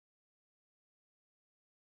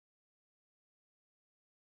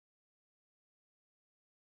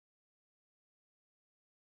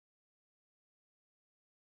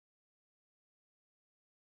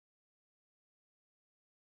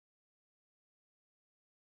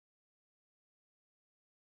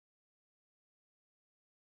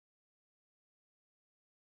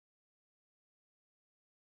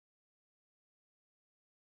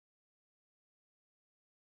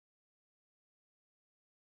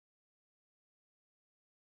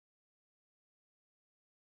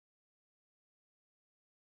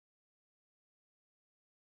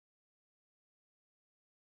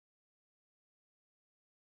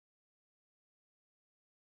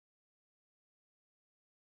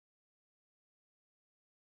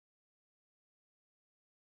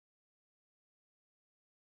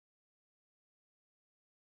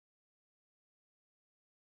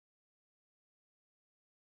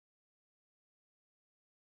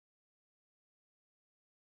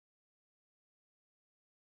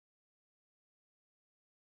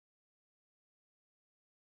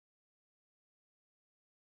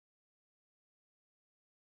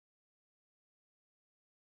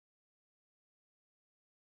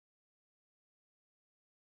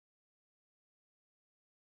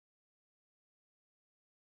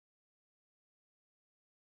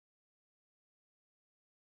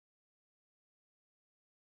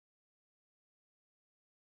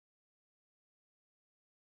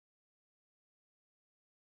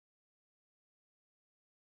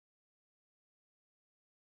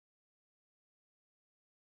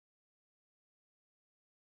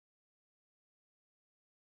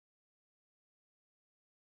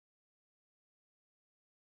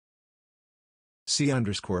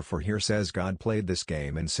C_4 here says God played this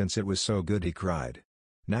game and since it was so good he cried.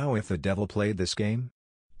 Now if the devil played this game?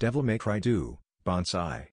 Devil May Cry 2,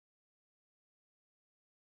 Bonsai.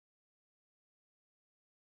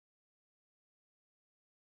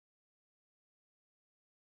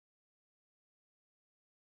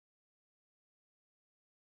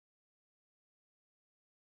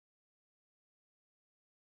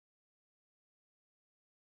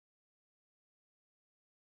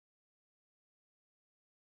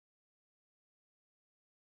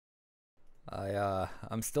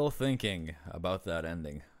 I'm still thinking about that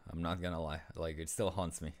ending. I'm not gonna lie. Like, it still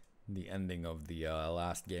haunts me. The ending of the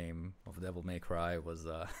last game of Devil May Cry was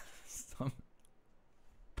some...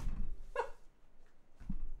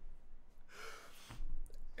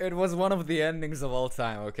 It was one of the endings of all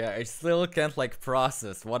time, okay? I still can't like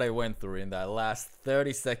process what I went through in that last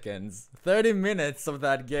 30 seconds, 30 minutes of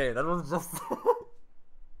that game. That was just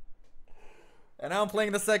And now I'm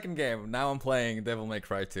playing the second game. Now I'm playing Devil May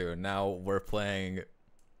Cry 2. Now we're playing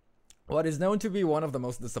what is known to be one of the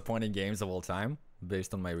most disappointing games of all time,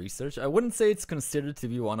 based on my research. I wouldn't say it's considered to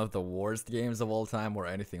be one of the worst games of all time or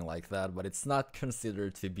anything like that, but it's not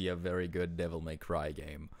considered to be a very good Devil May Cry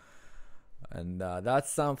game. And that's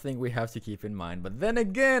something we have to keep in mind. But then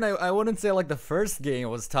again, I wouldn't say like the first game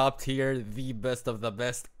was top tier, the best of the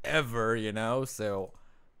best ever, you know? So...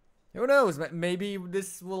 who knows, maybe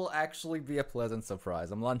this will actually be a pleasant surprise.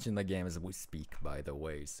 I'm launching the game as we speak, by the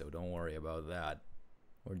way, so don't worry about that.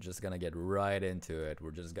 We're just gonna get right into it.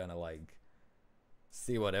 We're just gonna, like,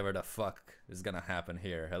 see whatever the fuck is gonna happen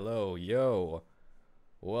here. Hello, yo.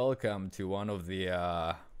 Welcome to one of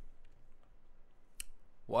the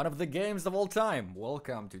games of all time.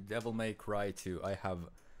 Welcome to Devil May Cry 2. I have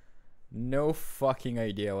no fucking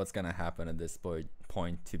idea what's gonna happen at this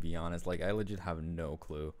point, to be honest. Like, I legit have no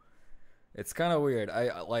clue. It's kind of weird.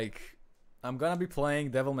 I'm gonna be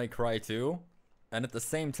playing Devil May Cry 2, and at the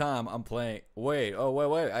same time, I'm playing... wait,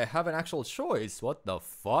 I have an actual choice. What the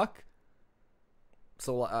fuck?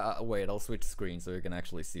 So, wait, I'll switch screens so you can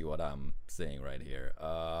actually see what I'm saying right here.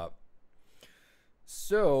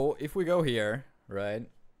 So, if we go here, right,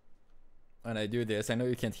 and I do this, I know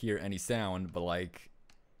you can't hear any sound, but, like,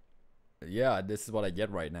 yeah, this is what I get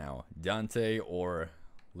right now. Dante or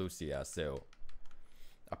Lucia, so...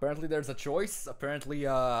 apparently there's a choice. Apparently,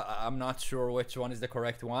 I'm not sure which one is the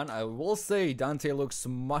correct one. I will say Dante looks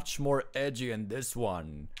much more edgy in this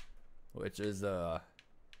one, which is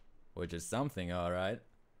something, all right.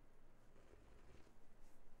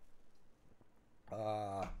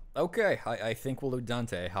 Okay, I think we'll do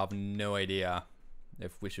Dante. I have no idea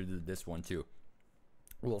if we should do this one too.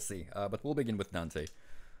 We'll see. But we'll begin with Dante.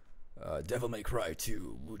 Devil May Cry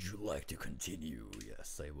 2. Would you like to continue?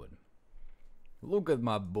 Yes, I would. Look at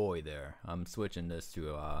my boy there. I'm switching this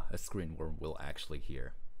to a screen where we'll actually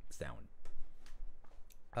hear sound.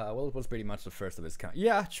 Well, it was pretty much the first of its kind.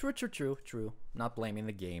 Yeah, true. Not blaming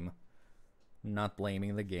the game. Not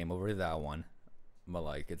blaming the game over that one. But,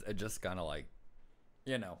 like, it just kind of, like,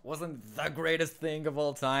 you know, wasn't the greatest thing of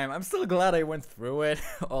all time. I'm still glad I went through it.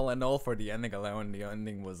 All in all, for the ending alone, the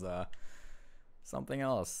ending was, something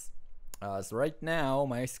else. So right now,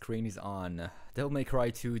 my screen is on. Devil May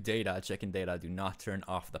Cry 2 data. Checking data. Do not turn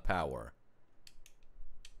off the power.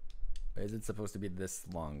 Is it supposed to be this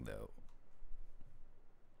long, though?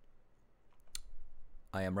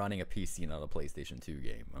 I am running a PC, not a PlayStation 2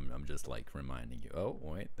 game. I'm just, like, reminding you. Oh,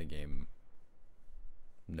 wait. The game...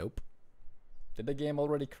 nope. Did the game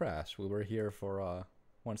already crash? We were here for,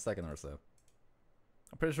 1 second or so.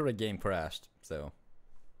 I'm pretty sure the game crashed, so...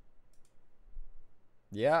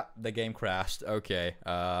 yeah, the game crashed. Okay,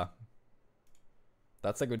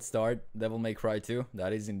 that's a good start. Devil May Cry 2.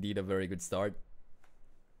 That is indeed a very good start.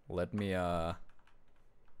 Let me, I'm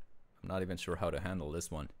not even sure how to handle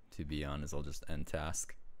this one, to be honest. I'll just end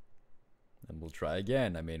task. And we'll try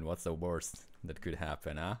again. I mean, what's the worst that could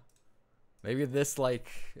happen, huh? Maybe this, like,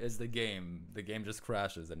 is the game. The game just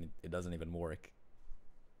crashes and it doesn't even work.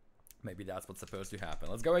 Maybe that's what's supposed to happen.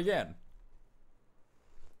 Let's go again.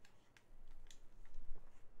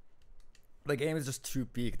 The game is just too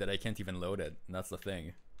peak that I can't even load it. And that's the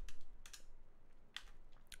thing.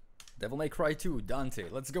 Devil May Cry 2, Dante.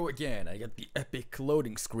 Let's go again. I get the epic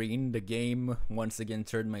loading screen. The game once again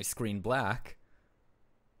turned my screen black.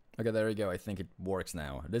 Okay, there we go. I think it works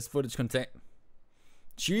now. This footage contain...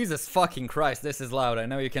 Jesus fucking Christ, this is loud. I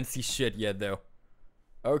know you can't see shit yet, though.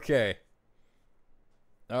 Okay.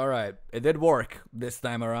 Alright, it did work this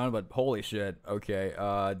time around, but holy shit. Okay,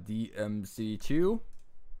 DMC2.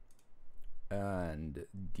 And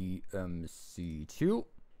DMC2.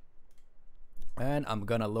 And I'm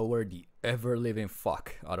gonna lower the ever-living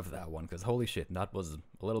fuck out of that one, because holy shit, that was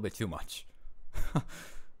a little bit too much.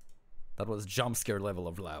 That was jump scare level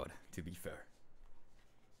of loud, to be fair.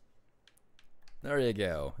 There you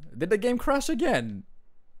go. Did the game crash again?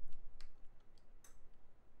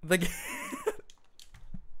 The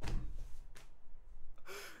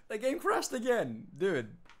game crashed again,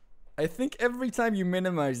 dude. I think every time you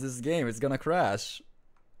minimize this game, it's gonna crash.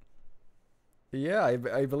 Yeah, I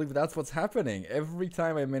believe that's what's happening. Every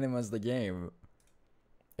time I minimize the game,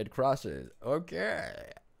 it crashes. Okay.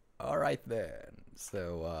 Alright then.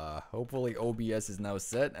 So, hopefully OBS is now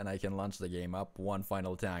set and I can launch the game up one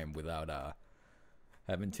final time without,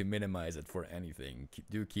 having to minimize it for anything.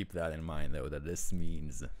 Do keep that in mind though, that this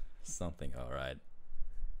means something. Alright.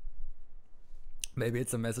 Maybe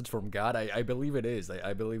it's a message from God. I believe it is.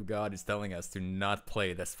 I believe God is telling us to not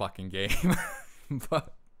play this fucking game.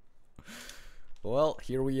 But... well,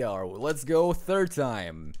 here we are. Let's go third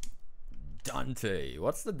time. Dante.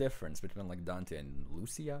 What's the difference between like Dante and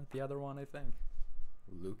Lucia? The other one, I think.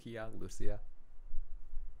 Lucia.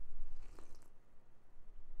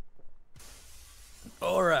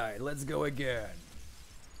 Alright, let's go again.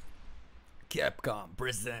 Capcom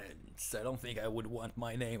presents. I don't think I would want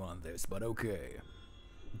my name on this, but okay.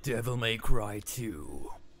 Devil May Cry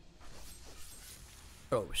 2.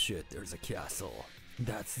 Oh shit, there's a castle.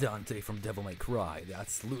 That's Dante from Devil May Cry.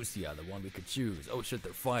 That's Lucia, the one we could choose. Oh shit,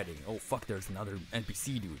 they're fighting. Oh fuck, there's another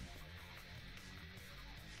NPC dude.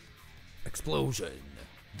 Explosion.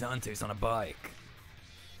 Dante's on a bike.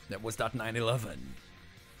 That was that 9/11.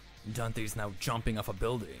 Dante's now jumping off a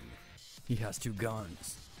building. He has 2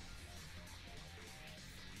 guns.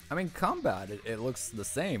 I mean, combat, it looks the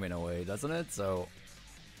same in a way, doesn't it? So,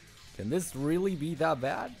 can this really be that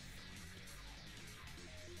bad?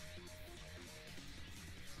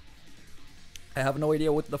 I have no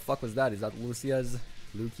idea what the fuck was that. Is that Lucia's,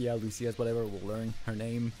 whatever? We'll learn her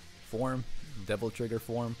name, form, Devil Trigger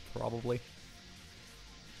form, probably.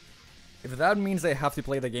 If that means I have to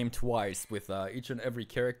play the game twice with each and every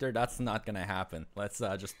character, that's not gonna happen. Let's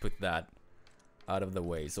just put that out of the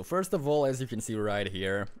way. So first of all, as you can see right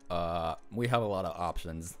here, we have a lot of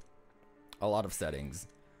options, a lot of settings,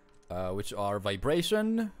 which are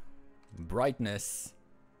vibration, brightness,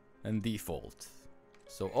 and default.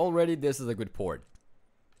 So already this is a good port.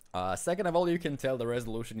 Second of all, you can tell the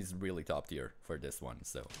resolution is really top tier for this one,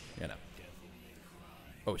 so, you know.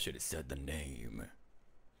 Oh shit, it said the name.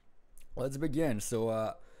 Let's begin.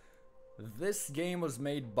 So, this game was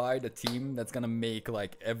made by the team that's gonna make,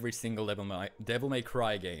 like, every single Devil May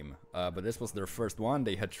Cry game. But this was their first one.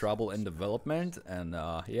 They had trouble in development, and,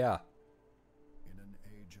 yeah. In an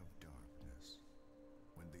age of darkness,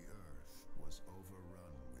 when the earth was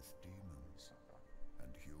overrun with demons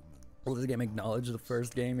and humans, Will this game acknowledge the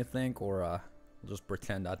first game, you think, or just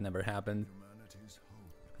pretend that never happened? humanity's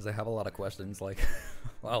hope, Because I have a lot of questions, like,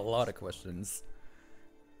 a lot of questions.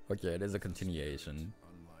 Okay, it is a continuation.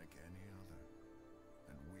 unlike any other,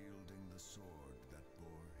 and wielding the sword that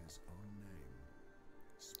bore his own name,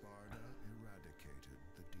 Sparta eradicated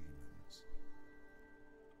the demons.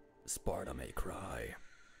 Sparta may cry.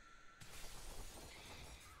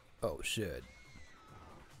 Oh shit.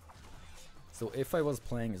 So if I was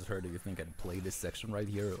playing as her, do you think I'd play this section right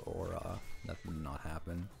here, or that would not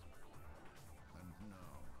happen? And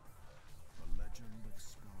now, the legend of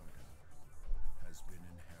Sparta has been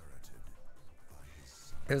inherited by his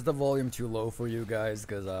son. Is the volume too low for you guys?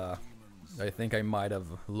 Because I think I might have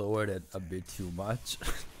lowered it a bit too much.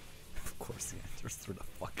 Of course he enters through the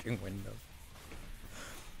fucking window.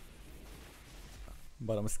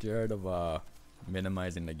 But I'm scared of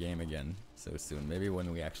minimizing the game again so soon. Maybe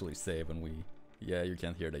when we actually save and we... Yeah, you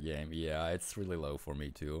can't hear the game. Yeah, it's really low for me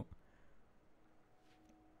too.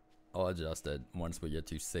 I'll adjust it once we get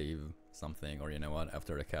to save something, or you know what,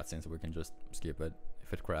 after the cutscenes we can just skip it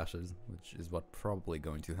if it crashes, which is what probably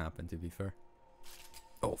going to happen, to be fair.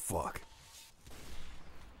 Oh fuck.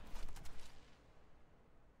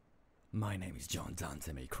 My name is John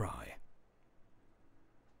Dante May Cry.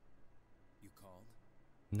 You called?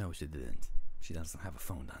 No, she didn't. She doesn't have a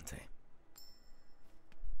phone, Dante.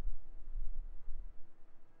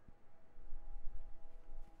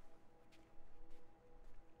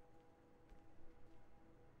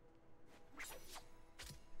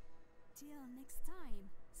 Till next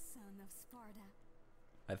time, son of Sparta.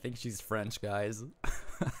 I think she's French, guys.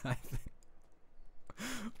 I think...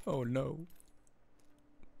 Oh no.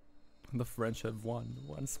 The French have won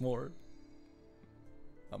once more.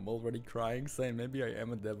 I'm already crying, saying maybe I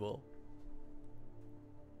am a devil.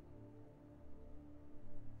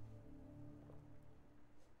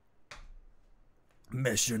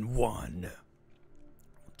 Mission 1.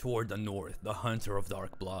 Toward the north, the hunter of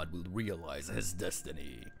dark blood will realize his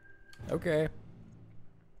destiny. Okay.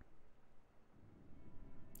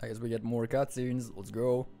 I guess we get more cutscenes. Let's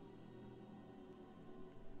go.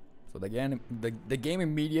 So the game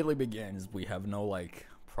immediately begins. We have no like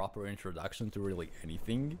proper introduction to really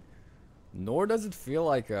anything. Nor does it feel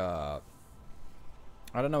like I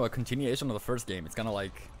don't know, a continuation of the first game. It's kind of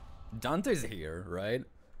like Dante's here, right?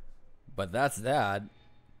 But that's that.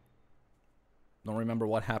 Don't remember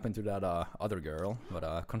what happened to that other girl,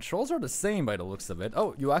 but controls are the same by the looks of it.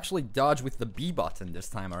 Oh, you actually dodge with the B button this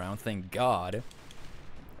time around, thank God.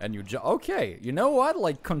 And you okay, you know what?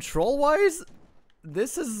 Like control-wise,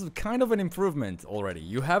 this is kind of an improvement already.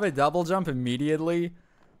 You have a double jump immediately.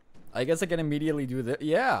 I guess I can immediately do that.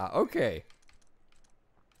 Yeah, okay.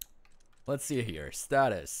 Let's see here.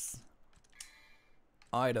 Status.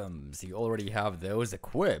 Items. You already have those.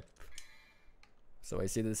 Equip. So I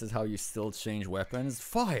see this is how you still change weapons.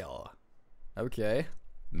 File. Okay.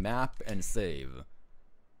 Map and save.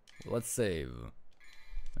 Let's save.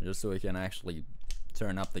 Just so we can actually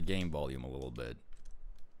turn up the game volume a little bit.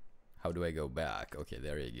 How do I go back? Okay,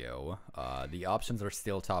 there you go. The options are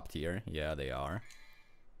still top tier. Yeah, they are.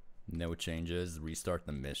 No changes. Restart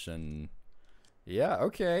the mission. Yeah,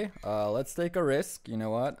 okay. Let's take a risk. You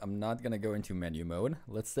know what? I'm not gonna go into menu mode.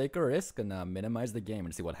 Let's take a risk and minimize the game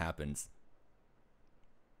and see what happens.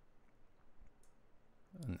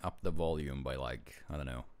 And up the volume by like, I don't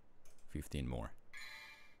know, 15 more.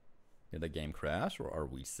 Did the game crash or are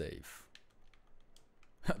we safe?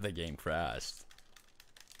 The game crashed.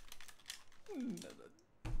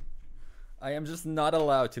 I am just not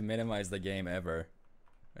allowed to minimize the game ever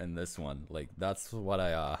in this one. Like that's what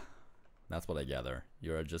I gather.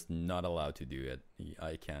 You're just not allowed to do it.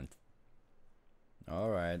 I can't.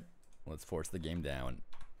 Alright. Let's force the game down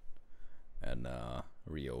and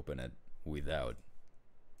reopen it without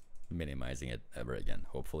minimizing it ever again.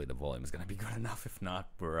 Hopefully the volume is gonna be good enough. If not,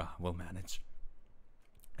 we'll manage.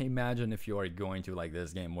 Imagine if you are going to like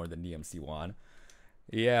this game more than DMC1.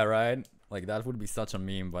 Yeah, right? Like that would be such a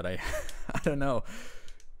meme, but I don't know.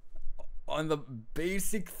 On the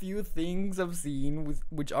basic few things I've seen,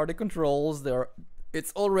 which are the controls,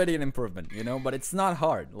 it's already an improvement, you know? But it's not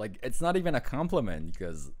hard. Like, it's not even a compliment,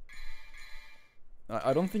 because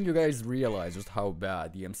I don't think you guys realize just how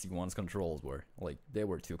bad the MC1's controls were. Like, they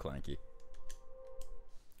were too clunky.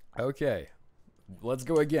 Okay, let's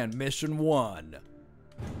go again. Mission 1.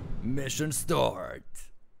 Mission start.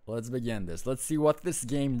 Let's begin this. Let's see what this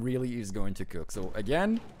game really is going to cook. So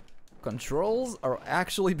again, controls are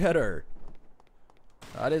actually better.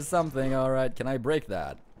 That is something. Alright, can I break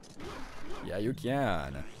that? Yeah, you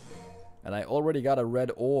can. And I already got a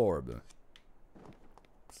red orb.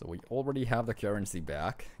 So we already have the currency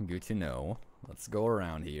back. Good to know. Let's go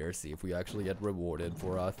around here, see if we actually get rewarded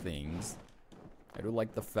for our things. I do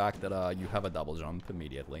like the fact that you have a double jump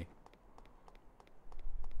immediately.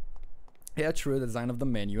 Yeah, true, the design of the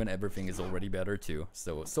menu and everything is already better too.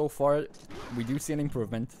 So far, we do see an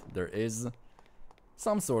improvement. There is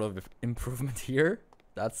some sort of improvement here.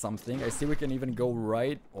 That's something. I see we can even go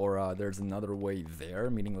right, or there's another way there,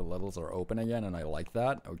 meaning the levels are open again, and I like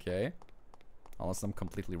that. Okay. Unless I'm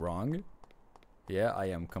completely wrong. Yeah, I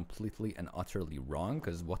am completely and utterly wrong,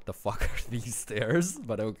 because what the fuck are these stairs?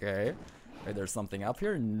 But okay. Wait, there's something up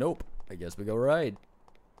here? Nope. I guess we go right.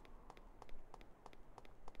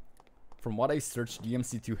 From what I searched,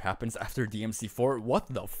 DMC2 happens after DMC4. What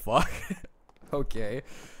the fuck? Okay.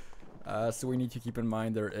 So we need to keep in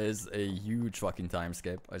mind there is a huge fucking time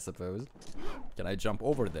skip, I suppose. Can I jump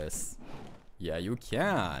over this? Yeah, you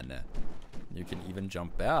can. You can even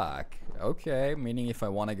jump back. Okay, meaning if I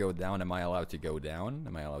want to go down, am I allowed to go down?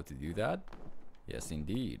 Am I allowed to do that? Yes,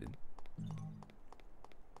 indeed.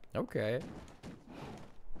 Okay.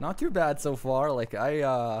 Not too bad so far. Like,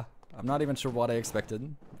 I'm not even sure what I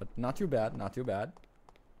expected. But not too bad, not too bad.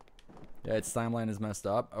 Yeah, its timeline is messed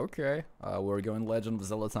up. Okay, we're going Legend of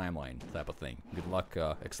Zelda timeline type of thing. Good luck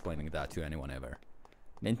explaining that to anyone ever.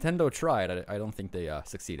 Nintendo tried. I don't think they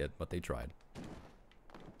succeeded, but they tried.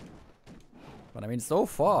 But I mean, so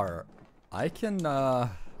far, I can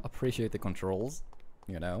appreciate the controls.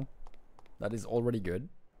 You know, that is already good.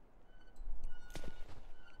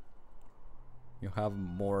 You have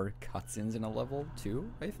more cutscenes in a level too,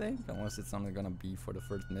 I think. Unless it's only gonna be for the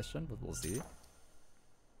first mission, but we'll see.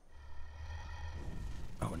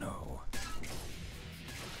 Oh no.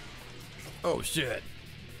 Oh shit.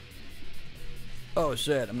 Oh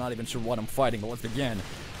shit, I'm not even sure what I'm fighting, but let's begin.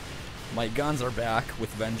 My guns are back with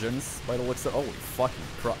vengeance by the looks of— holy fucking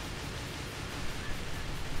crap.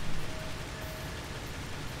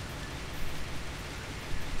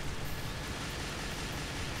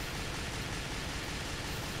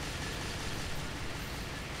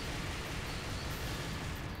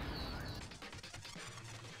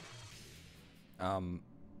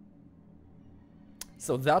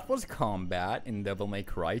 So that was combat in Devil May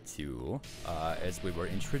Cry 2, as we were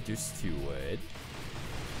introduced to it.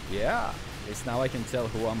 Yeah, at least now I can tell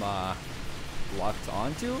who I'm locked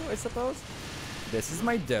onto, I suppose. This is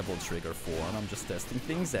my Devil Trigger form. I'm just testing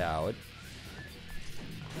things out.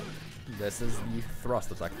 This is the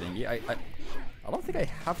thrust attack thingy. I don't think I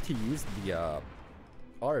have to use the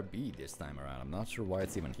RB this time around. I'm not sure why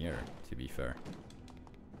it's even here, to be fair.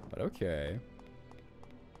 But okay.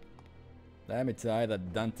 Damn it, Itay,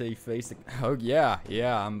 that Dante face. Oh yeah,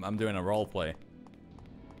 I'm doing a roleplay.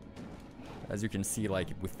 As you can see, like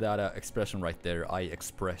with that expression right there, I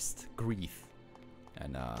expressed grief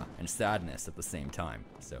and sadness at the same time.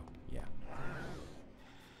 So yeah.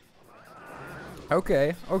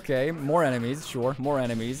 Okay, more enemies, sure, more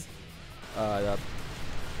enemies. I'm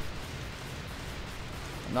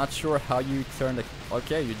not sure how you turn the.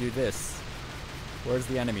 Okay, you do this. Where's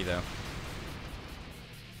the enemy though?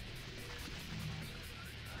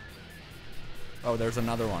 Oh, there's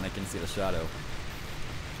another one. I can see the shadow.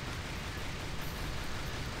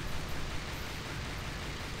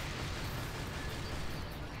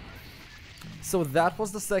 So that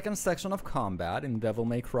was the second section of combat in Devil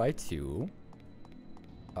May Cry 2.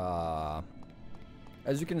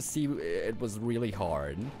 As you can see, it was really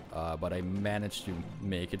hard, but I managed to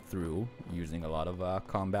make it through using a lot of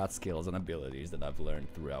combat skills and abilities that I've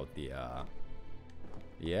learned throughout the,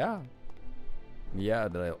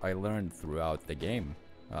 that I learned throughout the game.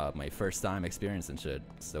 My first time experience and shit.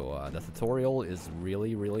 So the tutorial is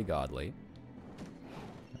really, really godly.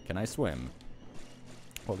 Can I swim?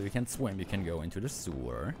 Well, if you can't swim, you can go into the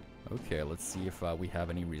sewer. Okay, let's see if we have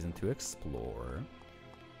any reason to explore.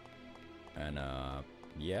 And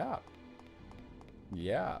yeah.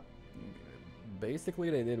 Basically,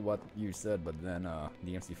 they did what you said, but then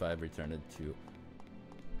DMC5 returned it to.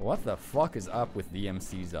 What the fuck is up with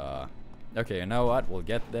DMC's? Okay, you know what? We'll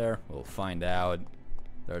get there. We'll find out.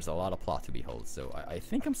 There's a lot of plot to behold, so I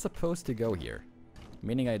think I'm supposed to go here.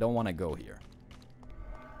 Meaning I don't want to go here.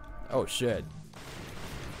 Oh shit.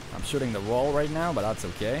 I'm shooting the wall right now, but that's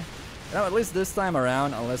okay. You know, at least this time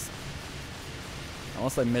around, unless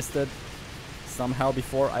I missed it somehow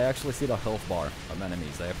before, I actually see the health bar of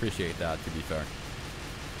enemies. I appreciate that, to be fair.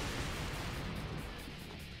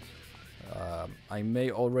 I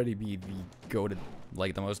may already be the goated,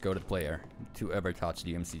 like the most goated player to ever touch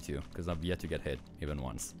DMC2, because I've yet to get hit even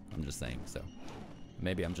once. I'm just saying, so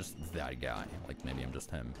maybe I'm just that guy. Like maybe I'm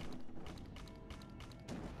just him.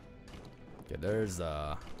 Okay, there's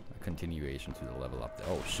a continuation to the level up there.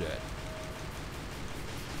 Oh shit.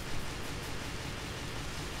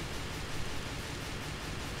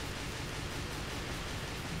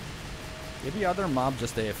 Did the other mob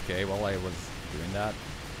just AFK while I was doing that?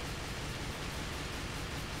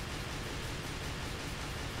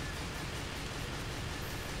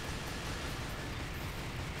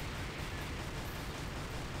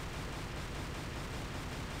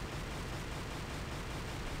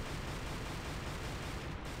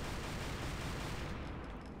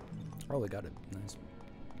 Oh, we got it. Nice.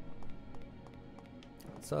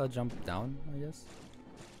 Let's jump down, I guess.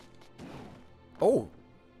 Oh!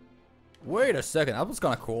 Wait a second, that was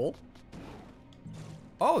kinda cool.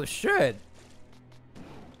 Oh shit!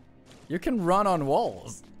 You can run on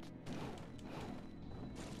walls.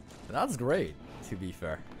 That's great, to be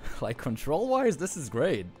fair. Like, control-wise, this is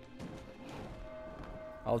great.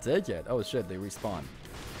 I'll take it. Oh shit, they respawn.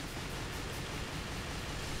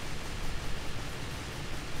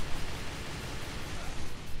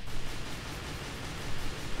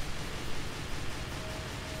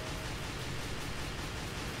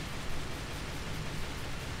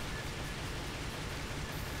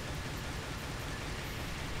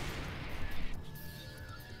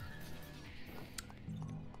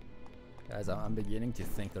 Guys, I'm beginning to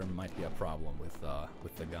think there might be a problem with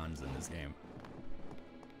the guns in this game.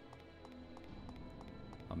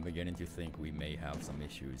 I'm beginning to think we may have some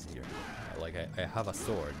issues here. Like, I have a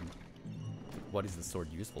sword. What is the sword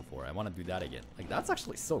useful for? I want to do that again. Like, that's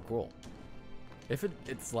actually so cool. If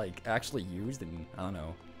it's like actually used in, I don't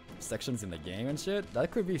know, sections in the game and shit, that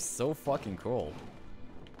could be so fucking cool.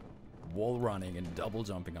 Wall running and double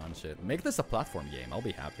jumping on shit. Make this a platform game, I'll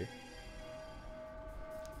be happy.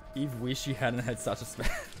 Eve wish she hadn't had such a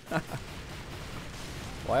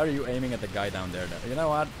Why are you aiming at the guy down there? You know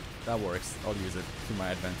what? That works. I'll use it to my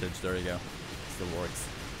advantage. There you go. Still works.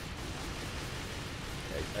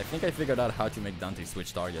 Okay, I think I figured out how to make Dante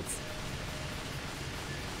switch targets.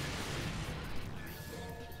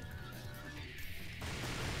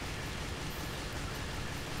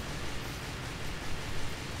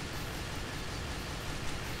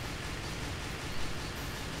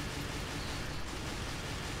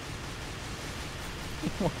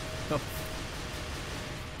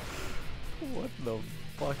 What the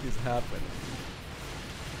fuck is happening?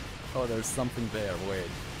 Oh, there's something there. Wait.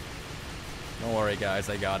 Don't worry, guys.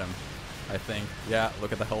 I got him. I think. Yeah,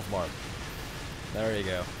 look at the health bar. There you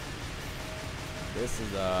go. This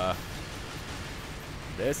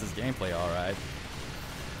is gameplay, alright.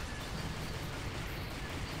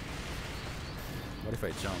 What if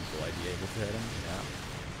I jump? Will I be able to hit him? Yeah.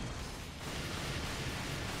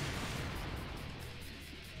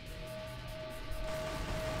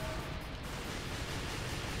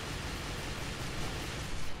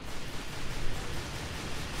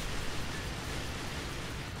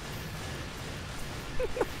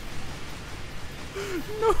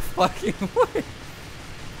 No fucking way.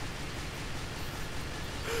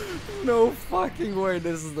 No fucking way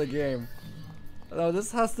this is the game. No,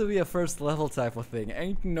 this has to be a first level type of thing.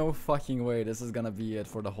 Ain't no fucking way this is gonna be it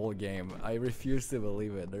for the whole game. I refuse to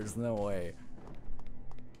believe it. There's no way.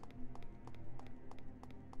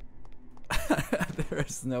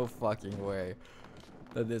 There's no fucking way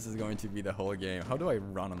that this is going to be the whole game. How do I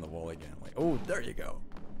run on the wall again? Like, oh, there you go.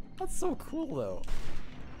 That's so cool though.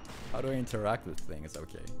 How do I interact with things?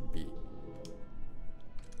 Okay, B.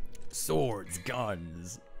 Swords,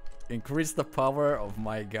 guns. Increase the power of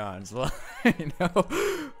my guns. Well, I know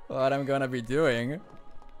what I'm gonna be doing.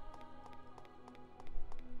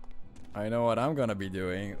 I know what I'm gonna be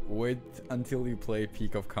doing. Wait until you play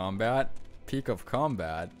Peak of Combat. Peak of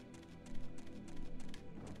Combat.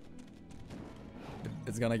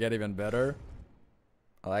 It's gonna get even better.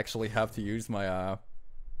 I'll actually have to use my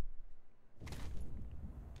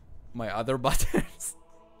my other buttons.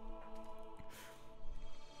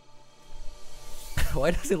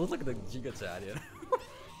 Why does he look like the Giga Chat, you know?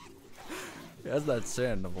 He has that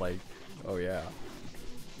chin of like, oh yeah.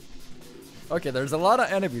 Okay, there's a lot of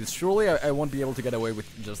enemies. Surely I won't be able to get away with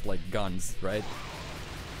just like guns, right?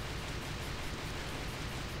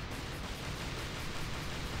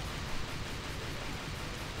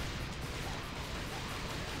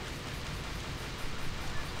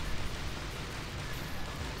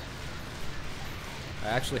 I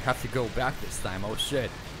actually have to go back this time. Oh shit.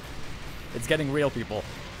 It's getting real, people.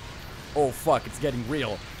 Oh fuck, it's getting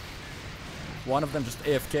real. One of them just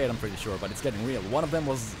AFK'd, I'm pretty sure, but it's getting real. One of them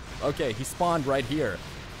was... Okay, he spawned right here.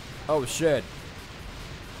 Oh shit.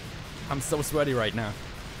 I'm so sweaty right now.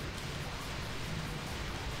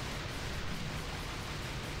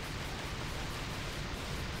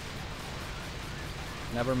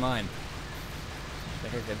 Never mind. I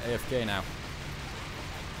think I can AFK now.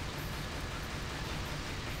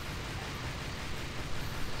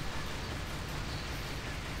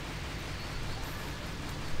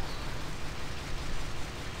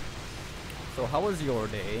 So how was your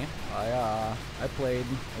day? I played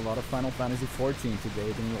a lot of Final Fantasy XIV today.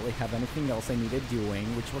 Didn't really have anything else I needed doing,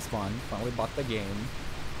 which was fun. Finally bought the game.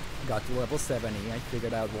 Got to level 70. I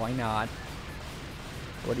figured out why not.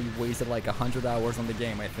 Already wasted like 100 hours on the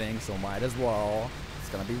game, I think, so might as well. It's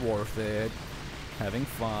gonna be worth it. Having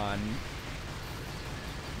fun.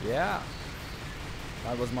 Yeah.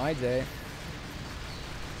 That was my day.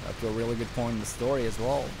 Got to a really good point in the story as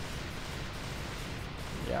well.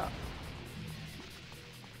 Yeah.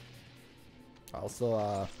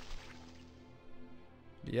 Also,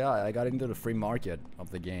 yeah, I got into the free market of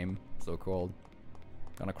the game, so called.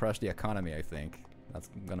 Gonna crush the economy, I think. That's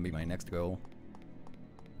gonna be my next goal.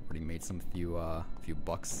 Already made some few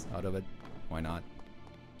bucks out of it. Why not?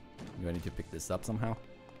 Do I need to pick this up somehow?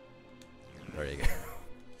 There you go.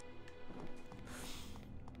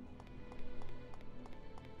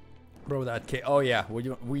 Bro, that oh yeah,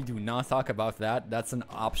 we do not talk about that. That's an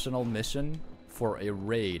optional mission for a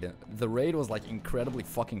raid. The raid was like incredibly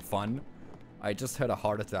fucking fun. I just had a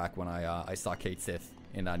heart attack when I saw Kate Sith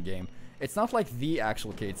in that game. It's not like the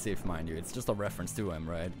actual Kate Sith, mind you. It's just a reference to him,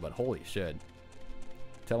 right? But holy shit.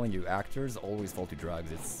 I'm telling you, actors always fall to drugs.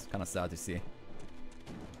 It's kind of sad to see.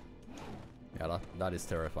 Yeah, that is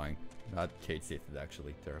terrifying. That Kate Sith is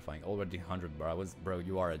actually terrifying. Already 100 hours. Bro,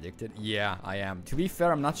 you are addicted? Yeah, I am. To be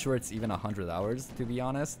fair, I'm not sure it's even 100 hours, to be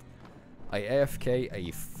honest. I AFK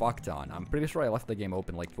a fuck ton. I'm pretty sure I left the game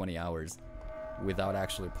open like 20 hours without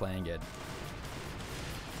actually playing it.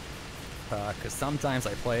 Cause sometimes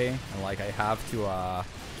I play and like I have to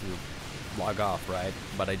log off, right?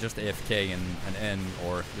 But I just AFK in an inn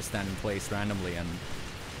or just stand in place randomly and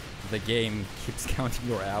the game keeps counting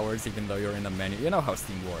your hours even though you're in the menu. You know how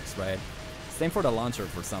Steam works, right? Same for the launcher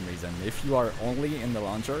for some reason. If you are only in the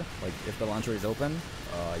launcher, like if the launcher is open,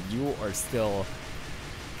 you are still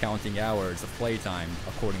counting hours of playtime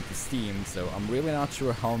according to Steam, so I'm really not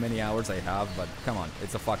sure how many hours I have, but come on,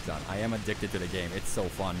 it's a fuck ton. I am addicted to the game. It's so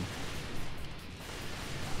fun.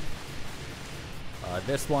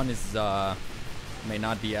 This one is may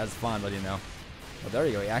not be as fun, but you know. Oh, there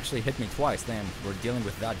you go. He actually hit me twice. Damn, we're dealing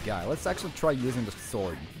with that guy. Let's actually try using the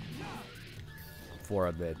sword for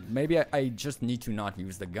a bit. Maybe I just need to not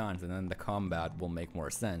use the guns, and then the combat will make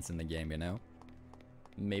more sense in the game, you know?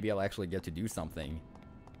 Maybe I'll actually get to do something.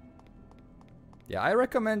 Yeah, I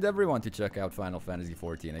recommend everyone to check out Final Fantasy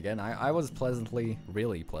XIV. Again, I was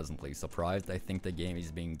really pleasantly surprised. I think the game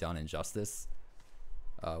is being done injustice.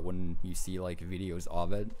 When you see like videos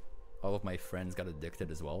of it, all of my friends got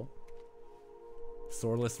addicted as well.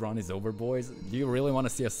 Swordless run is over, boys. Do you really want to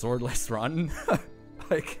see a swordless run?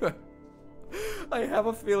 Like, I have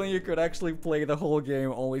a feeling you could actually play the whole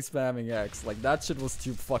game only spamming X. Like, that shit was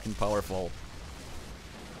too fucking powerful.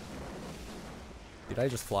 Did I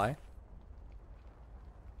just fly?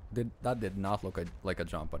 That did not look like a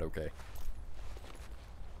jump, but okay.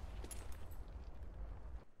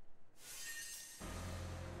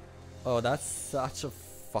 Oh, that's such a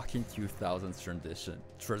fucking 2000s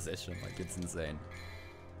transition. Like, it's insane.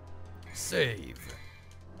 Save.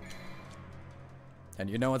 And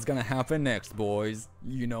you know what's gonna happen next, boys.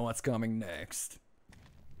 You know what's coming next.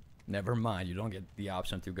 Never mind, you don't get the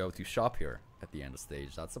option to go to shop here at the end of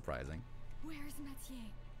stage. That's surprising. Where's Mathieu?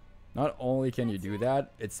 Not only can you do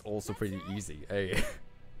that, it's also pretty easy. Hey. Good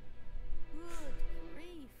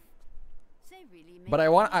grief. They really make But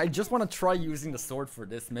I just want to try using the sword for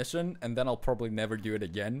this mission, and then I'll probably never do it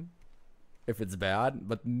again if it's bad.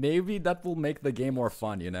 But maybe that will make the game more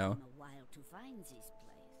fun, you know? a while to find this place.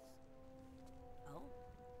 Oh,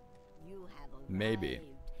 you have arrived, Maybe.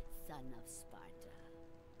 son of Sparta.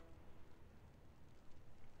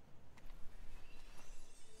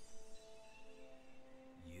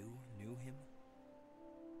 You knew him?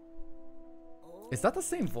 Is that the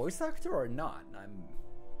same voice actor or not? I'm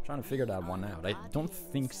trying to figure that one out. I don't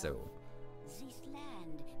think so. This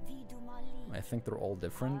land, Vidumali, I think they're all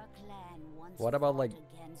different. our clan once What about, fought like,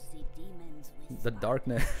 against the demons with the fire,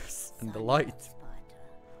 darkness and the son of light? Sparta.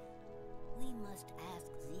 We must ask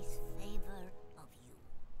this favor of you.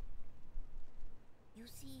 You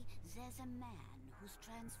see, there's a man who's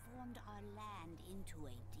transformed our land into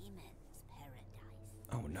a demon's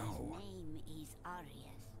paradise. Oh no. His name is Arius.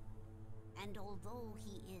 And although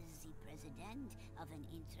he is the president of an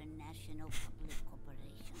international public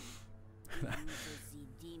corporation, he uses the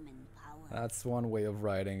demon power. That's one way of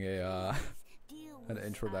writing a Deal an with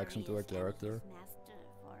introduction to a Arius and his character. master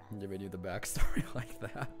for us. Giving you the backstory like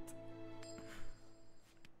that.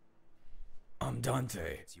 I'm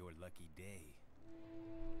Dante. It's your lucky day.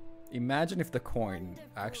 Imagine if the coin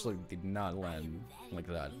actually did not land like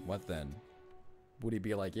that. What then? Would he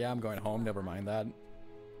be like, yeah, I'm going home, never mind that?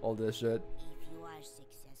 All this shit? If you are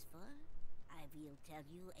successful, I will tell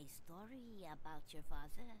you a story about your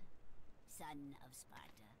father, son of Sparta.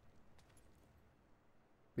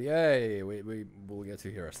 Yay! We'll get to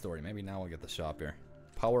hear a story. Maybe now we'll get the shop here.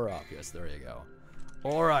 Power up. Yes, there you go.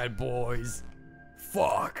 Alright, boys.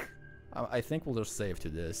 Fuck! I think we'll just save to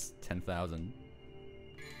this. 10,000.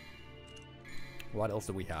 What else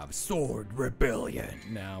do we have? Sword Rebellion!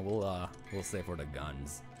 Now we'll save for the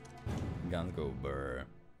guns. Guns go burr.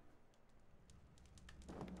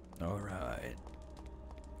 Alright.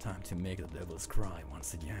 Time to make the devil's cry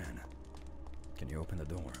once again. Can you open the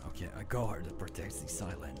door? Okay, a guard that protects the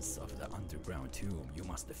silence of the underground tomb. You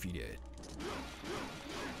must defeat it.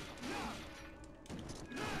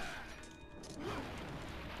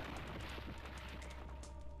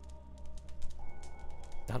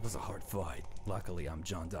 That was a hard fight. Luckily, I'm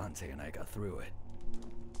John Dante and I got through it.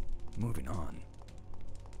 Moving on.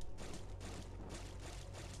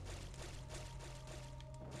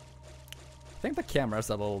 I think the camera's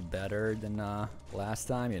a little better than last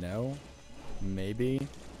time, you know? Maybe.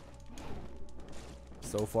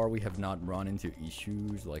 So far we have not run into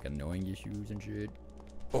issues, like annoying issues and shit.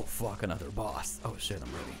 Oh fuck, another boss. Oh shit,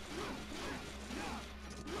 I'm ready.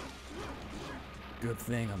 Good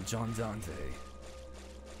thing I'm John Dante.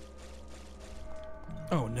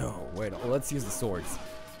 Oh no, wait, let's use the swords.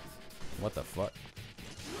 What the fuck?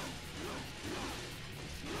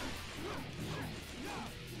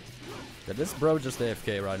 Did this bro just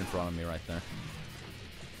AFK right in front of me right there?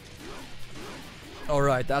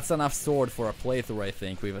 Alright, that's enough sword for a playthrough, I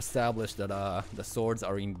think. We've established that the swords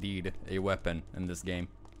are indeed a weapon in this game.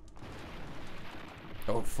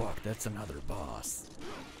 Oh fuck, that's another boss.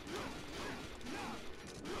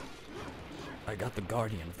 I got the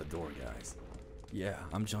guardian of the door, guys. Yeah,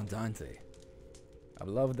 I'm John Dante. I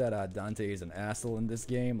love that Dante is an asshole in this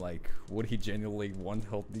game. Like, would he genuinely want to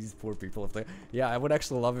help these poor people if they... Yeah, I would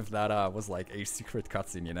actually love if that was like a secret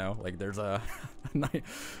cutscene, you know? Like, there's a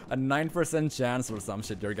 9% chance or some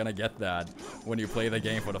shit you're gonna get that when you play the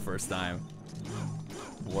game for the first time.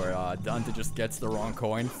 Where Dante just gets the wrong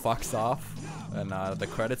coin, fucks off, and the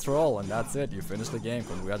credits roll, and that's it. You finish the game.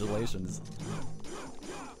 Congratulations.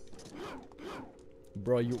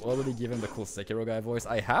 Bro, you already give him the cool Sekiro guy voice.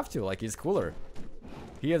 I have to, like, he's cooler.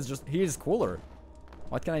 He is cooler.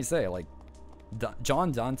 What can I say? Like,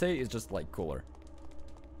 John Dante is just, like, cooler.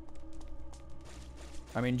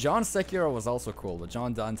 I mean, John Sekiro was also cool, but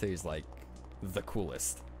John Dante is, like, the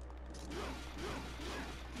coolest.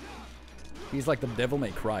 He's like the Devil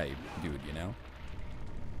May Cry dude, you know?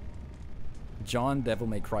 John Devil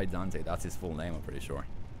May Cry Dante, that's his full name, I'm pretty sure.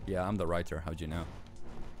 Yeah, I'm the writer, how'd you know?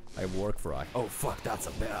 I work for Oh fuck, that's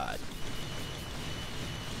a bat.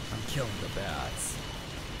 I'm killing the bats.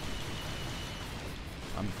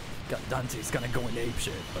 Dante's gonna go in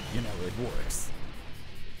apeshit, but you know, it works.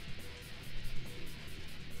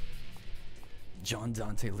 John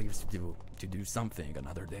Dante leaves to do something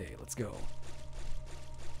another day, let's go.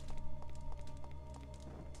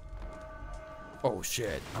 Oh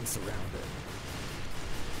shit, I'm surrounded.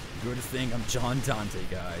 Good thing I'm John Dante,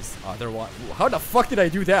 guys. Otherwise, how the fuck did I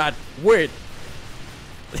do that? Wait.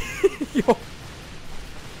 Yo.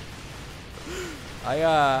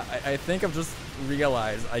 I think I've just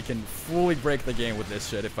realized I can fully break the game with this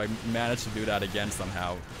shit if I manage to do that again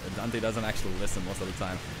somehow. Dante doesn't actually listen most of the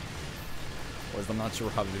time. Or I'm not sure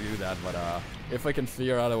how to do that, but if I can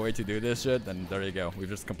figure out a way to do this shit, then there you go. We've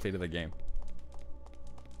just completed the game.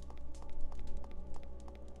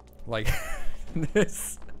 Like,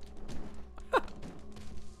 this...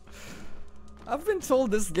 I've been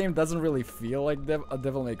told this game doesn't really feel like a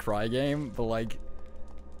Devil May Cry game, but like...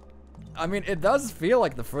 I mean, it does feel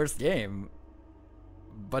like the first game.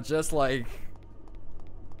 But just like...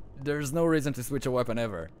 There's no reason to switch a weapon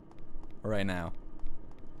ever. Right now.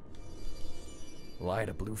 Light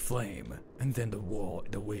a blue flame, and then the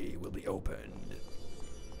way will be opened.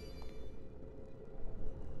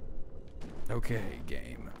 Okay,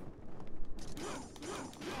 game.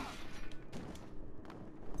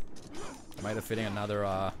 Am I defeating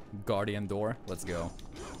another guardian door? Let's go.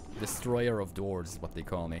 Destroyer of doors is what they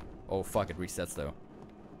call me. Oh fuck, it resets though.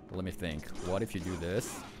 Let me think. What if you do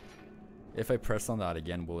this? If I press on that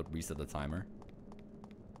again, will it reset the timer?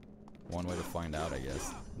 One way to find out, I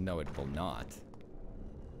guess. No, it will not.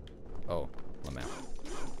 Oh, I'm out.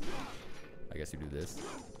 I guess you do this.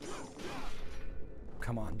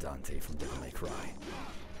 Come on, Dante from Devil May Cry.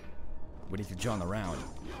 We need to jump around.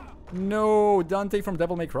 No, Dante from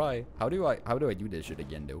Devil May Cry. How do I do this shit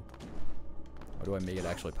again, though? How do I make it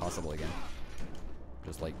actually possible again?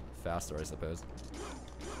 Just like faster, I suppose.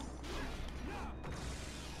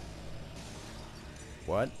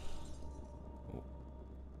 What?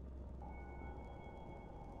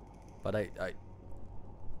 But I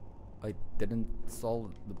didn't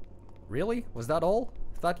solve the... Really? Was that all?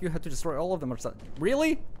 I thought you had to destroy all of them or something.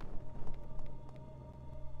 Really?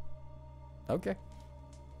 Okay.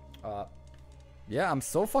 Yeah, I'm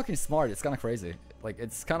so fucking smart. It's kind of crazy. Like,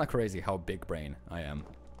 it's kind of crazy how big brain I am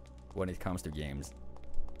when it comes to games.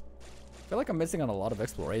 I feel like I'm missing on a lot of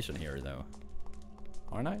exploration here, though.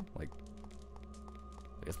 Aren't I? Like,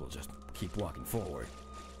 I guess we'll just keep walking forward.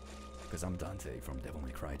 Because I'm Dante from Devil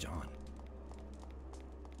May Cry John.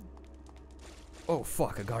 Oh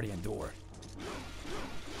fuck, a guardian door.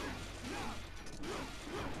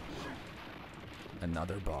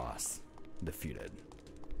 Another boss defeated.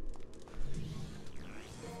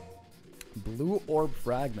 Blue orb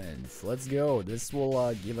fragments. Let's go. This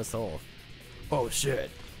will give us all. Oh shit.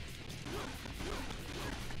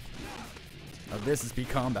 Now this is peak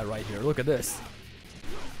combat right here. Look at this.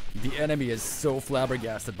 The enemy is so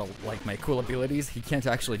flabbergasted by like my cool abilities, he can't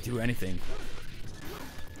actually do anything.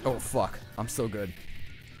 Oh fuck, I'm so good.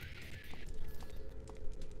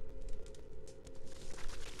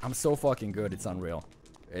 I'm so fucking good, it's unreal.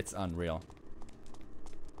 It's unreal.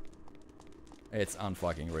 It's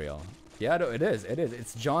unfucking real. Yeah, no, it is.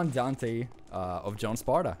 It's John Dante of John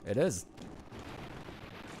Sparta. It is.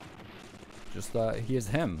 Just, he is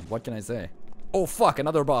him. What can I say? Oh fuck,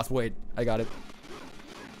 another boss. Wait, I got it.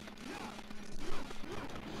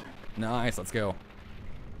 Nice, let's go.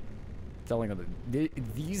 Telling you,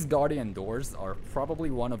 these guardian doors are probably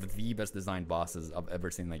one of the best designed bosses I've ever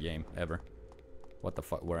seen in the game, ever. What the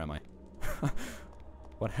fuck? Where am I?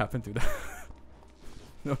 What happened to that?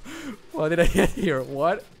 No. What did I get here?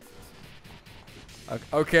 What?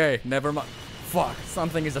 Okay, never mind. Fuck,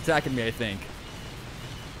 something is attacking me, I think.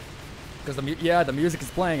 Because the music is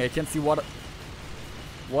playing. I can't see what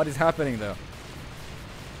is happening though.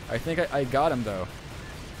 I think I got him though.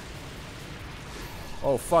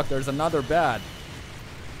 Oh fuck, there's another bad.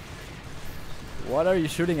 What are you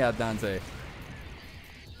shooting at, Dante?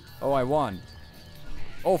 Oh, I won.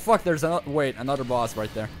 Oh fuck, there's another boss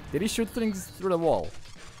right there. Did he shoot things through the wall?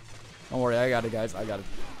 Don't worry, I got it, guys. I got it.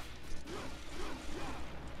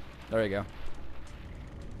 There you go.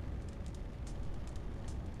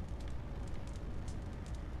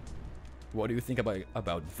 What do you think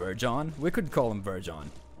about Virgin? We could call him Virgin.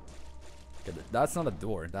 That's not a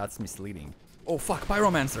door. That's misleading. Oh fuck,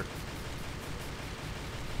 Pyromancer.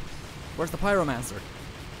 Where's the Pyromancer?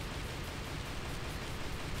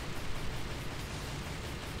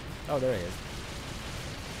 Oh, there he is.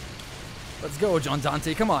 Let's go, John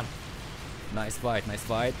Dante. Come on. Nice fight. Nice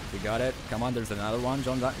fight. We got it. Come on, there's another one,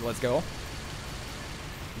 John Dante. Let's go.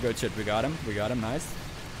 Good shit. We got him. We got him. Nice.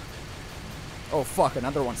 Oh fuck,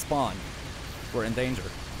 another one spawned. We're in danger.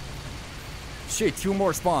 Shit, 2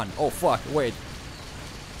 more spawn. Oh fuck, wait.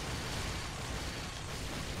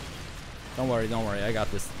 Don't worry, I got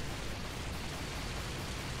this.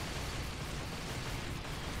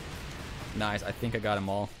 Nice, I think I got them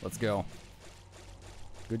all. Let's go.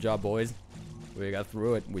 Good job, boys. We got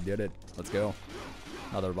through it. We did it. Let's go.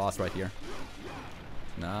 Another boss right here.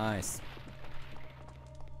 Nice.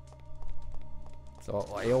 So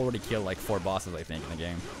I already killed like 4 bosses, I think, in the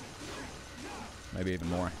game. Maybe even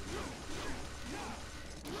more.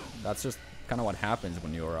 That's just kind of what happens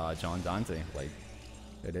when you're John Dante. Like,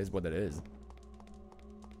 it is what it is.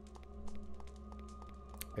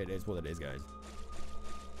 It is what it is, guys.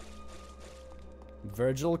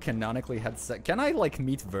 Virgil canonically had Can I, like,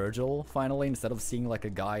 meet Virgil, finally, instead of seeing, like, a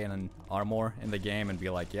guy in an armor in the game and be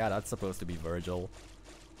like, yeah, that's supposed to be Virgil.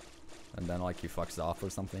 And then, like, he fucks off or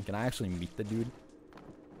something. Can I actually meet the dude?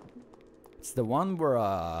 It's the one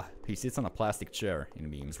where, he sits on a plastic chair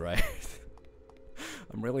in memes, right?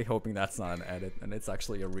 I'm really hoping that's not an edit and it's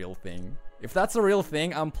actually a real thing. If that's a real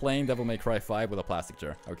thing, I'm playing Devil May Cry 5 with a plastic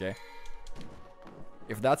chair, okay?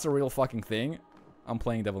 If that's a real fucking thing, I'm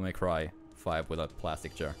playing Devil May Cry 5 with a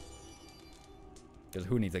plastic chair. Because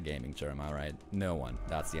who needs a gaming chair, am I right? No one.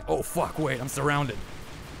 That's the... Oh fuck, wait, I'm surrounded.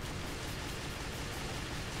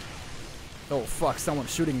 Oh fuck,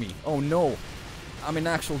 someone's shooting me. Oh no. I'm in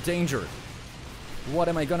actual danger. What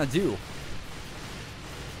am I gonna do?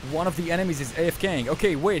 One of the enemies is AFKing.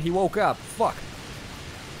 Okay, wait, he woke up. Fuck.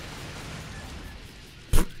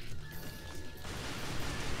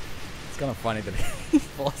 It's kind of funny that he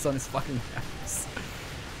falls on his fucking ass.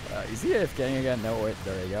 Is he AFKing again? No, wait,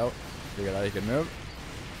 there you go. Figured out he could move.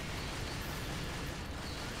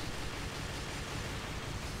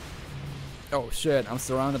 Oh shit, I'm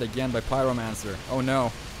surrounded again by Pyromancer. Oh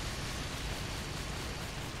no.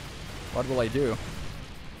 What will I do?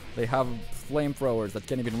 They have flamethrowers that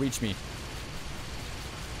can't even reach me.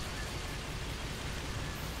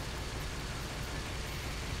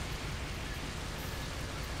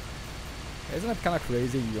 Isn't it kind of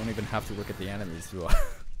crazy? You don't even have to look at the enemies to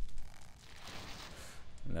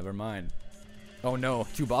Never mind. Oh no,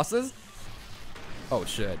 2 bosses? Oh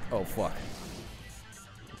shit. Oh fuck.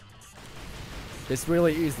 This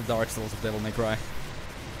really is the Dark Souls of Devil May Cry.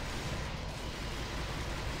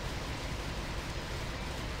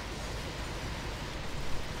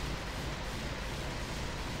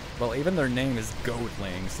 Well, even their name is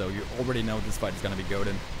Goatling, so you already know this fight is gonna be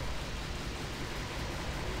goated.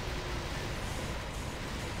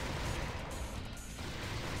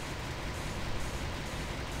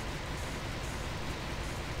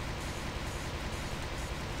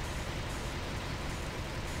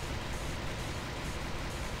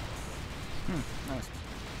 Nice.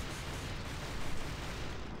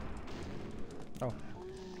 Oh.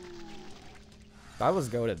 That was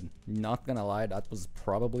goated. Not gonna lie, that was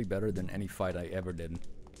probably better than any fight I ever did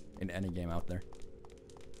in any game out there.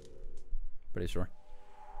 Pretty sure.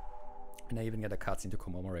 And I even get a cutscene to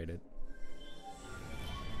commemorate it.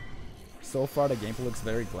 So far, the gameplay looks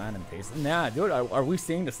very bland and tasteless. Nah, dude, are we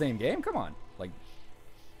seeing the same game? Come on. Like,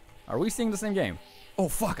 are we seeing the same game? Oh,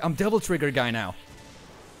 fuck, I'm Devil Trigger guy now.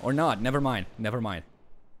 Or not, never mind, never mind.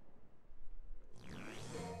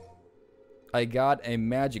 I got a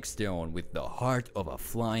magic stone with the heart of a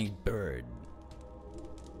flying bird.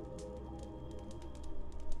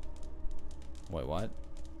 Wait, what?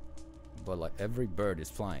 But like every bird is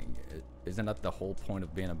flying. Isn't that the whole point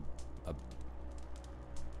of being a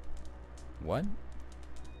what?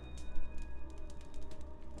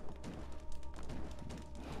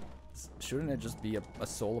 Shouldn't it just be a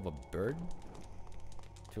soul of a bird?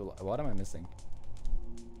 What am I missing?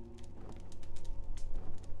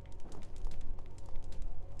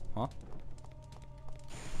 Huh?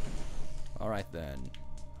 Alright then.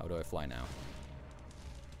 How do I fly now?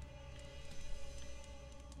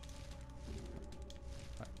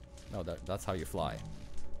 No, that's how you fly.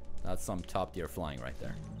 That's some top tier flying right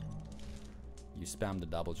there. You spam the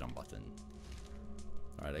double jump button.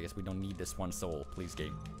 Alright, I guess we don't need this one soul. Please,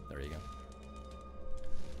 game. There you go.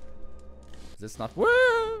 Is this not... Woo!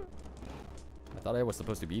 I thought I was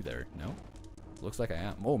supposed to be there. No? Looks like I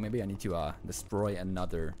am. Oh, maybe I need to destroy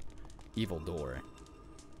another evil door.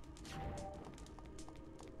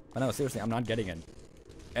 But no, seriously, I'm not getting it.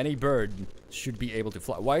 Any bird should be able to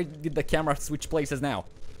fly. Why did the camera switch places now?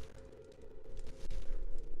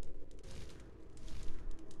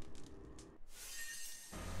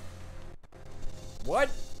 What?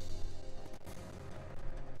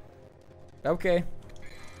 Okay.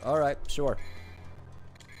 Alright, sure.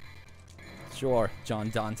 Sure, John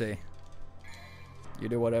Dante. You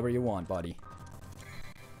do whatever you want, buddy.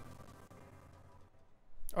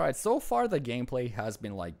 Alright, so far the gameplay has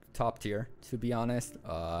been like top tier, to be honest.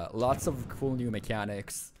 Lots of cool new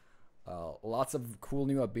mechanics. Lots of cool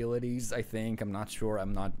new abilities, I think. I'm not sure,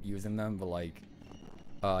 I'm not using them, but like...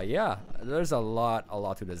 yeah, there's a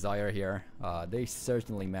lot to desire here. They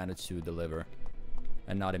certainly managed to deliver.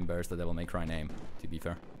 And not embarrass the Devil May Cry name, to be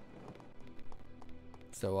fair.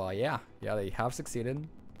 So, yeah, they have succeeded.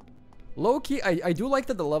 Low-key, I do like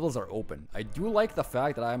that the levels are open. I do like the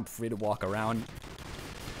fact that I'm free to walk around.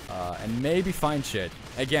 And maybe find shit.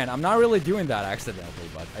 Again, I'm not really doing that accidentally,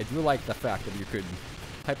 but I do like the fact that you could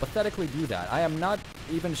hypothetically do that. I am not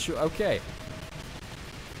even sure. Okay.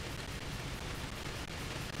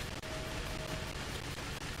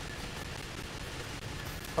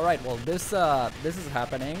 All right. Well, this is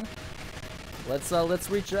happening. Let's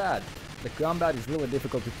reach that. The combat is really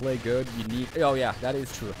difficult to play good. You need. Oh yeah, that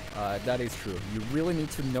is true. That is true. You really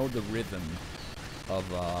need to know the rhythm of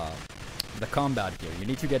the combat here. You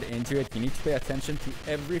need to get into it. You need to pay attention to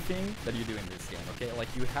everything that you do in this game, okay? Like,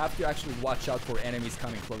 you have to actually watch out for enemies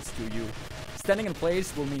coming close to you. Standing in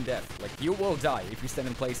place will mean death. Like, you will die if you stand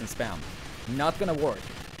in place and spam. Not gonna work.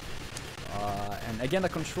 And again, the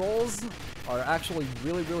controls are actually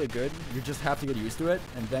really, really good. You just have to get used to it,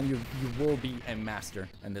 and then you will be a master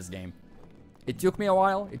in this game. It took me a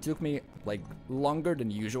while. It took me, like, longer than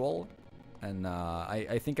usual. And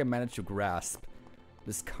I think I managed to grasp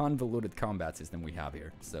this convoluted combat system we have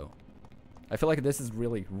here. So I feel like this is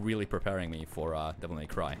really, really preparing me for Devil May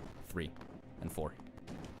Cry 3 and 4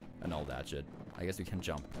 and all that shit. I guess we can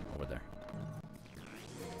jump over there.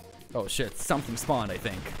 Oh shit, something spawned, I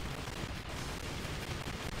think.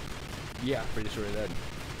 Yeah, pretty sure it did.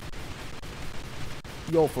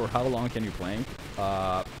 Yo, for how long can you plank?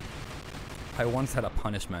 I once had a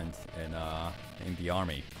punishment in the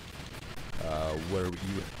army. Where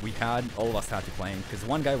all of us had to plank, because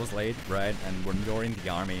one guy was late, right? And when you're in the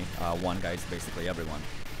army, one guy is basically everyone.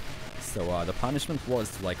 So the punishment was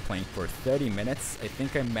to like plank for 30 minutes. I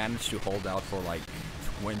think I managed to hold out for like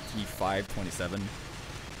 27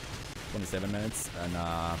 minutes. And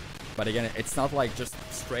but again, it's not like just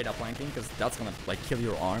straight up planking, because that's gonna like kill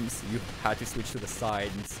your arms. You had to switch to the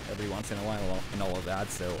sides every once in a while and all of that.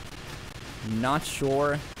 So not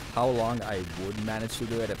sure how long I would manage to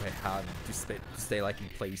do it if I had to stay like in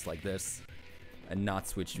place like this and not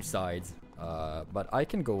switch to sides. But I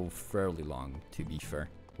can go fairly long, to be fair.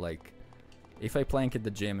 Like, if I plank at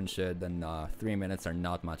the gym and shit, then 3 minutes are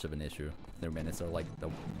not much of an issue. 3 minutes are like the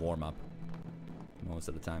warm-up most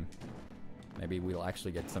of the time. Maybe we'll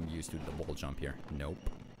actually get some used to the wall jump here. Nope.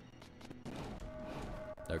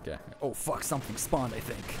 Okay. Oh fuck, something spawned, I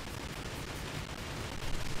think.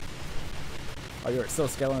 Oh, you're so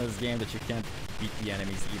skilled in this game that you can't beat the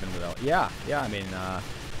enemies even without... Yeah, I mean,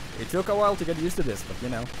 it took a while to get used to this, but you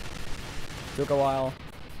know. Took a while.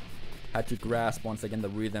 Had to grasp, once again, the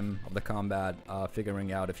rhythm of the combat,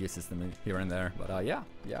 figuring out a few systems here and there, but yeah.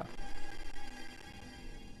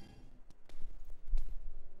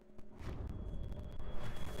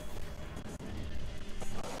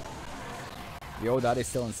 Yo, that is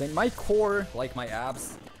still insane. My core, like my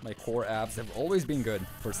core abs have always been good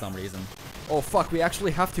for some reason. Oh fuck, we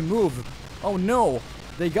actually have to move. Oh no,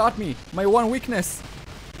 they got me. My one weakness.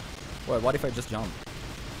 Wait, what if I just jump?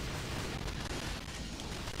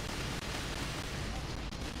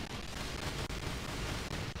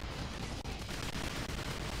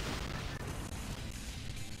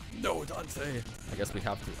 No, Dante. I guess we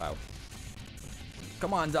have to. Ow.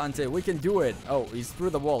 Come on, Dante, we can do it. Oh, he's through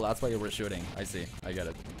the wall. That's why you were shooting. I see. I get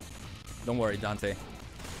it. Don't worry, Dante.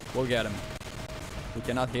 We'll get him. We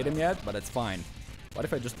cannot hit him yet, but it's fine. What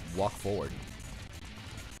if I just walk forward?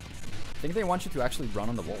 I think they want you to actually run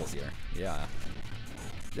on the walls here. Yeah.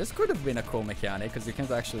 This could have been a cool mechanic, because you can't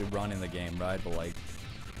actually run in the game, right? But like,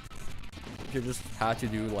 if you just had to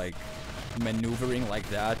do like maneuvering like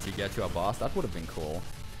that to get to a boss, that would have been cool.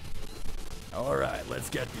 Alright, let's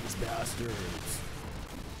get these bastards.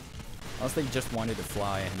 Unless they just wanted to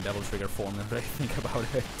fly in Devil Trigger form, if they think about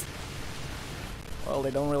it. Well,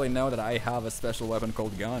 they don't really know that I have a special weapon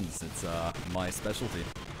called guns. It's my specialty.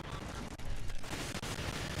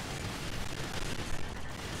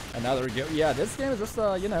 And now there we go. Yeah, this game is just,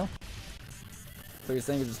 you know. So you're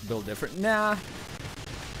saying you just build different? Nah.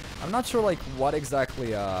 I'm not sure, like, what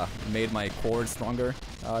exactly made my core stronger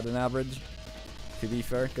than average, to be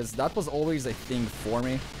fair. Because that was always a thing for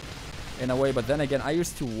me, in a way. But then again, I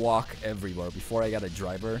used to walk everywhere before I got a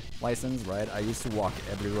driver license, right? I used to walk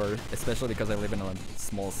everywhere, especially because I live in a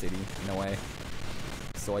small city, in a way.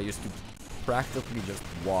 So I used to practically just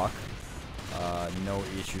walk. No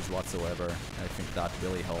issues whatsoever. I think that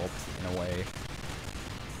really helped in a way.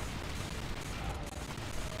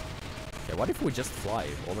 Okay, what if we just fly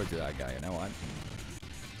over to that guy? You know what?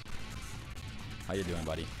 How you doing,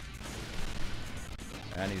 buddy?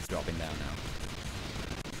 And he's dropping down now.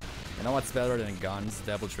 You know what's better than guns?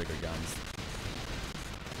 Devil Trigger guns.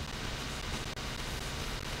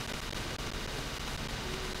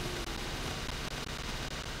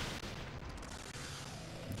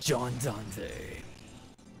 John Dante.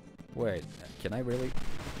 Wait, can I really?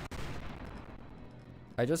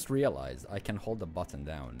 I just realized I can hold the button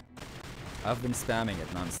down. I've been spamming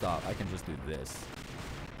it non-stop. I can just do this.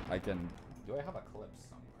 I can... Do I have a clip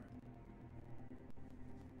somewhere?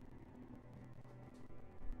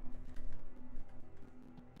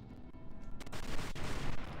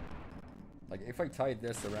 Like, if I tie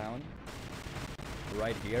this around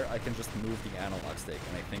right here, I can just move the analog stick,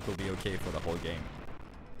 and I think we'll be okay for the whole game.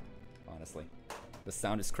 Honestly. The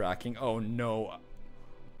sound is cracking. Oh no.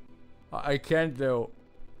 I can't though.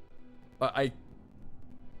 I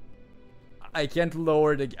can't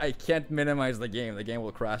lower the... I can't minimize the game. The game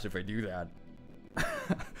will crash if I do that.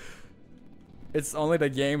 It's only the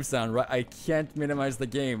game sound, right? I can't minimize the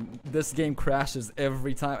game. This game crashes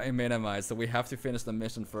every time I minimize, so we have to finish the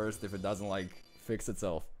mission first if it doesn't, like, fix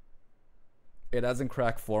itself. It doesn't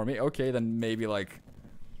crack for me. Okay, then maybe, like,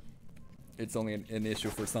 it's only an issue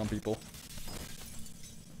for some people.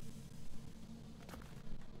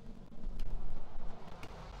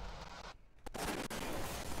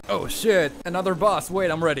 Oh shit, another boss.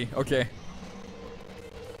 Wait, I'm ready. Okay.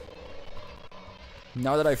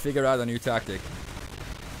 Now that I figured out a new tactic.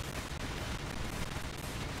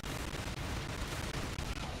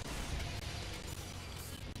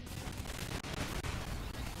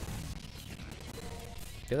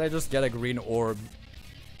 Did I just get a green orb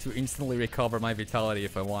to instantly recover my vitality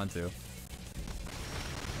if I want to?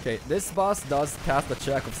 Okay, this boss does pass the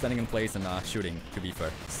check of standing in place and shooting, to be fair.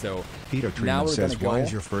 So, Peter now Treeman we're says, gonna go. why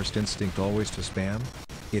is your first instinct always to spam?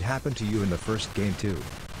 It happened to you in the first game too.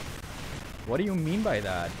 What do you mean by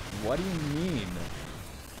that? What do you mean?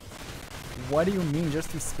 What do you mean just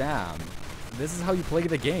to spam? This is how you play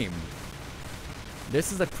the game.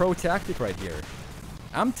 This is a pro tactic right here.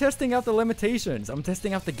 I'm testing out the limitations. I'm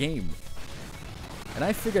testing out the game. And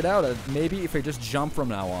I figured out that maybe if I just jump from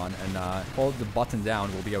now on and hold the button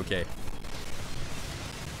down, we'll be okay.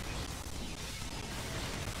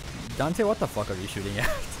 Dante, what the fuck are you shooting at?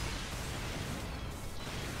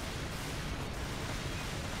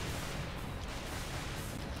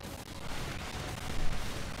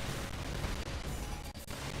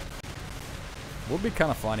 Would be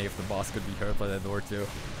kind of funny if the boss could be hurt by that door too.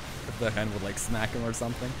 If the hand would like smack him or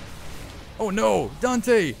something. Oh no!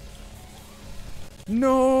 Dante!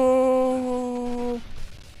 No!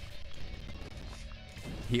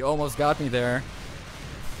 He almost got me there.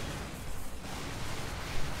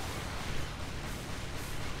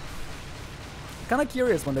 Kind of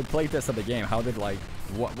curious when they played this at the game. How did like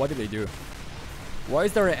what did they do? Why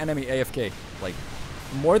is there an enemy AFK? Like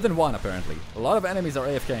more than one apparently. A lot of enemies are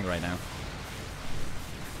AFKing right now.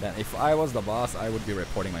 Then if I was the boss, I would be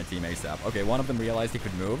reporting my team ASAP. Okay, one of them realized he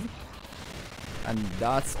could move. And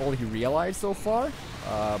that's all he realized so far.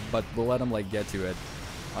 But we'll let him like get to it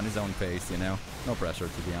on his own pace, you know? No pressure,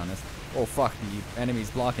 to be honest. Oh fuck, the enemy's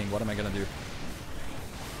blocking. What am I gonna do?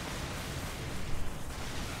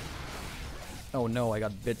 Oh no, I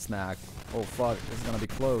got bit smacked. Oh fuck, this is gonna be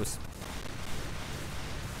close.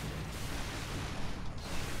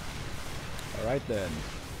 Alright then.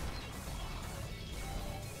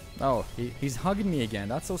 Oh, he's hugging me again.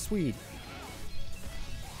 That's so sweet.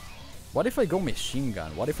 What if I go machine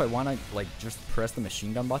gun? What if I wanna, like, just press the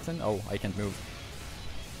machine gun button? Oh, I can't move.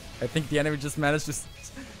 I think the enemy just managed to...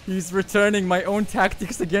 He's returning my own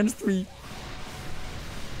tactics against me.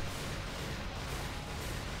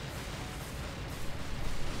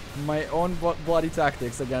 My own bloody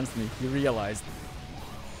tactics against me. He realized.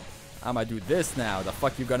 I'ma do this now. The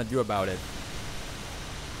fuck you gonna do about it?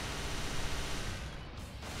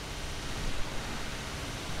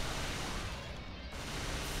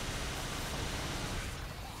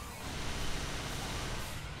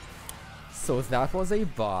 So that was a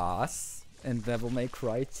boss in Devil May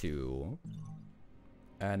Cry 2.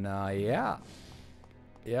 And yeah.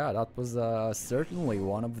 Yeah, that was certainly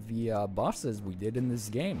one of the bosses we did in this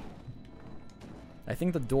game. I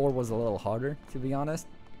think the door was a little harder, to be honest.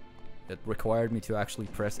 It required me to actually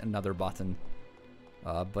press another button.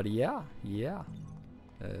 But yeah.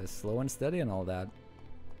 Slow and steady and all that.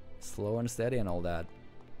 Slow and steady and all that.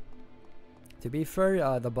 To be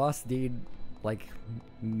fair, the boss did, like,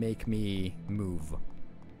 make me move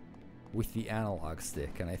with the analog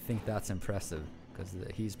stick, and I think that's impressive. Because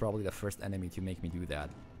he's probably the first enemy to make me do that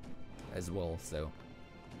as well, so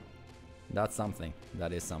that's something.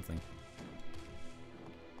 That is something.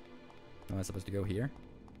 Am I supposed to go here?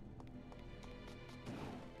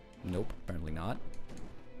 Nope, apparently not.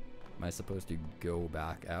 Am I supposed to go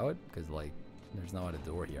back out? Because, like, there's no other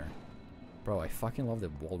door here. Bro, I fucking love the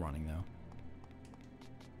wall running though.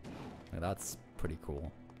 Like, that's pretty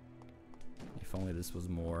cool. If only this was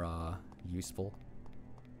more useful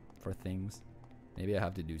for things. Maybe I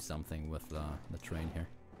have to do something with the train here.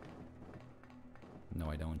 No,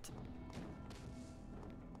 I don't.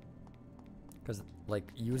 Because, like,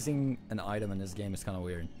 using an item in this game is kind of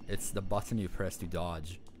weird. It's the button you press to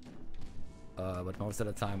dodge. But most of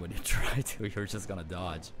the time when you try to, you're just gonna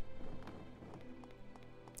dodge.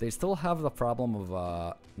 They still have the problem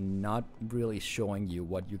of not really showing you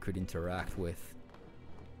what you could interact with.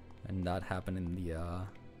 And that happened in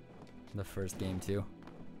the first game too.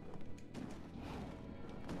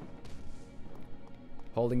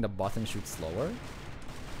 Holding the button shoots slower?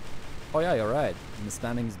 Oh yeah, you're right. The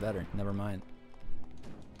spamming is better. Never mind.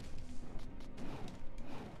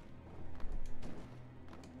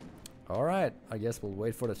 Alright, I guess we'll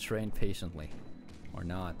wait for the train patiently. Or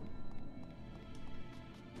not.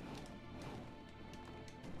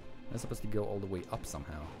 I'm supposed to go all the way up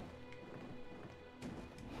somehow.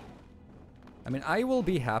 I mean, I will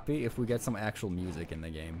be happy if we get some actual music in the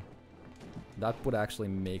game. That would actually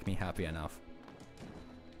make me happy enough.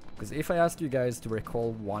 Because if I ask you guys to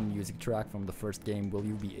recall one music track from the first game, will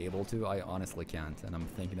you be able to? I honestly can't, and I'm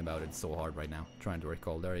thinking about it so hard right now. Trying to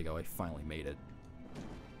recall. There you go, I finally made it.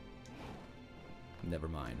 Never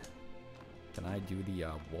mind. Can I do the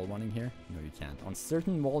wall running here? No, you can't. On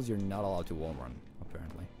certain walls, you're not allowed to wall run,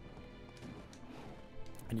 apparently.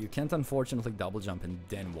 And you can't, unfortunately, double jump and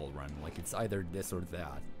then wall run. Like, it's either this or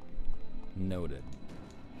that. Noted.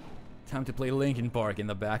 Time to play Linkin Park in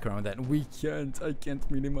the background, and I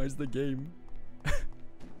can't minimize the game.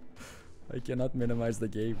 I cannot minimize the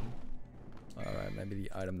game. Alright, maybe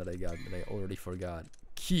the item that I got that I already forgot.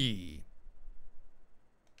 Key.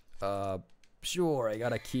 Sure, I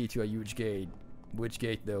got a key to a huge gate. Which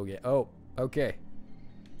gate though? Oh, okay.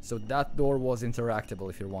 So that door was interactable,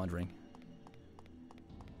 if you're wondering.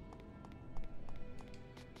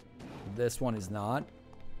 This one is not.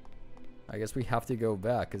 I guess we have to go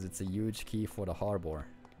back because it's a huge key for the harbor,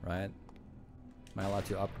 right? Am I allowed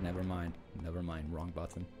to up? Never mind. Never mind. Wrong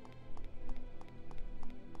button.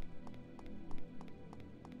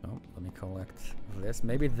 Oh, let me collect this.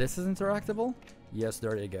 Maybe this is interactable? Yes,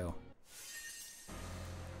 there you go.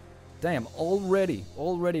 Damn,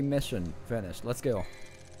 already mission finished. Let's go.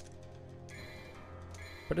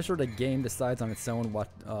 Pretty sure the game decides on its own what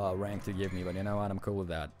rank to give me, but you know what? I'm cool with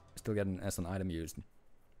that. Still get an S on item used.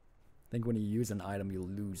 I think when you use an item, you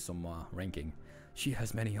lose some ranking. She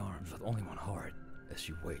has many arms with only one heart as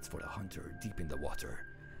she waits for the hunter deep in the water.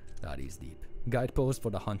 That is deep. Guidepost for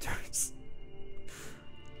the hunters.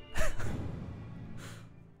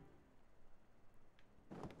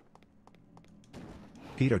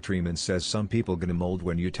 Peter Treeman says some people get mold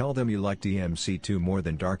when you tell them you like DMC2 more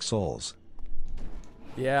than Dark Souls.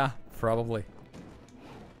 Yeah, probably.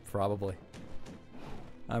 Probably.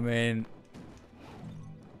 I mean,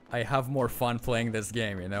 I have more fun playing this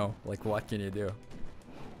game, you know? Like, what can you do?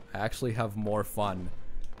 I actually have more fun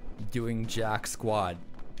doing Jack Squad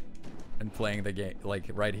and playing the game,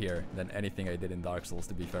 like, right here, than anything I did in Dark Souls,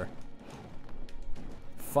 to be fair.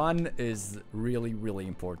 Fun is really, really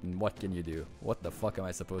important. What can you do? What the fuck am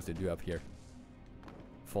I supposed to do up here?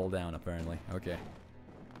 Fall down, apparently. Okay.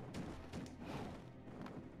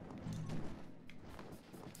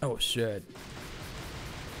 Oh, shit.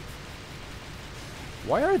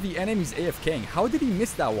 Why are the enemies AFKing? How did he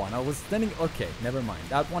miss that one? I was standing... Okay, never mind.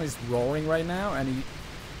 That one is roaring right now, and he...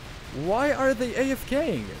 Why are they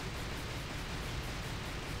AFKing?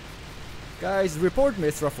 Guys, report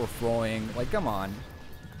Mistra for throwing. Like, come on.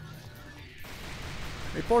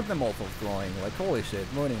 Report them all for throwing. Like, holy shit,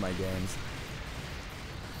 ruining my games.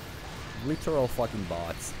 Literal fucking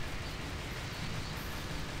bots.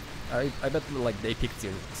 I bet like they picked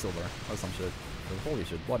silver or some shit. But holy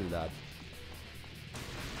shit, what is that?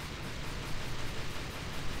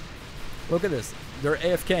 Look at this. They're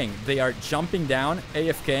AFKing. They are jumping down,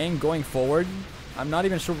 AFKing, going forward. I'm not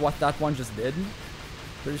even sure what that one just did.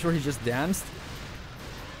 Pretty sure he just danced.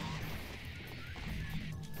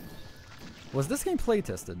 Was this game play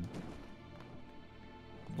tested?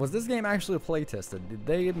 Was this game actually play tested? Did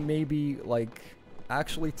they maybe like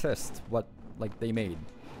actually test what like they made?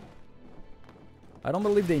 I don't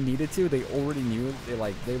believe they needed to. They already knew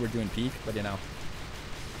they were doing peak, but you know.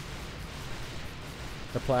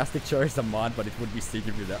 The plastic chair is a mod, but it would be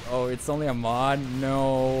secretly that. Oh, it's only a mod?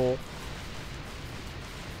 No.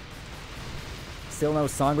 Still no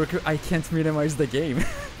song recruit. I can't minimize the game.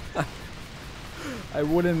 I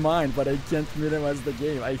wouldn't mind, but I can't minimize the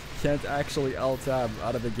game. I can't actually alt-tab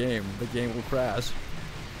out of the game. The game will crash.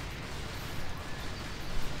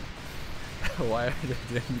 Why are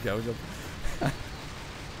they doing Gojo?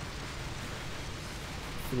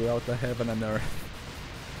 Throughout the heaven and earth.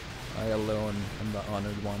 I alone am the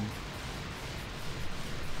honored one.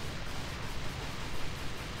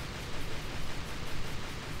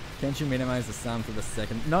 Can't you minimize the sound for the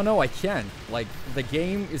second? No, I can't. Like, the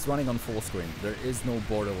game is running on full screen. There is no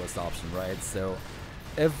borderless option, right? So,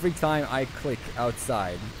 every time I click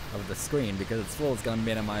outside of the screen, because it's full, it's gonna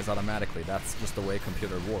minimize automatically. That's just the way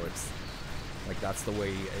computer works. Like, that's the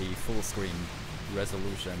way a full screen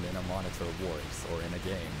resolution in a monitor works, or in a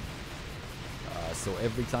game. So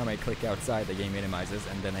every time I click outside, the game minimizes,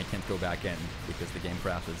 and then I can't go back in, because the game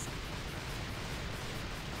crashes.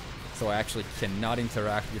 So I actually cannot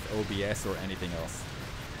interact with OBS or anything else.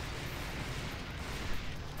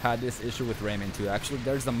 Had this issue with Rayman 2. Actually,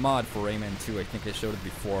 there's a mod for Rayman 2. I think I showed it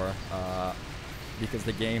before. Because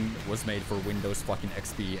the game was made for Windows fucking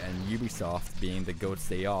XP, and Ubisoft, being the goats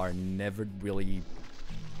they are, never really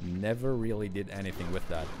did anything with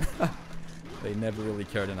that. They never really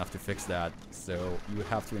cared enough to fix that. So you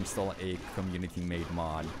have to install a community-made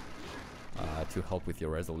mod to help with your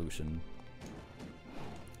resolution.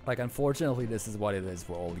 Like, unfortunately, this is what it is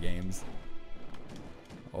for old games.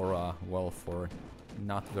 Or, well, for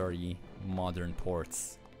not very modern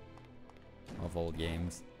ports of old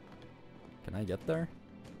games. Can I get there?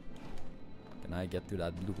 Can I get to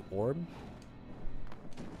that blue orb?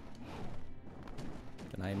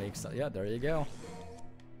 Can I make so? Yeah, there you go.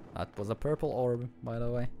 That was a purple orb, by the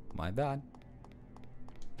way. My bad.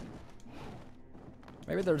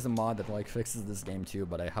 Maybe there's a mod that like fixes this game too,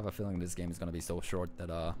 but I have a feeling this game is gonna be so short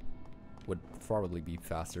that would probably be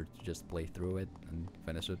faster to just play through it and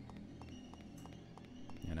finish it.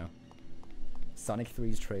 You know. Sonic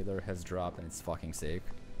 3's trailer has dropped and it's fucking sick.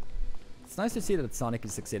 It's nice to see that Sonic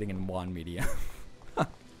is succeeding in one media.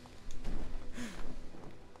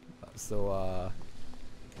 So,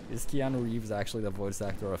 is Keanu Reeves actually the voice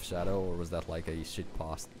actor of Shadow, or was that like a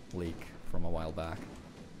shitpost leak from a while back?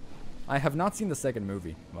 I have not seen the second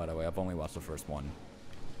movie, by the way. I've only watched the first one.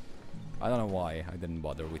 I don't know why I didn't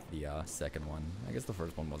bother with the second one. I guess the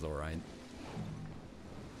first one was alright.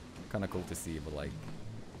 Kinda cool to see, but like,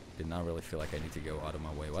 did not really feel like I need to go out of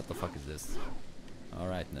my way. What the fuck is this?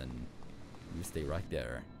 Alright then. You stay right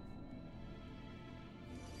there.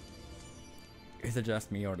 Is it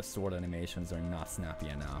just me, or the sword animations are not snappy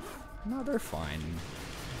enough? No, they're fine.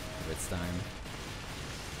 It's time.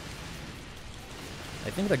 I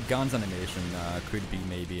think the guns animation could be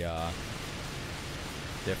maybe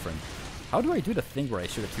different. How do I do the thing where I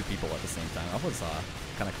shoot at two people at the same time? That was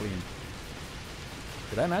kind of clean.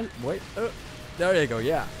 Did I manage? Wait. There you go,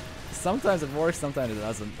 yeah. Sometimes it works, sometimes it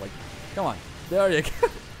doesn't. Like, come on. There you go.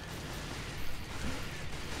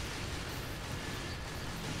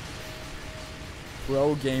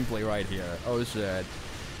 Pro gameplay right here. Oh shit.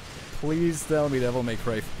 Please tell me Devil May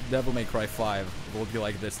Cry 5 will be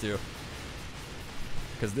like this too.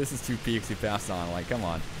 Because this is two peaks you passed on. Like, come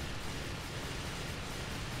on.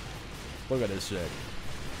 Look at this shit.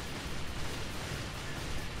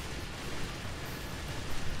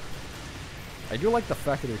 I do like the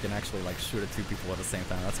fact that you can actually like shoot at two people at the same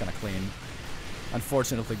time. That's kind of clean.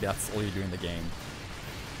 Unfortunately, that's all you do in the game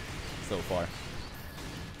so far.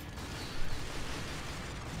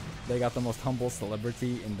 They got the most humble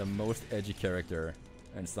celebrity in the most edgy character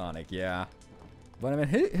in Sonic, yeah. But I mean,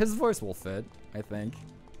 his voice will fit, I think.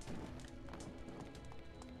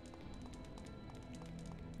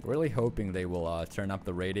 Really hoping they will turn up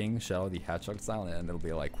the rating, Shadow the Hedgehog style, and it'll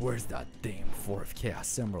be like, where's that damn 4th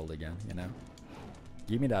Chaos Emerald again, you know?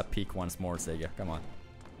 Give me that peak once more, Sega, come on.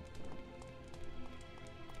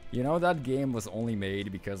 You know, that game was only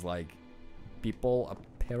made because, like, people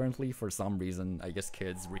apparently, for some reason, I guess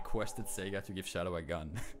kids, requested Sega to give Shadow a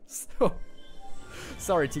gun. So,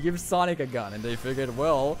 sorry, to give Sonic a gun, and they figured,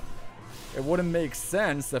 well, it wouldn't make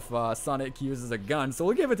sense if Sonic uses a gun, so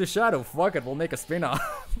we'll give it to Shadow. Fuck it, we'll make a spin-off.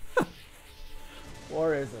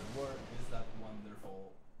 Where is it? Where is that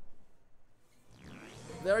wonderful?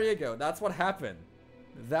 There you go. That's what happened.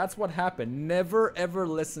 That's what happened. Never ever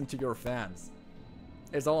listen to your fans.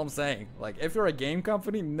 Is all I'm saying. Like, if you're a game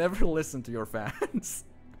company, never listen to your fans.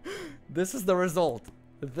 This is the result.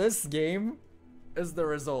 This game is the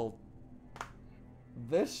result.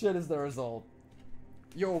 This shit is the result.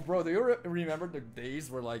 Yo, bro, do you remember the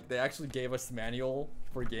days where, like, they actually gave us manual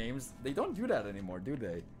for games? They don't do that anymore, do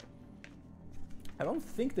they? I don't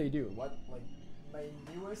think they do. What, like, my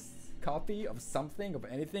newest copy of something, of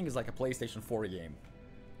anything, is like a PlayStation 4 game.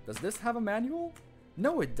 Does this have a manual?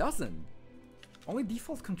 No, it doesn't. Only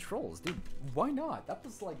default controls, dude. Why not? That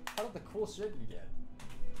was, like, part of the cool shit you get.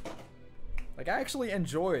 Like, I actually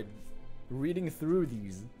enjoyed reading through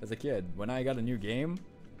these as a kid. When I got a new game,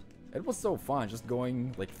 it was so fun just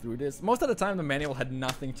going, like, through this. Most of the time, the manual had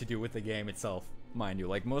nothing to do with the game itself, mind you.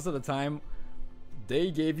 Like, most of the time, they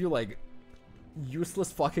gave you, like,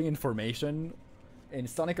 useless fucking information. In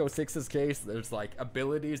Sonic 06's case, there's, like,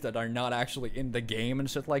 abilities that are not actually in the game and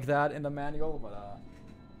shit like that in the manual, but,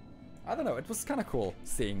 I don't know, it was kind of cool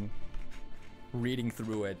reading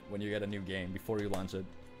through it when you get a new game before you launch it.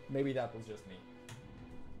 Maybe that was just me.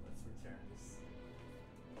 Let's return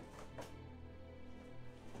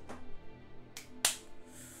this.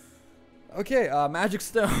 Okay, Magic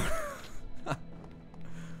Stone.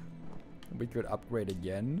 We could upgrade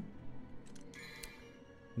again.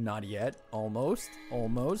 Not yet. Almost.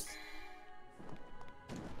 Almost.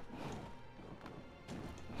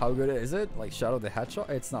 How good is it? Like Shadow the Hedgehog?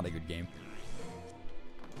 It's not a good game.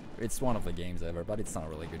 It's one of the games ever, but it's not a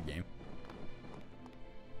really good game.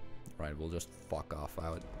 Right, we'll just fuck off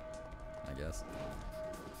out, I guess.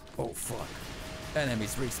 Oh, fuck.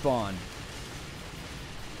 Enemies respawn.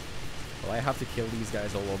 Will I have to kill these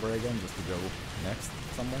guys all over again just to go next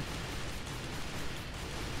somewhere?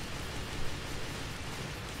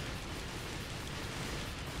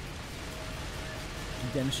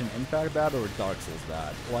 Genshin Impact bad or Dark Souls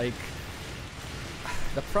bad? Like,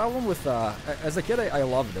 the problem with, as a kid I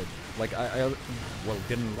loved it. Like, well,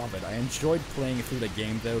 didn't love it. I enjoyed playing through the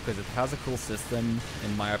game though, because it has a cool system,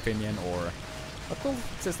 in my opinion, or a cool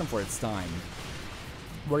system for its time,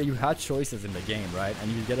 where you had choices in the game, right?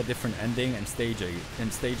 And you get a different ending and stages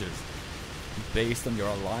based on your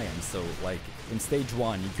alliance. So, like, in stage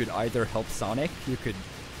 1, you could either help Sonic, you could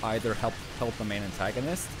either help the main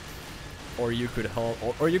antagonist, or you could help,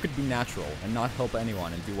 or you could be natural and not help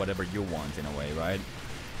anyone and do whatever you want in a way, right?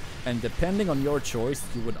 And depending on your choice,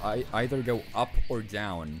 you would either go up or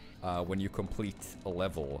down when you complete a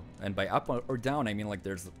level. And by up or down, I mean like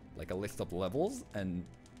there's like a list of levels, and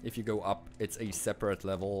if you go up, it's a separate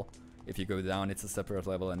level. If you go down, it's a separate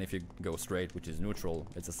level, and if you go straight, which is neutral,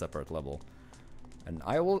 it's a separate level. And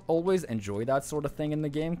I will always enjoy that sort of thing in the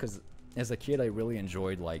game, because as a kid, I really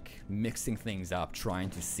enjoyed like mixing things up,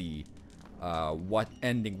 trying to see what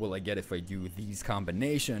ending will I get if I do these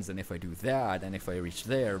combinations, and if I do that, and if I reach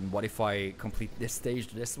there, and what if I complete this stage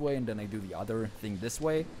this way and then I do the other thing this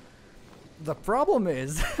way. The problem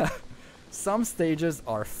is some stages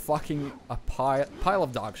are fucking a pile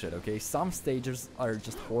of dog shit, okay? Some stages are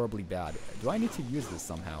just horribly bad. Do I need to use this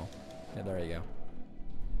somehow? Yeah, there you go.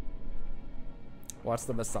 What's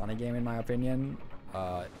the best Sonic game in my opinion?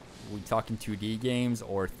 We talking 2D games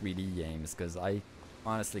or 3D games? Because I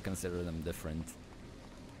honestly consider them different.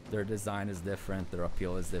 Their design is different, their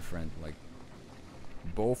appeal is different. Like,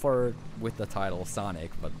 both are with the title Sonic,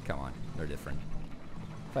 but come on, they're different.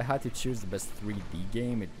 If I had to choose the best 3D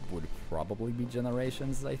game, it would probably be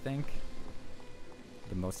Generations, I think.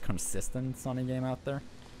 The most consistent Sonic game out there.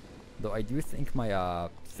 Though I do think my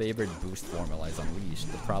favorite boost formula is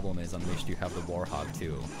Unleashed. The problem is Unleashed you have the Warhog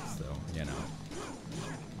too, so, you know.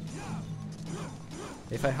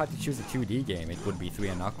 If I had to choose a 2D game, it would be 3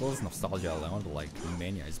 and Knuckles, nostalgia alone, but like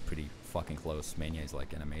Mania is pretty fucking close. Mania is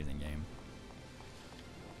like an amazing game.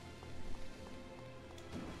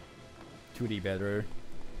 2D better.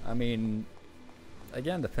 I mean,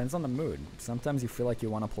 again, depends on the mood. Sometimes you feel like you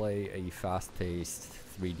want to play a fast-paced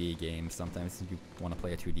 3D game. Sometimes you want to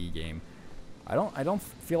play a 2D game. I don't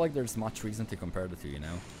feel like there's much reason to compare the two, you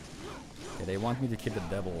know? Okay, they want me to kill the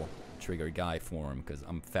devil trigger guy form because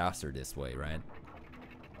I'm faster this way, right?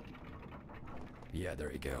 Yeah,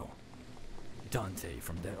 there you go. Dante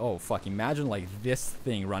from the... Oh, fuck. Imagine, like, this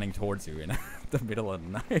thing running towards you in the middle of the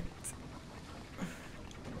night.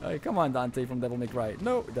 Hey, come on, Dante from Devil May Cry.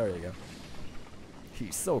 No, there you go.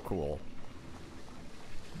 He's so cool.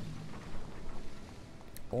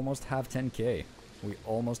 Almost have 10k. We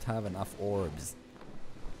almost have enough orbs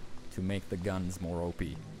to make the guns more OP.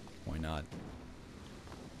 Why not?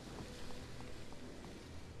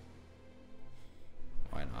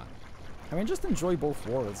 Why not? I mean, just enjoy both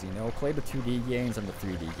worlds, you know? Play the 2D games and the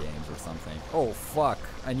 3D games or something. Oh, fuck.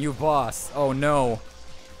 A new boss. Oh, no.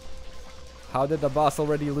 How did the boss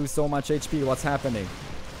already lose so much HP? What's happening?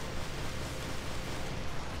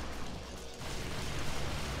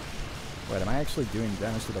 Wait, am I actually doing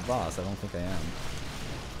damage to the boss? I don't think I am.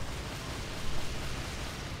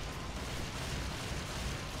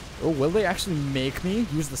 Oh, will they actually make me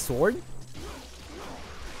use the sword?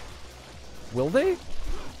 Will they?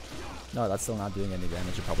 No, that's still not doing any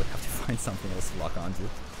damage. I probably have to find something else to lock onto.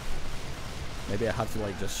 Maybe I have to,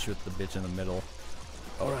 like, just shoot the bitch in the middle.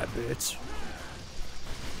 Alright, bitch.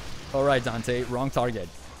 Alright, Dante. Wrong target.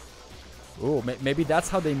 Ooh, maybe that's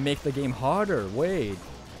how they make the game harder. Wait.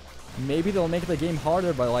 Maybe they'll make the game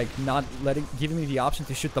harder by, like, not giving me the option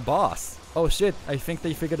to shoot the boss. Oh, shit. I think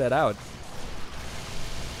they figured that out.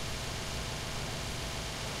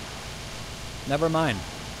 Never mind.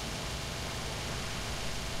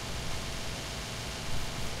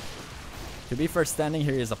 To be fair, standing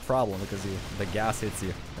here is a problem because the gas hits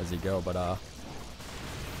you as you go, but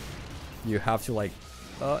you have to, like,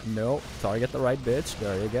 no, target the right bitch.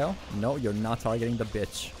 There you go. No, you're not targeting the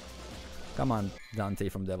bitch. Come on, Dante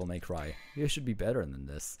from Devil May Cry. You should be better than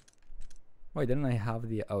this. Wait, didn't I have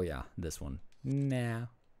the... Oh yeah, this one. Nah.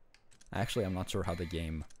 Actually, I'm not sure how the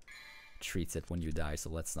game treats it when you die, so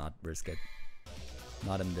let's not risk it.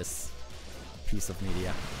 Not in this piece of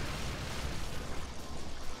media.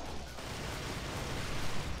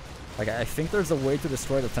 Like, I think there's a way to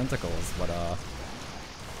destroy the tentacles, but,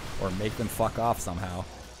 or make them fuck off somehow.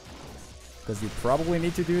 Because you probably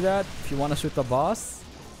need to do that if you want to shoot the boss.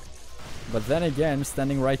 But then again,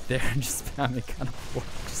 standing right there and just spamming kind of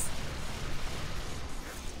works.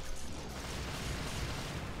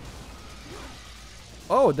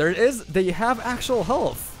 Oh, they have actual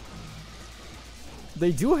health.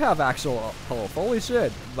 They do have actual health, holy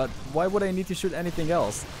shit. But why would I need to shoot anything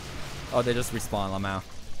else? Oh, they just respawn, Lamau.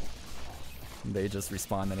 They just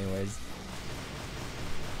respawn anyways.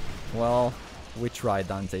 Well, we tried,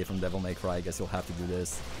 Dante from Devil May Cry. I guess you'll have to do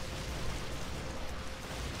this.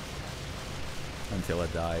 Until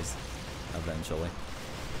it dies. Eventually.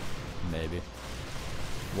 Maybe.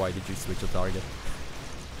 Why did you switch a target?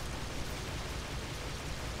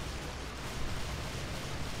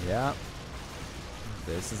 Yeah.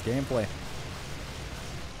 This is gameplay.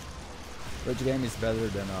 Which game is better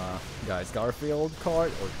than, guys, Garfield Kart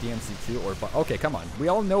or DMC2 or... Okay, come on. We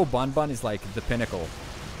all know Bun Bun is like the pinnacle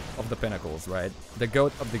of the pinnacles, right? The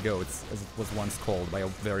goat of the goats, as it was once called by a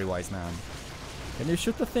very wise man. Can you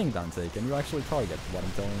shoot the thing, Dante? Can you actually target what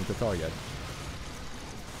I'm telling you to target?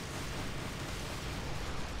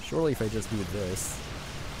 Surely if I just do this...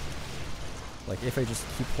 Like, if I just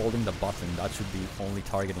keep holding the button, that should be only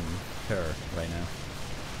targeting her right now.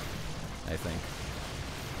 I think.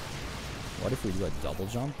 What if we do a double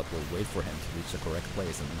jump, but we'll wait for him to reach the correct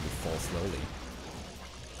place and then we fall slowly?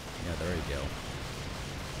 Yeah, there you go.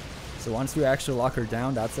 So once we actually lock her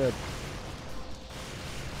down, that's it.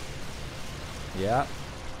 Yeah.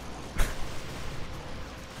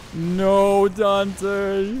 No,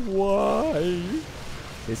 Dante! Why?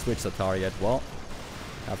 They switched the target. Well,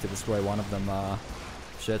 have to destroy one of them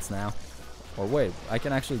shits now. Or wait, I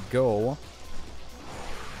can actually go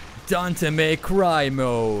Dante May Cry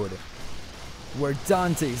mode, where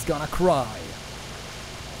Dante's gonna cry.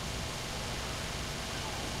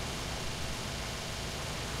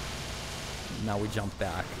 Now we jump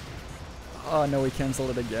back. Oh no, we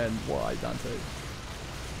canceled it again. Why, Dante?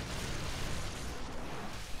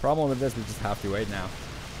 Problem with this, we just have to wait now.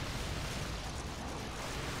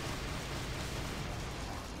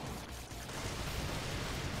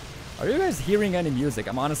 Are you guys hearing any music?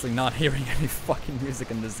 I'm honestly not hearing any fucking music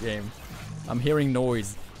in this game. I'm hearing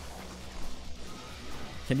noise.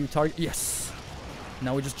 Can you target? Yes!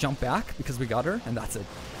 Now we just jump back because we got her, and that's it.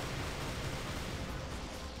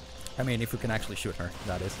 I mean, if we can actually shoot her,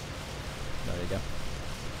 that is. There you go.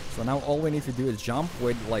 So now all we need to do is jump,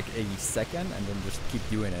 wait like a second, and then just keep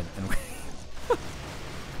doing it, and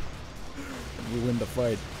we win the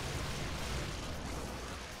fight.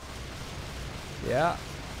 Yeah.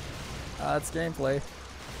 That's gameplay.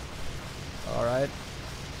 Alright.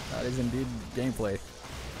 That is indeed gameplay.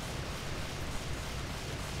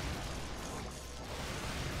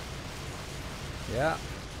 Yeah.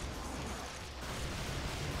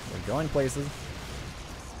 We're going places.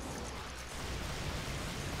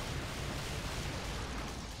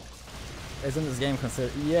 Isn't this game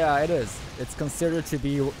considered? Yeah, it is. It's considered to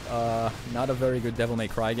be not a very good Devil May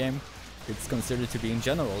Cry game. It's considered to be in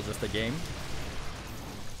general just a game.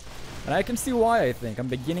 And I can see why, I think. I'm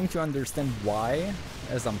beginning to understand why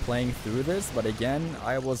as I'm playing through this, but again,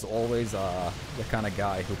 I was always the kind of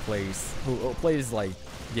guy who plays like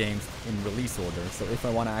games in release order. So if I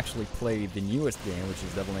want to actually play the newest game, which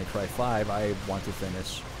is Devil May Cry 5, I want to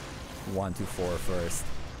finish 1 to 4 first.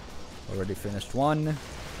 Already finished 1,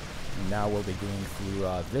 and now we'll be going through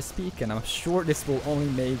this peak, and I'm sure this will only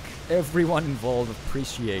make everyone involved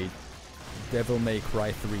appreciate Devil May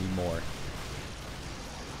Cry 3 more.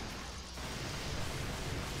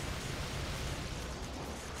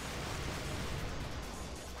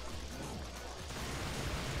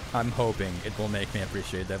 I'm hoping it will make me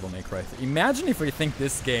appreciate Devil May Cry 3. Imagine if we think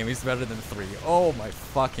this game is better than 3. Oh my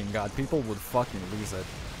fucking god, people would fucking lose it.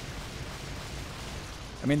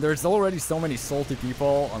 I mean, there's already so many salty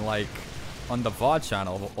people on on the VOD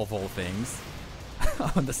channel of all things.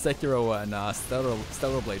 On the Sekiro and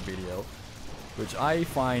Stellar Blade video. Which I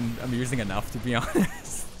find amusing enough, to be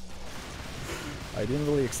honest. I didn't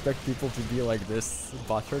really expect people to be like this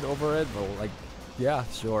buttered over it, but like, yeah,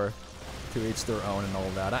 sure. To each their own and all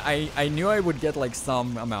that. I knew I would get like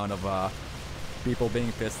some amount of people being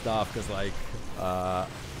pissed off because like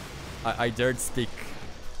I dared speak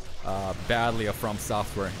badly of From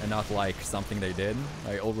Software and not like something they did.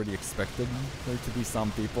 I already expected there to be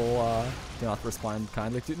some people to not respond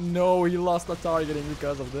kindly to. No, he lost the targeting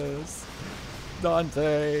because of this.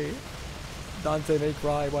 Dante may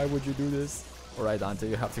cry. Why would you do this? All right, Dante,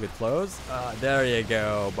 you have to get close. There you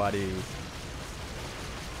go, buddy.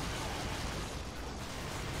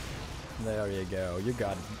 There you go. You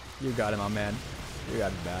got it. You got it, my man. You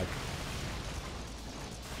got it back.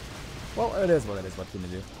 Well, it is what it is. What can you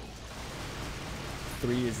do?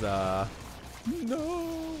 3 is, no!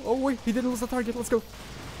 Oh, wait. He didn't lose the target. Let's go.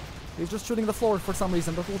 He's just shooting the floor for some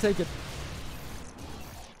reason, but we'll take it.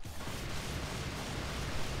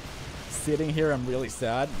 Sitting here, I'm really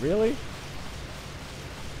sad. Really?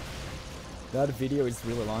 That video is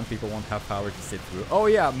really long, people won't have power to sit through. Oh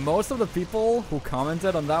yeah, most of the people who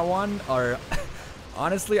commented on that one are...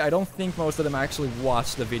 honestly, I don't think most of them actually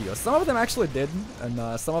watched the video. Some of them actually did,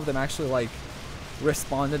 and some of them actually, like,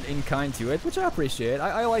 responded in kind to it, which I appreciate.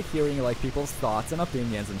 I like hearing, like, people's thoughts and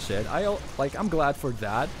opinions and shit. I'm glad for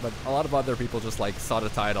that, but a lot of other people just, like, saw the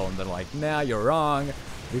title and they're like, nah, you're wrong,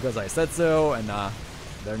 because I said so, and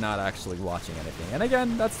they're not actually watching anything. And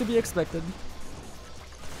again, that's to be expected.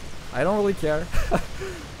 I don't really care,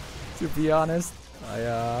 to be honest.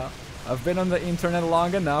 I've been on the internet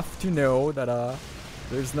long enough to know that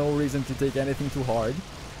there's no reason to take anything too hard.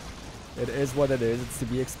 It is what it is, it's to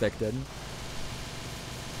be expected.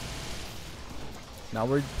 Now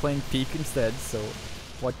we're playing Peak instead, so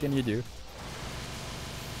what can you do?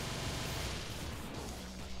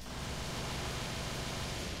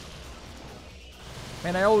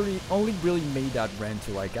 And I only really made that rant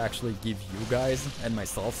to like actually give you guys and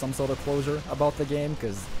myself some sort of closure about the game,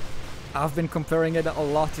 because I've been comparing it a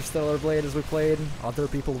lot to Stellar Blade as we played. Other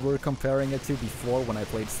people were comparing it to before when I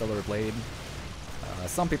played Stellar Blade.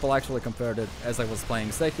 Some people actually compared it as I was playing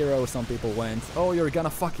Sekiro. Some people went, oh, you're gonna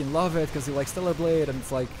fucking love it because you like Stellar Blade and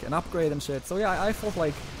it's like an upgrade and shit. So yeah, I felt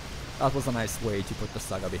like that was a nice way to put the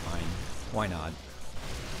saga behind. Why not?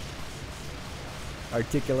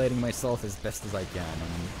 Articulating myself as best as I can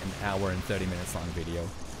on an hour and 30 minutes long video.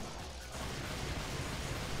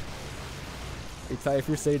 Itay, if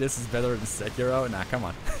you say this is better than Sekiro, nah, come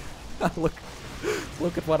on.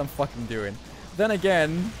 look at what I'm fucking doing. Then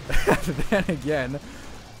again,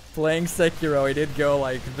 playing Sekiro, I did go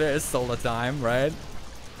like this all the time, right?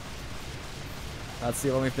 That's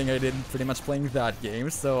the only thing I did pretty much playing that game,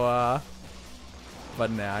 so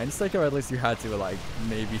but nah, in Sekiro at least you had to like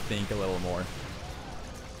maybe think a little more.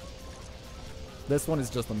 This one is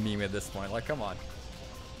just a meme at this point, like come on.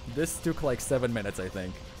 This took like 7 minutes, I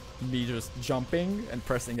think. Me just jumping and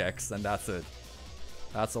pressing X, and that's it.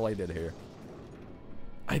 That's all I did here.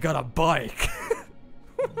 I got a bike!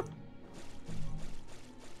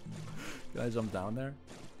 Can I jump down there?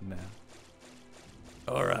 Nah.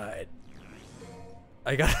 Alright.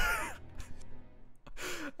 I got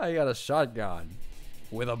a shotgun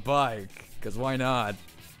with a bike, cause why not?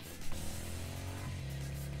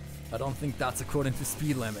 I don't think that's according to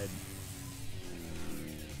speed limit.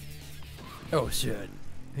 Oh shit,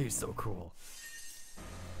 he's so cool.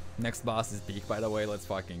 Next boss is Beak, by the way. Let's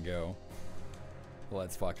fucking go.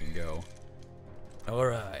 Let's fucking go.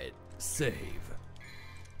 Alright, save.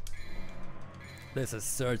 This is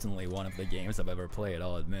certainly one of the games I've ever played,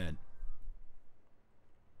 I'll admit.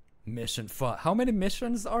 Mission 5. How many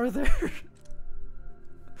missions are there?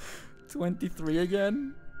 23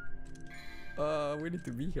 again? We need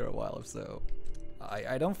to be here a while, so...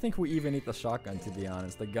 I don't think we even need the shotgun, to be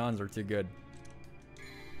honest. The guns are too good.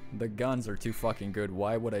 The guns are too fucking good.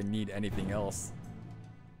 Why would I need anything else?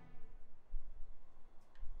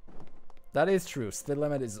 That is true. Speed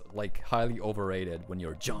limit is like highly overrated when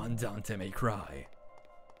you're John Dante May Cry.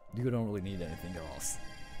 You don't really need anything else.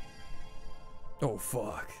 Oh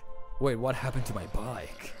fuck. Wait, what happened to my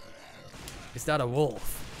bike? Is that a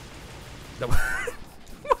wolf?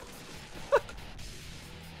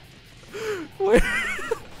 Wait.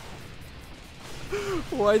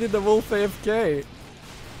 Why did the wolf AFK?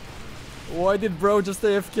 Why did bro just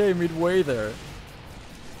AFK midway there?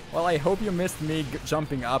 Well, I hope you missed me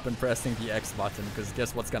jumping up and pressing the X button, because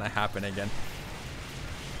guess what's gonna happen again?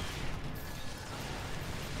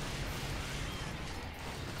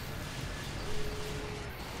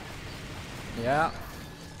 Yeah,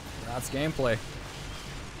 that's gameplay.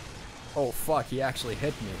 Oh fuck, he actually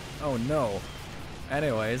hit me. Oh no.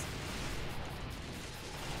 Anyways.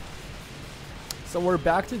 So we're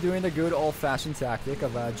back to doing the good old-fashioned tactic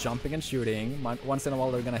of jumping and shooting. Once in a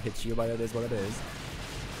while they're gonna hit you, but it is what it is.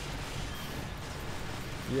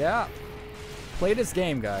 Yeah. Play this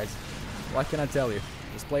game, guys. What can I tell you?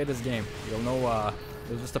 Just play this game. You'll know,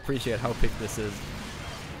 you'll just appreciate how big this is.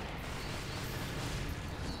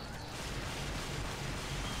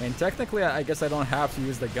 And technically, I guess I don't have to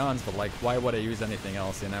use the guns, but like, why would I use anything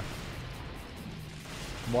else, you know?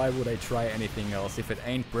 Why would I try anything else? If it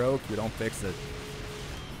ain't broke, you don't fix it.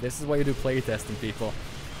 This is why you do playtesting, people.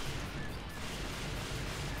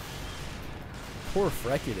 Poor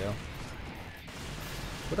Frecky, though.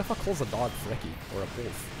 Who the fuck calls a dog Frecky? Or a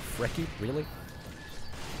wolf? Frecky? Really?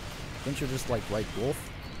 Didn't you just like write wolf?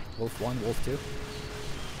 Wolf 1, wolf 2?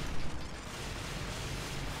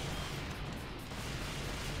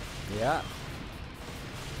 Yeah.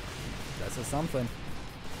 That's a something.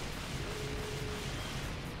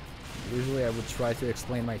 Usually I would try to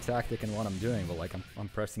explain my tactic and what I'm doing, but like I'm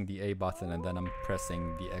pressing the A button and then I'm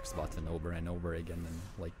pressing the X button over and over again, and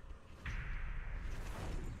like...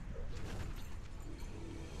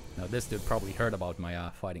 Now this dude probably heard about my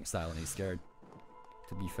fighting style and he's scared.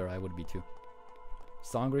 To be fair, I would be too.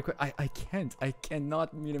 Song request? I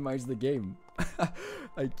cannot minimize the game.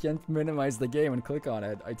 I can't minimize the game and click on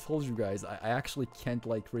it. I told you guys, I actually can't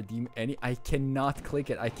like redeem any... I cannot click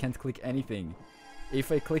it. I can't click anything.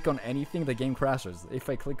 If I click on anything, the game crashes. If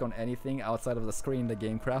I click on anything outside of the screen, the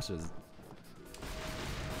game crashes.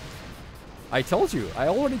 I told you. I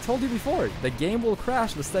already told you before. The game will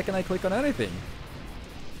crash the second I click on anything.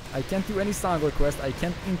 I can't do any song request. I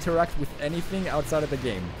can't interact with anything outside of the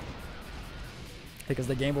game. Because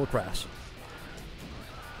the game will crash.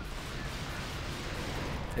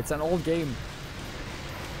 It's an old game.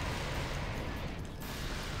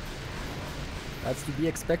 That's to be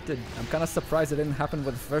expected. I'm kind of surprised it didn't happen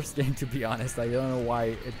with the first game, to be honest. I don't know why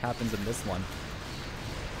it happens in this one.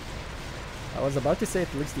 I was about to say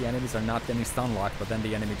at least the enemies are not getting stun locked, but then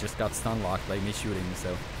the enemy just got stun locked by me shooting,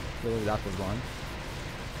 so clearly that was wrong.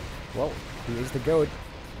 Well, he is the goat.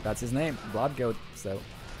 That's his name, Blood Goat, so,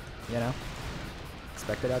 you know,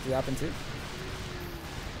 expected that to happen too.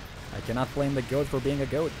 I cannot blame the goat for being a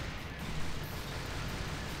goat.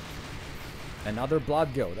 Another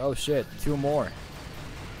Blood Goat. Oh shit, 2 more.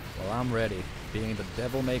 Well, I'm ready. Being the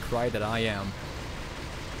devil may cry that I am.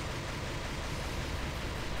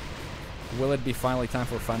 Will it be finally time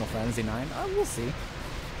for Final Fantasy 9? We'll see.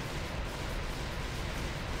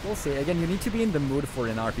 We'll see. Again, you need to be in the mood for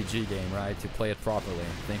an RPG game, right? To play it properly.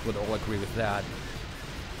 I think we'd all agree with that.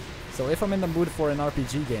 So if I'm in the mood for an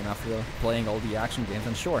RPG game after playing all the action games,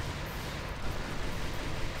 then sure.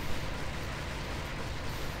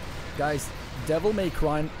 Guys, Devil May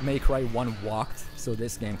Cry 1 walked, so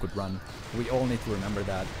this game could run. We all need to remember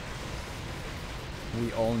that.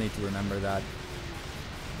 We all need to remember that.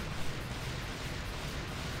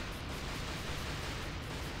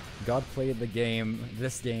 God played the game,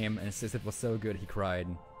 this game, and since it was so good he cried.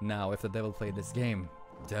 Now, if the devil played this game,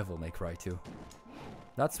 Devil May Cry 2.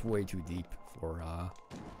 That's way too deep for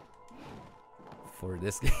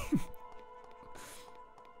this game.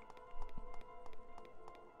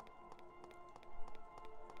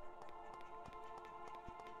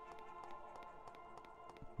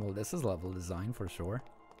 Well, this is level design for sure.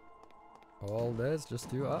 All this just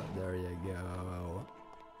to... Oh, there you go.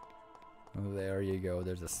 There you go.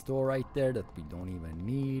 There's a store right there that we don't even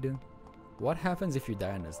need. What happens if you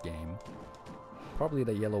die in this game? Probably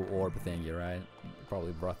the yellow orb thingy, right?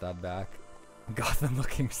 Probably brought that back. Gotham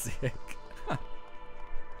looking sick.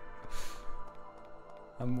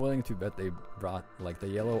 I'm willing to bet they brought like the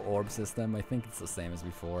yellow orb system. I think it's the same as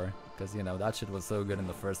before. Because, you know, that shit was so good in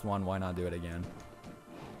the first one. Why not do it again?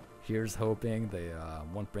 Here's hoping they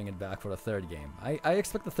won't bring it back for the third game. I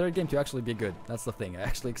expect the third game to actually be good. That's the thing. I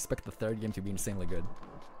actually expect the third game to be insanely good.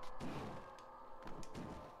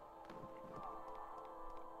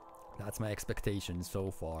 That's my expectation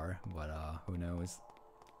so far. But who knows?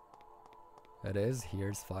 It is.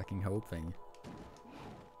 Here's fucking hoping.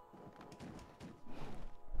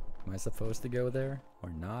 Am I supposed to go there?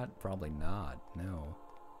 Or not? Probably not. No.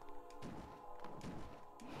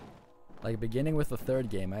 Like, beginning with the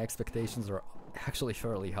third game, my expectations are actually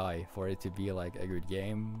fairly high for it to be, like, a good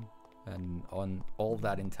game. And on all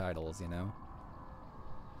that in titles, you know?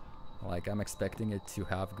 Like, I'm expecting it to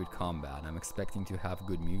have good combat. I'm expecting to have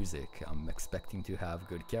good music. I'm expecting to have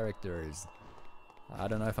good characters. I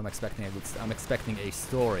don't know if I'm expecting a good... I'm expecting a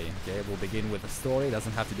story, okay? We'll begin with a story. It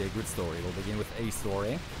doesn't have to be a good story. We'll begin with a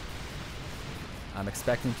story. I'm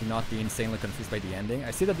expecting to not be insanely confused by the ending.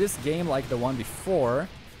 I see that this game, like the one before,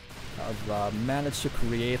 I've managed to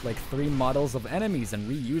create like 3 models of enemies and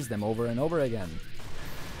reuse them over and over again.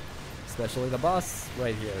 Especially the boss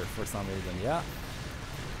right here for some reason, yeah.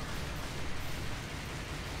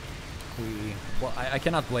 Well, I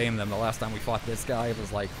cannot blame them. The last time we fought this guy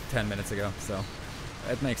was like 10 minutes ago, so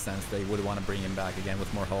it makes sense they would want to bring him back again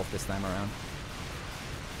with more health this time around.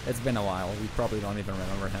 It's been a while. We probably don't even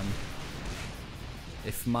remember him.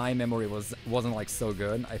 If my memory wasn't like so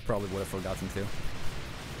good, I probably would have forgotten to.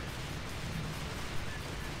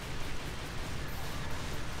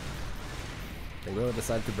 They will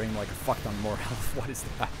decide to bring like a fuck ton more health. What is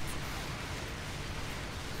that?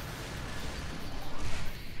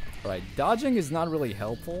 Right, dodging is not really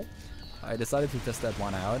helpful. I decided to test that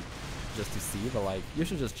one out just to see, but like, you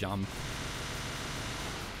should just jump.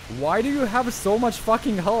 Why do you have so much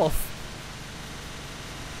fucking health?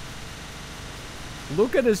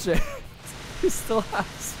 Look at this shit. He still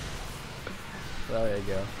has. There you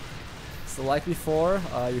go. So like before,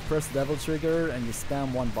 you press devil trigger and you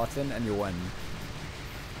spam one button and you win.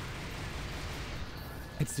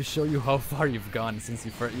 It's to show you how far you've gone since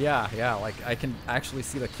you first... Yeah, like I can actually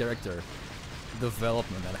see the character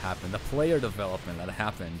development that happened, the player development that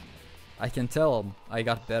happened. I can tell I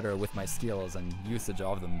got better with my skills and usage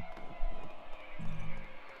of them.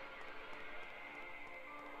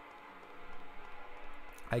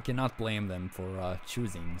 I cannot blame them for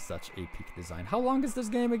choosing such a peak design. How long is this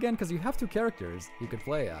game again? Because you have 2 characters you could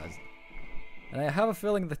play as. And I have a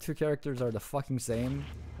feeling the 2 characters are the fucking same.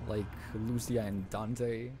 Like Lucia and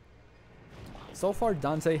Dante. So far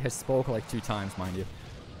Dante has spoke like 2 times, mind you.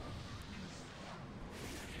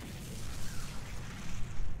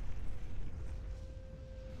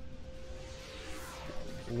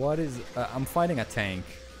 What is... I'm fighting a tank.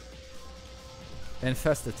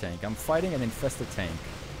 Infested tank. I'm fighting an infested tank.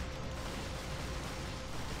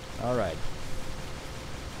 Alright.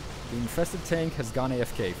 The infested tank has gone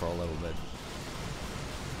AFK for a little bit.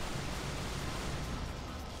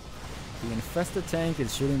 The infested tank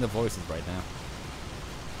is shooting the voices right now.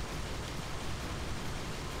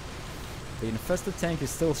 The infested tank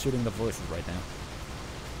is still shooting the voices right now.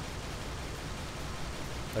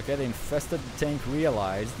 Okay, the infested tank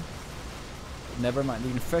realized. Never mind,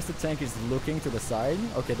 the infested tank is looking to the side.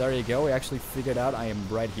 Okay, there you go. He actually figured out I am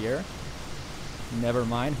right here. Never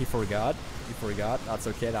mind, he forgot. He forgot. That's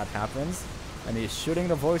okay, that happens. And he's shooting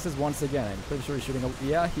the voices once again. I'm pretty sure he's shooting a...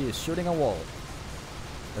 Yeah, he is shooting a wall.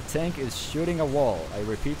 The tank is shooting a wall. I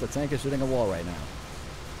repeat, the tank is shooting a wall right now.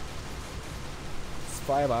 It's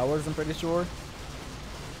 5 hours, I'm pretty sure.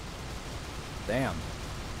 Damn.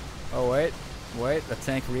 Oh, wait. Wait, the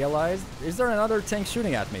tank realized? Is there another tank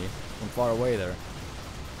shooting at me from far away there?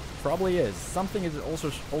 Probably is. Something is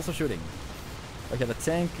also shooting. Okay, the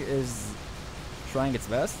tank is trying its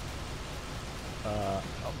best.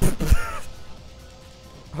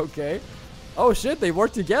 Okay. Oh shit, they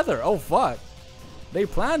worked together. Oh fuck. They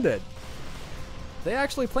planned it. They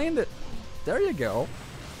actually planned it. There you go.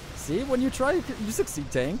 See, when you try, you succeed,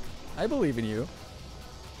 tank. I believe in you.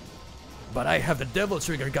 But I have the devil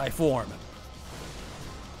trigger guy form.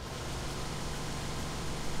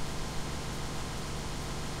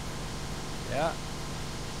 Yeah.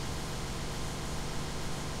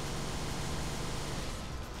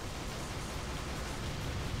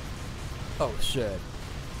 Oh shit.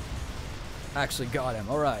 Actually got him.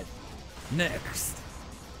 Alright. Next.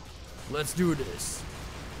 Let's do this.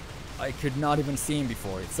 I could not even see him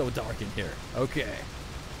before. It's so dark in here. Okay.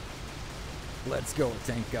 Let's go,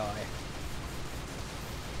 tank guy.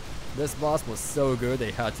 This boss was so good,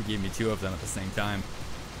 they had to give me 2 of them at the same time.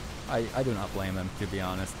 I do not blame them, to be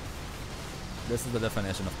honest. This is the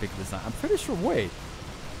definition of pick design. I'm pretty sure, wait.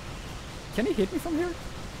 Can he hit me from here?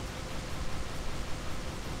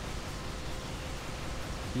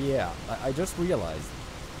 Yeah, I just realized.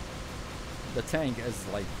 The tank is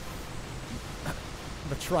like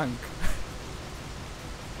the trunk.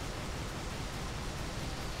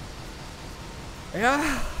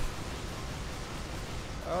 Yeah.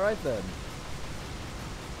 Alright then.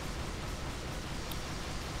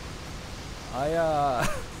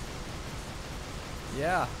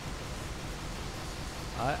 Yeah.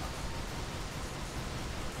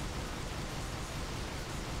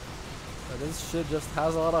 This shit just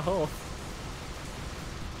has a lot of health.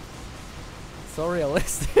 So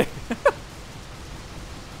realistic.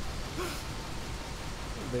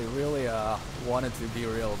 They really wanted to be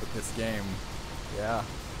real with this game. Yeah.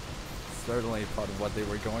 Certainly part of what they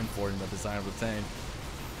were going for in the design of the tank.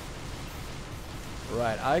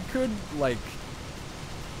 Right, I could like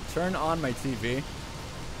turn on my TV,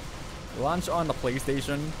 launch on the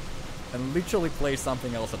PlayStation, and literally play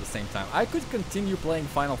something else at the same time. I could continue playing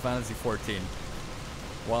Final Fantasy XIV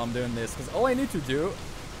while I'm doing this, because all I need to do...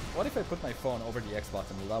 What if I put my phone over the X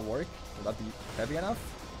button? Will that work? Will that be heavy enough?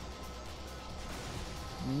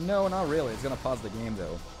 No, not really. It's gonna pause the game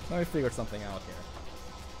though. Let me figure something out here.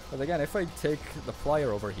 But again, if I take the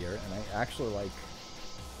plier over here and I actually like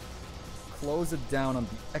close it down on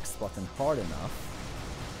the X button hard enough,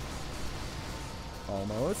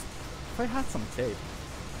 almost. If I had some tape,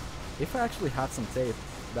 if I actually had some tape,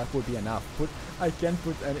 that would be enough. But I can't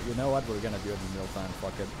put any. You know what? We're gonna do it in real time.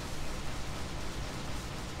 Fuck it.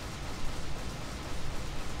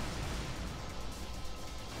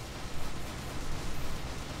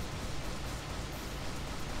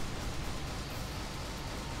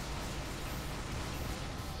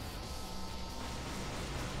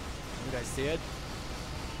 You guys see it?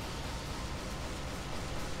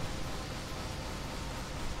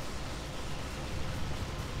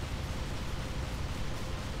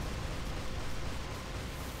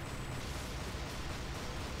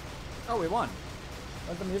 Oh, we won.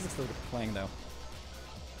 Why's the music still playing though?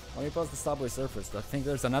 Let me pause the Subway Surfers. I think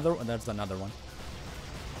there's another one. There's another one.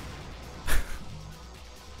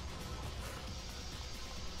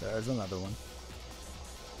 There's another one.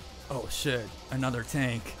 Oh shit, another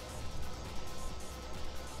tank.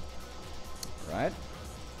 Right.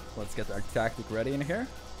 Let's get our tactic ready in here.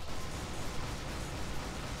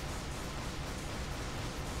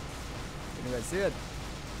 Can you guys see it?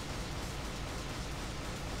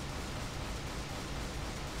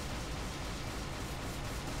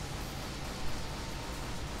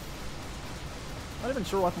 I'm not even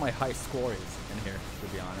sure what my high score is in here, to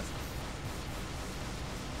be honest.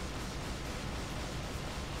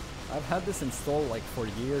 I've had this installed like for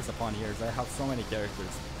years upon years. I have so many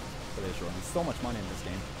characters for this run. There's so much money in this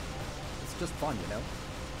game. It's just fun, you know?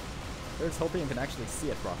 Here's hoping you can actually see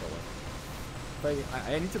it properly. But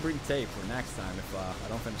I need to bring tape for next time if I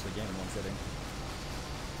don't finish the game in one sitting.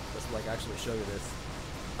 Just like actually show you this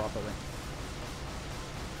properly.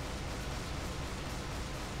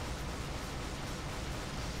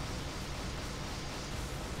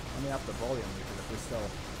 Let me up the volume because if we still...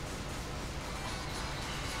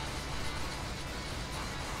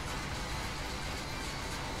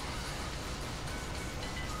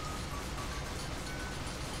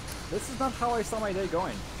 This is not how I saw my day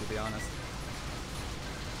going, to be honest.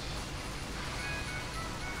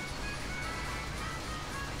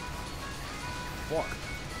 Fuck.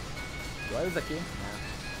 Do I use a key? Nah.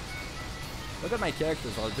 Look at my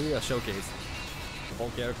characters, I'll do a showcase. The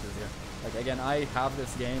whole characters here. Like again, I have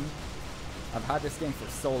this game. I've had this game for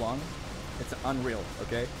so long. It's unreal,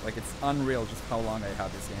 okay? Like it's unreal just how long I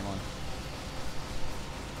have this game on.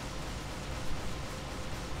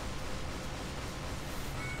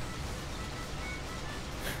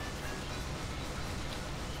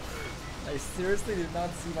 I seriously did not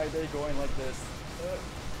see my day going like this. There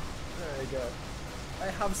we go. I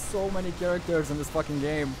have so many characters in this fucking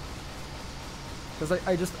game. Because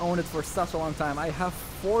I just own it for such a long time. I have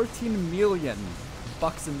 14 million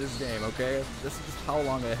bucks in this game, okay? This is just how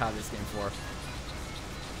long I have this game for.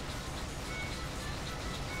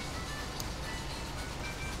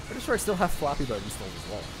 Pretty sure I still have Flappy Bird installed as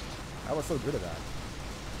well. I was so good at that.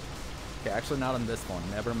 Okay, actually not on this phone.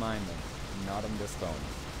 Never mind then. Not on this phone.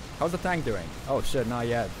 How's the tank doing? Oh shit, not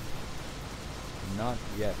yet. Not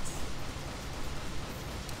yet.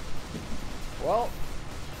 Well,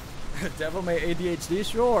 Devil May ADHD,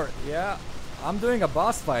 sure. Yeah. I'm doing a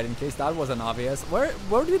boss fight in case that wasn't obvious.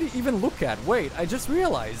 Where did he even look at? Wait, I just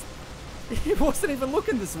realized. He wasn't even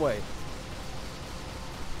looking this way.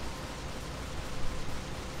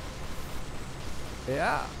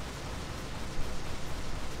 Yeah.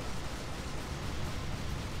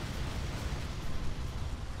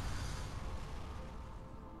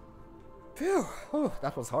 Phew. Whew,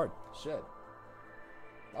 that was hard. Shit.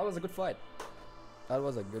 That was a good fight. That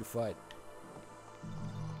was a good fight.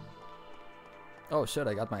 Oh shit,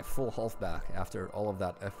 I got my full health back after all of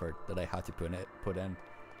that effort that I had to put in.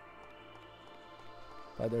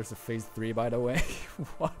 But there's a phase 3 by the way.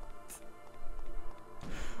 What?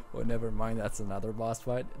 Well, never mind, that's another boss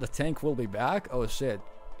fight. The tank will be back? Oh shit.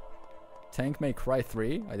 Tank may cry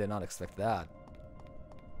 3? I did not expect that.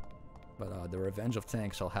 But the revenge of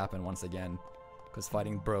Tank shall happen once again. Because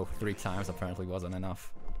fighting Bro 3 times apparently wasn't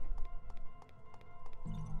enough.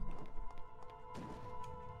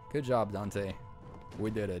 Good job, Dante.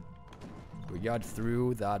 We did it. We got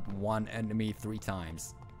through that one enemy 3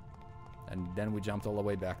 times. And then we jumped all the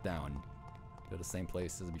way back down. To the same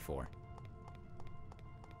place as before.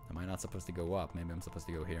 Am I not supposed to go up? Maybe I'm supposed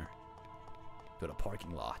to go here. To the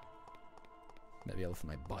parking lot. Maybe I left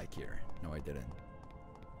my bike here. No, I didn't.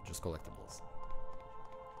 Just collectibles.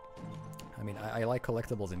 I mean, I like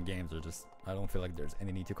collectibles in games. They're just... I don't feel like there's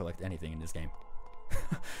any need to collect anything in this game.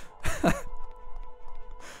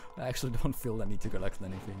 I actually don't feel the need to collect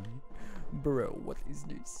anything. Bro, what is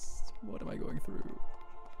this? What am I going through?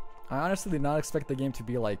 I honestly did not expect the game to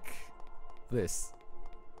be like this.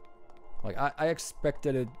 Like, I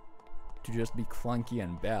expected it to just be clunky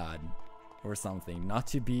and bad or something. Not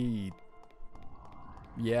to be...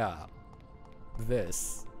 Yeah.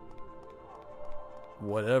 This.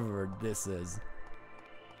 Whatever this is.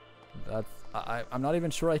 That's... I'm not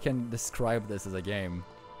even sure I can describe this as a game.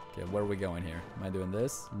 Okay, where are we going here? Am I doing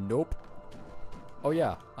this? Nope. Oh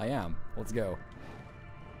yeah, I am. Let's go.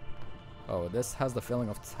 Oh, this has the feeling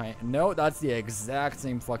of time. No, that's the exact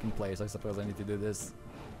same fucking place. I suppose I need to do this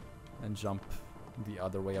and jump the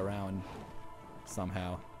other way around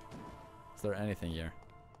somehow. Is there anything here?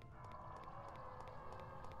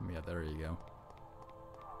 Yeah, there you go.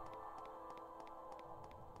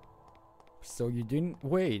 So you didn't...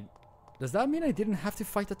 Wait. Does that mean I didn't have to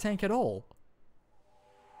fight the tank at all?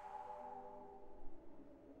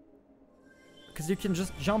 Because you can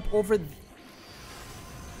just jump over...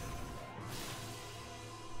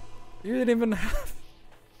 You didn't even have...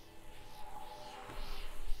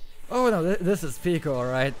 Oh no, this is Pico,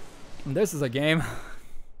 alright. This is a game.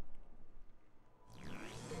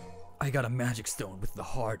 I got a magic stone with the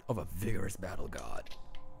heart of a vigorous battle god.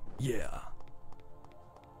 Yeah.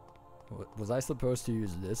 Was I supposed to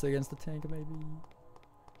use this against the tank maybe?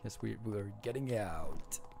 Yes, we're getting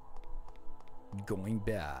out. Going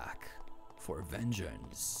back. For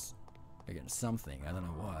vengeance. Against something, I don't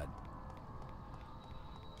know what.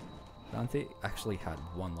 Dante actually had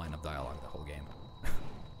one line of dialogue the whole game.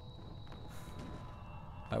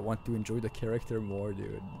 I want to enjoy the character more,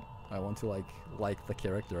 dude. I want to like the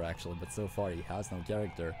character actually, but so far he has no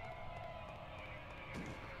character.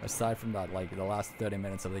 Aside from that, like the last 30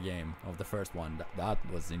 minutes of the game, of the first one, that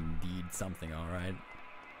was indeed something, alright.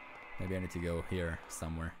 Maybe I need to go here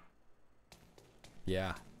somewhere.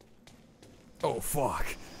 Yeah. Oh fuck,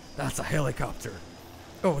 that's a helicopter.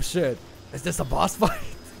 Oh shit, is this a boss fight?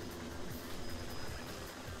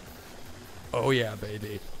 Oh yeah,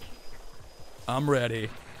 baby. I'm ready.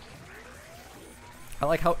 I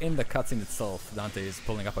like how in the cutscene itself, Dante is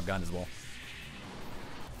pulling up a gun as well.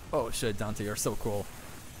 Oh shit, Dante, you're so cool.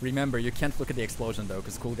 Remember, you can't look at the explosion though,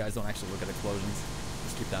 because cool guys don't actually look at explosions.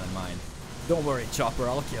 Just keep that in mind. Don't worry, Chopper,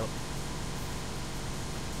 I'll kill.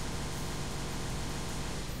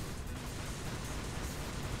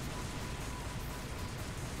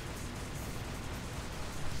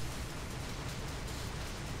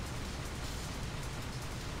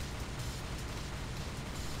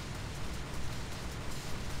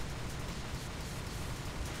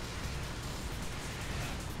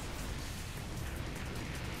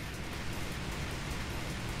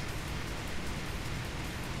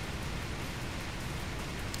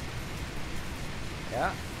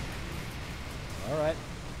 Yeah. Alright.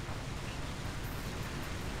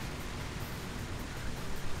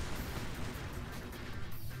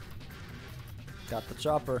 Got the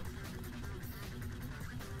chopper.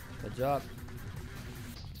 Good job.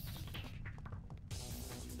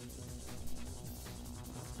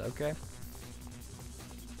 Okay.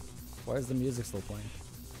 Why is the music still playing?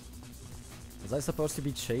 Was I supposed to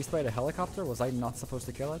be chased by the helicopter? Was I not supposed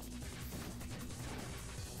to kill it?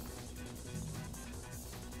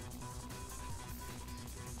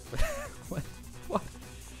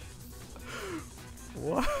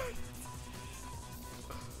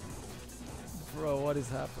 is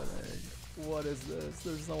happening? What is this?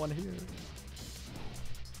 There's no one here.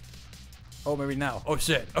 Oh, maybe now. Oh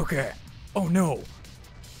shit. Okay. Oh no.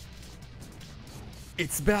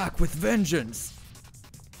 It's back with vengeance.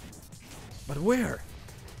 But where?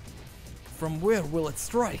 From where will it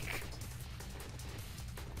strike?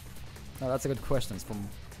 No, that's a good question.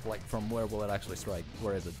 From where will it actually strike?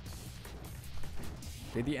 Where is it?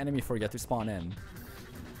 Did the enemy forget to spawn in?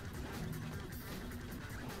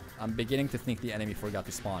 I'm beginning to think the enemy forgot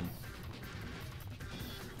to spawn.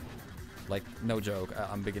 Like, no joke,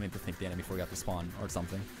 I'm beginning to think the enemy forgot to spawn or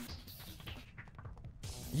something.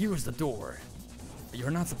 Use the door.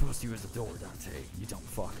 You're not supposed to use the door, Dante. You don't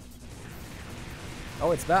fuck.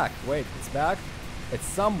 Oh, it's back. Wait, it's back? It's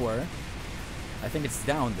somewhere. I think it's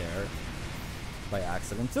down there. By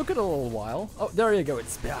accident. Took it a little while. Oh, there you go.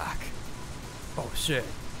 It's back. Oh, shit.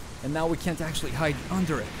 And now we can't actually hide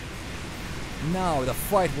under it. Now the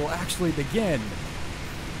fight will actually begin.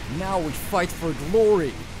 Now we fight for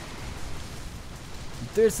glory.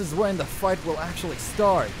 This is when the fight will actually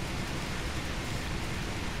start.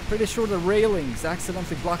 Pretty sure the railings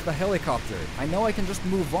accidentally blocked the helicopter. I know I can just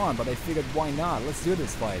move on, but I figured why not? Let's do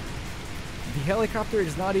this fight. The helicopter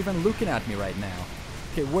is not even looking at me right now.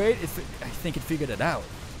 Okay, wait, I think it figured it out.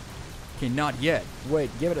 Okay, not yet.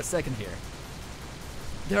 Wait, give it a second here.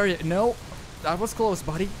 There you, no, that was close,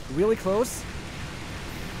 buddy. Really close.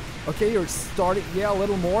 Okay, you're starting, yeah, a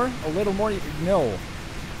little more, no.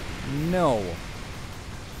 No.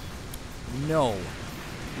 No.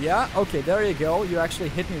 Yeah, okay, there you go. You actually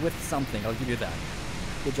hit me with something, I'll give you that.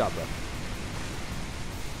 Good job, bro.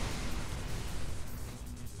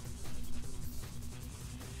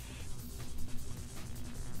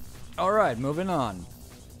 Alright, moving on.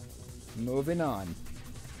 Moving on.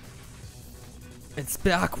 It's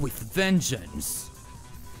back with vengeance.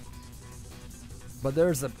 But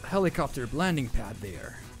there's a helicopter landing pad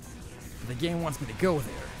there. The game wants me to go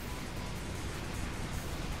there.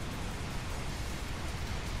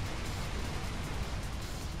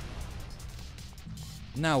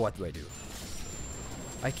 Now what do I do?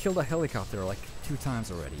 I killed a helicopter like 2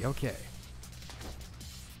 times already, okay.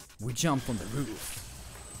 We jumped on the roof.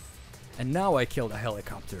 And now I killed a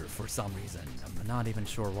helicopter for some reason. I'm not even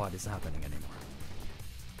sure what is happening anymore.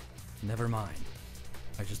 Never mind.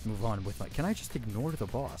 I just move on with my... Can I just ignore the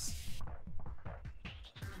boss?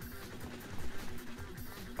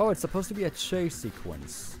 Oh, it's supposed to be a chase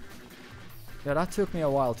sequence. Yeah, that took me a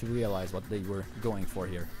while to realize what they were going for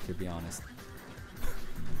here, to be honest.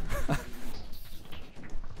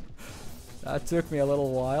 That took me a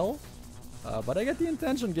little while. But I get the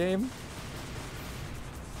intention, game.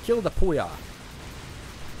 Kill the Puya.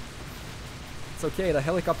 It's okay, the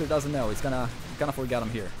helicopter doesn't know. It's gonna forget I'm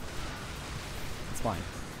here. It's fine.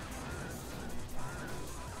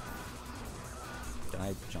 Can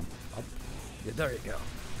I jump up? Yeah, there you go.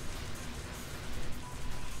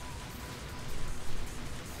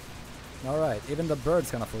 Alright, even the bird's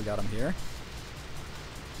gonna forget I'm here.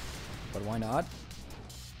 But why not?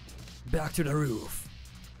 Back to the roof.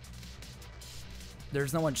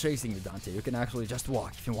 There's no one chasing you, Dante. You can actually just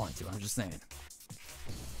walk if you want to. I'm just saying.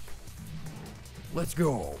 Let's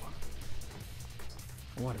go.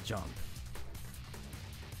 What a jump.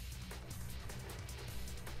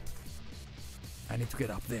 I need to get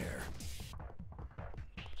up there.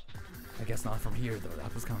 I guess not from here, though.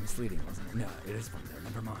 That was kind of misleading, wasn't it? No, it is from there.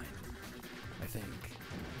 Never mind. I think.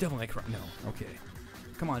 Devil May Cry. No. Okay.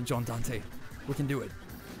 Come on, John Dante. We can do it.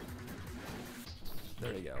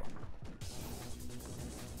 There you go.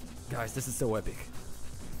 Guys, this is so epic.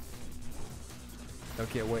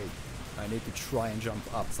 Okay, wait. I need to try and jump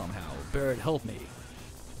up somehow. Bird, help me.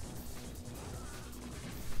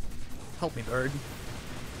 Help me, bird.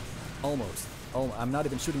 Almost. Oh, I'm not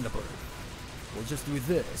even shooting the bird. We'll just do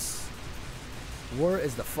this. Where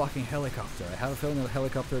is the fucking helicopter? I have a feeling the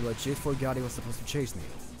helicopter legit forgot he was supposed to chase me.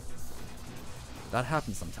 That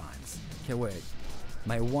happens sometimes. Okay, wait.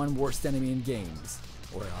 My one worst enemy in games.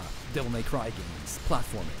 Or Devil May Cry games.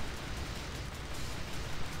 Platforming.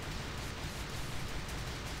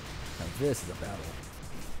 Now this is a battle.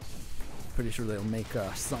 Pretty sure they'll make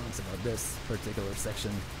songs about this particular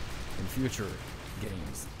section in future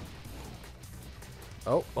games.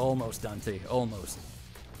 Oh, almost, Dante. Almost.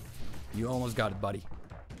 You almost got it, buddy.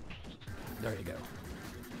 There you go.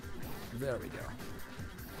 There we go.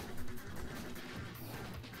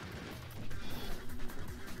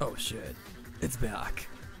 Oh shit. It's back.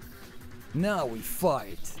 Now we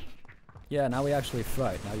fight. Yeah, now we actually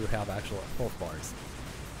fight. Now you have actual health bars.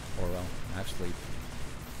 Or, well, actually,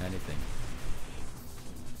 anything.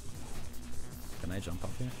 Can I jump up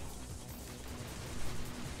here?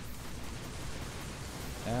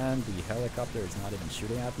 And the helicopter is not even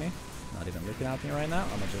shooting at me. Not even looking at me right now.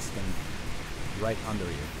 I'm just going right under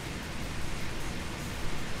you.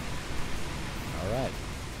 Alright.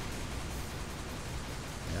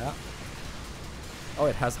 Yeah. Oh,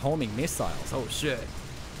 it has homing missiles. Oh shit.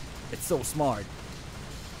 It's so smart.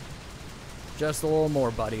 Just a little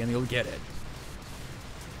more, buddy, and you'll get it.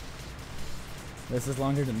 This is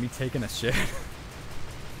longer than me taking a shit.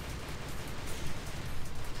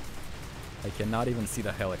 I cannot even see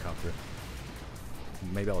the helicopter.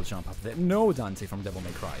 Maybe I'll jump up there. No, Dante from Devil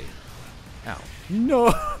May Cry. Ow.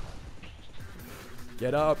 No!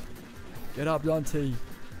 Get up. Get up, Dante.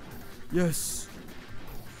 Yes.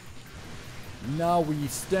 Now we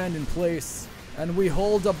stand in place and we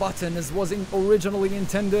hold the button as was originally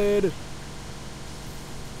intended.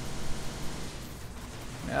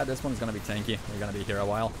 Yeah, this one's gonna be tanky. We're gonna be here a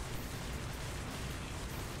while.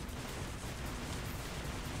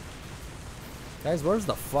 Guys, where's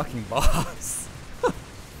the fucking boss?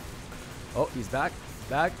 Oh, he's back.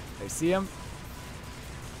 Back. I see him.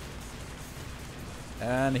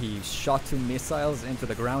 And he shot 2 missiles into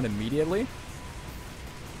the ground immediately.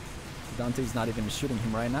 Dante's not even shooting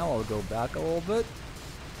him right now. I'll go back a little bit.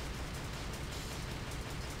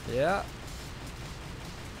 Yeah.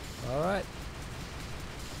 Alright.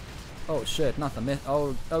 Oh shit, not the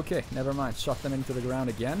oh, okay, never mind. Shot them into the ground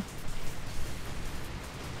again.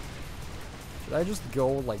 Should I just go,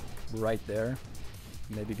 like, right there?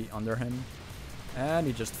 Maybe be under him? And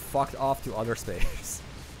he just fucked off to outer space.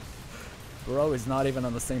 Bro is not even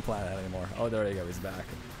on the same planet anymore. Oh, there you go, he's back.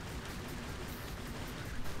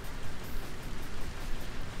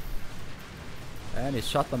 And he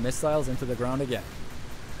shot the missiles into the ground again.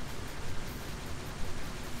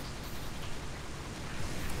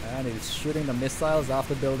 And he's shooting the missiles off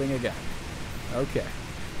the building again. Okay.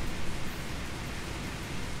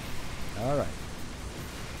 Alright.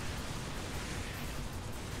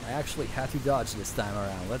 I actually had to dodge this time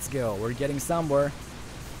around. Let's go. We're getting somewhere.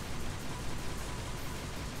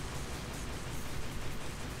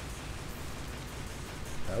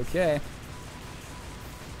 Okay.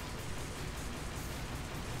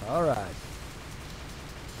 Alright.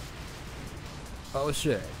 Oh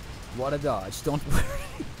shit. What a dodge. Don't worry.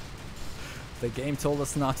 The game told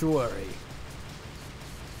us not to worry.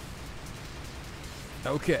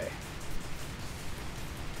 Okay.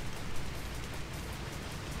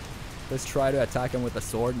 Let's try to attack him with a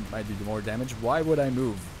sword. Might do more damage. Why would I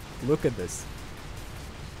move? Look at this.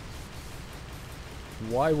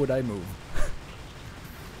 Why would I move?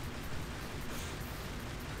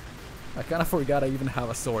 I kinda forgot I even have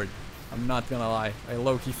a sword. I'm not gonna lie. I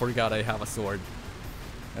low-key forgot I have a sword.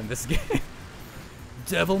 In this game.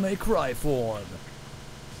 Devil May Cry form.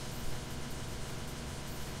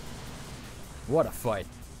 What a fight.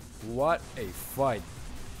 What a fight.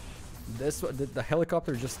 This the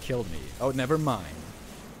helicopter just killed me. Oh, never mind.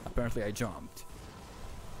 Apparently I jumped.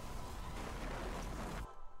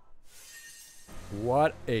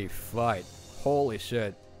 What a fight. Holy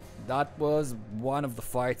shit. That was one of the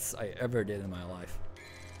fights I ever did in my life.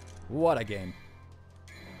 What a game.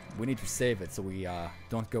 We need to save it so we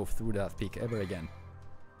don't go through that peak ever again.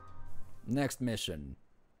 Next mission.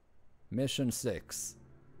 Mission 6.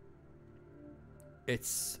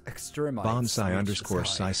 It's extremites.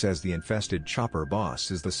 Bonsai_Sai says the infested chopper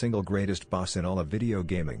boss is the single greatest boss in all of video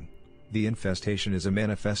gaming. The infestation is a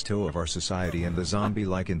manifesto of our society and the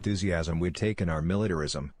zombie-like enthusiasm we take in our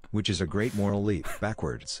militarism, which is a great moral leap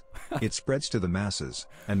backwards. It spreads to the masses,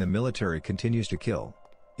 and the military continues to kill.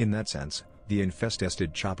 In that sense, the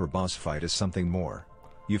infested chopper boss fight is something more.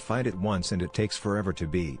 You fight it once and it takes forever to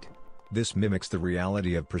beat. This mimics the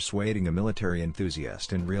reality of persuading a military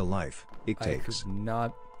enthusiast in real life. It takes. I could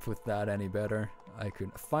not put that any better.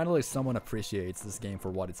 Finally someone appreciates this game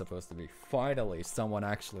for what it's supposed to be. Finally someone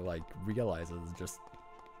actually like realizes just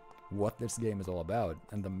what this game is all about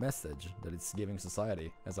and the message that it's giving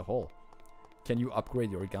society as a whole. Can you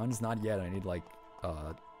upgrade your guns? Not yet. I need like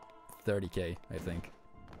 30k, I think,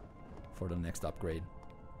 for the next upgrade.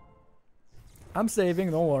 I'm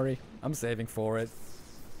saving, don't worry. I'm saving for it.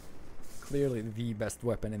 Clearly the best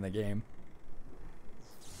weapon in the game.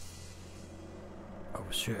 Oh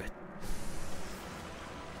shit.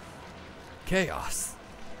 Chaos.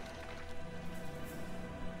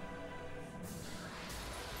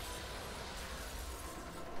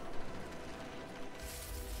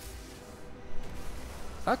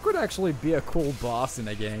 That could actually be a cool boss in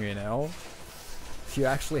a game, you know? If you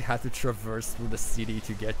actually had to traverse through the city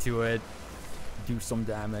to get to it, do some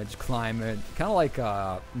damage, climb it. Kind of like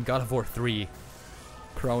God of War 3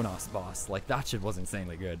 Kronos boss. Like, that shit was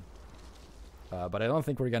insanely good. But I don't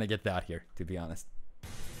think we're gonna get that here, to be honest.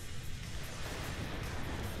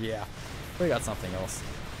 Yeah, we got something else.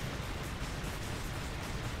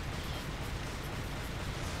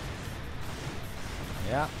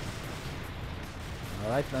 Yeah.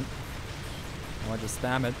 Alright then. I'll just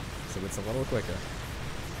spam it so it's a little quicker.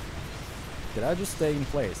 Did I just stay in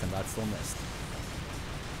place and that still missed?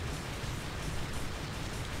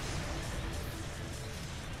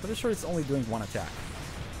 Pretty sure it's only doing one attack.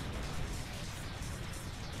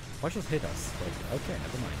 Why just hit us? Like, okay,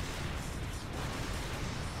 never mind.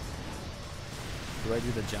 Do I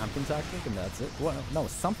do the jumping tactic and that's it? What? No,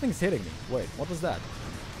 something's hitting me. Wait, what was that?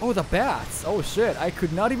 Oh, the bats! Oh shit, I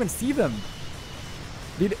could not even see them!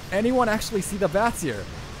 Did anyone actually see the bats here?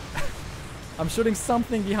 I'm shooting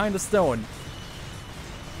something behind the stone.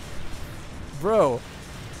 Bro,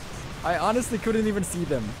 I honestly couldn't even see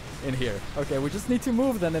them in here. Okay, we just need to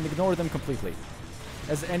move them and ignore them completely.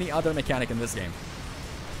 As any other mechanic in this game.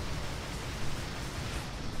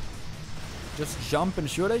 Just jump and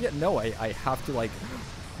shoot again? No, I have to like...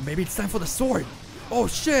 Maybe it's time for the sword! Oh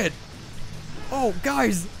shit! Oh,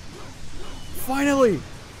 guys! Finally!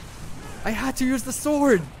 I had to use the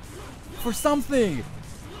sword! For something!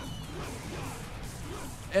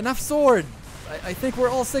 Enough sword! I think we're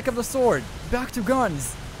all sick of the sword. Back to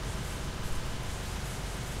guns!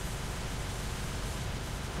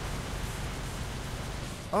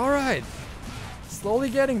 Alright! Slowly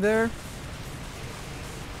getting there.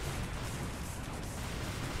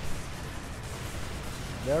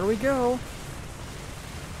 There we go.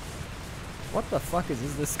 What the fuck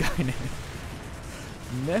is this guy name?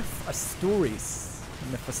 Nephastoris.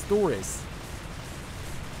 Nephastoris.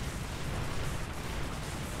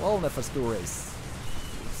 Well, Nephastoris.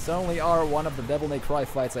 Certainly are one of the Devil May Cry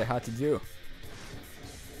fights I had to do.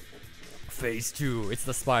 Phase 2. It's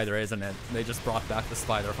the spider, isn't it? They just brought back the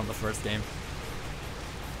spider from the first game.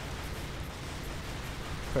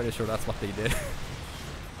 Pretty sure that's what they did.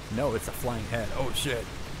 No, it's a flying head. Oh shit.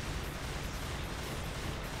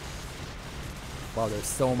 Wow, there's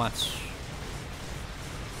so much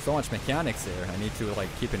mechanics here I need to like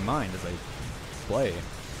keep in mind as I play.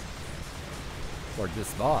 For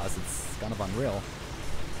this boss, it's kind of unreal.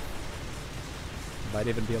 Might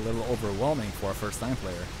even be a little overwhelming for a first time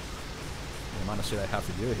player. The amount of shit I have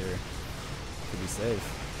to do here to be safe.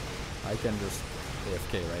 I can just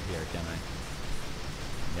AFK right here, can I?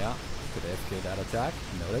 Yeah, could AFK that attack.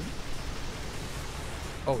 Noted.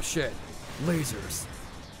 Oh shit, lasers.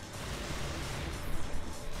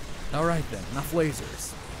 Alright then, enough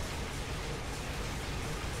lasers.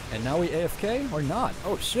 And now we AFK or not?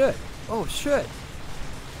 Oh shit, oh shit.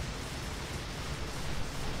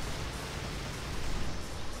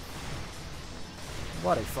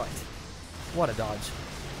 What a fight. What a dodge.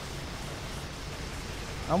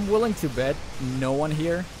 I'm willing to bet no one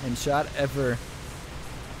here in chat ever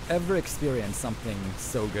experienced something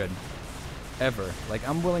so good. Ever. Like,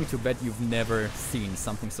 I'm willing to bet you've never seen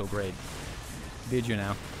something so great. Did you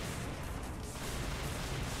now?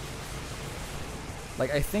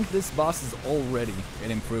 Like, I think this boss is already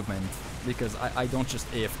an improvement because I don't just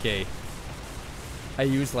AFK. I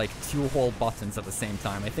use like 2 whole buttons at the same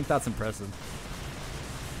time. I think that's impressive.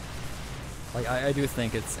 Like, I do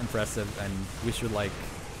think it's impressive, and we should like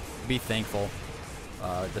be thankful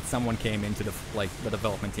that someone came into the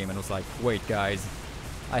development team and was like, wait guys,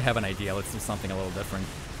 I have an idea, let's do something a little different.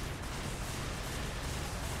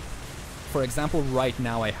 For example, right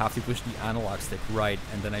now I have to push the analog stick right,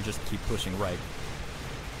 and then I just keep pushing right.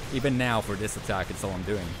 Even now for this attack, it's all I'm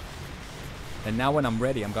doing. And now when I'm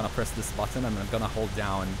ready, I'm gonna press this button and I'm gonna hold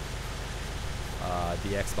down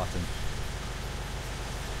the X button.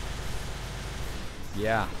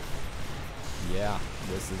 Yeah. Yeah,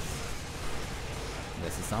 this is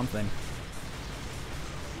something.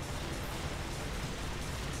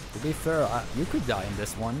 To be fair, you could die in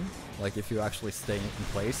this one, like if you actually stay in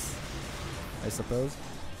place, I suppose.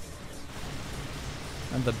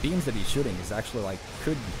 And the beams that he's shooting is actually like,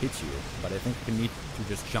 could hit you, but I think you need to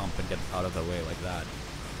just jump and get out of the way like that.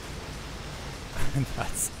 And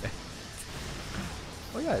that's it.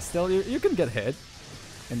 Oh yeah, still, you can get hit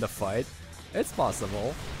in the fight. It's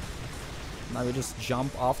possible. Now we just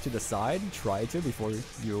jump off to the side, try to, before you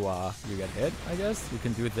get hit, I guess. You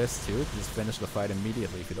can do this too, to just finish the fight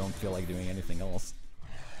immediately if you don't feel like doing anything else.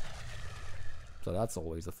 So that's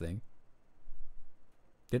always a thing.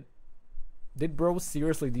 Did bro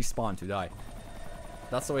seriously despawn to die?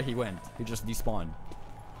 That's the way he went. He just despawned.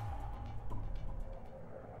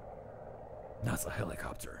 That's a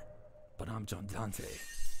helicopter. But I'm John Dante.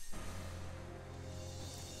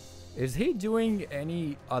 Is he doing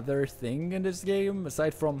any other thing in this game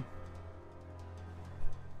aside from...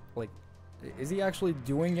 Like, is he actually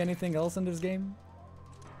doing anything else in this game?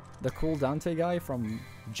 The cool Dante guy from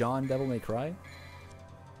John Devil May Cry?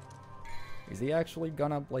 Is he actually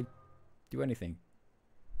gonna, like, do anything?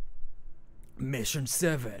 Mission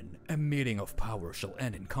 7. A meeting of power shall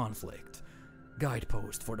end in conflict.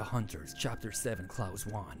 Guidepost for the Hunters, Chapter 7, Clause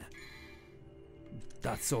 1.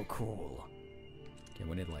 That's so cool. Okay,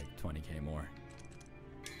 we need like 20k more.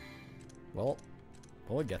 Well,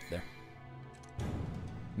 we'll get there.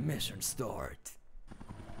 Mission start.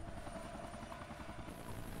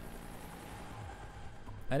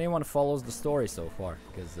 Anyone follows the story so far?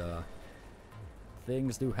 Because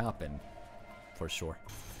things do happen, for sure.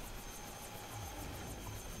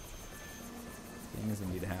 Things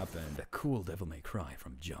indeed happen. The cool Devil May Cry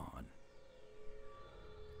from John.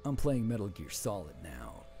 I'm playing Metal Gear Solid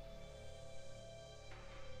now.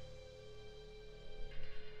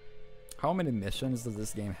 How many missions does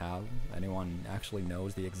this game have? Anyone actually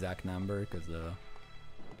knows the exact number? Because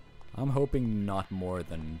I'm hoping not more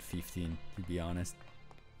than 15, to be honest.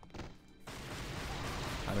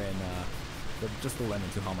 I mean, just a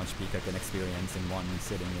limit to how much peak I can experience in one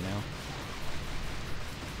sitting, you know?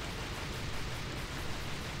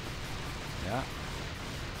 Yeah.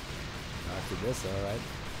 Back to this, alright.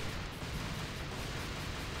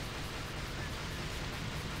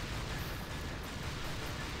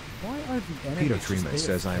 Why are the enemies Peter just Trema made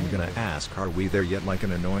says of I'm gonna pain? ask, are we there yet, like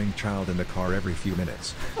an annoying child in the car every few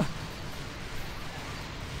minutes?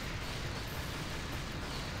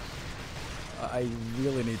 I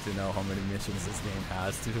really need to know how many missions this game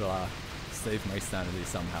has to save my sanity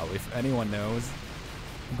somehow. If anyone knows,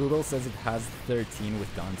 Google says it has 13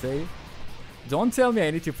 with Dante. Don't tell me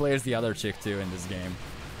I need to play as the other chick too in this game.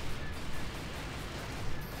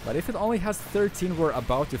 But if it only has 13, we're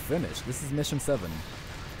about to finish. This is mission 7.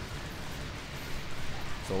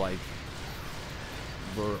 So like,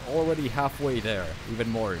 we're already halfway there, even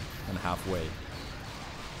more than halfway.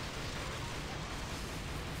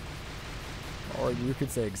 Or you could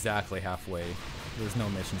say exactly halfway. There's no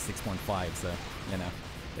mission 6.5, so, you know,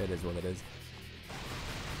 it is what it is.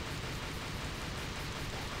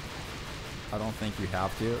 I don't think you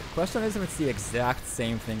have to. Question is if it's the exact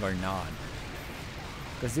same thing or not.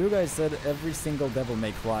 Because you guys said every single Devil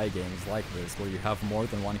May Cry game is like this, where you have more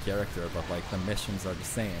than one character, but like the missions are the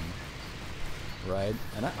same. Right?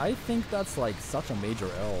 And I think that's like such a major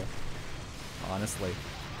L, honestly.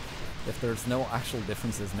 If there's no actual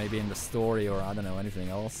differences, maybe in the story or I don't know, anything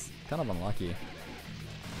else, kind of unlucky.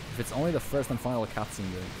 If it's only the first and final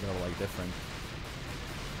cutscene, they're like different.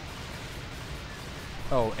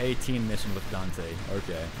 Oh, 18 mission with Dante.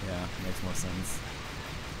 Okay, yeah, makes more sense.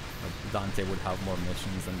 Like Dante would have more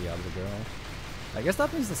missions than the other girl. I guess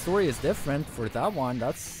that means the story is different for that one.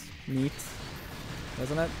 That's neat,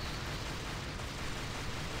 isn't it?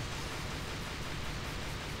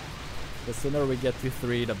 The sooner we get to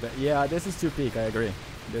 3, the better. Yeah, this is too peak, I agree.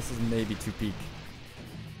 This is maybe too peak.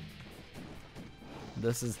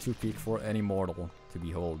 This is too peak for any mortal to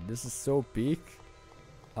behold. This is so peak,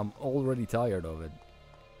 I'm already tired of it.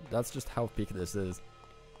 That's just how peak this is.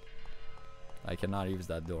 I cannot use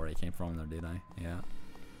that door. I came from there, did I? Yeah.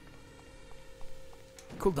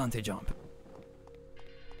 Cool Dante jump.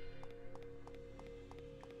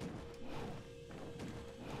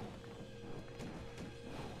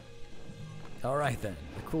 Alright then.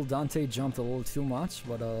 The cool Dante jumped a little too much,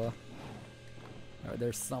 but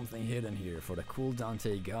there's something hidden here for the cool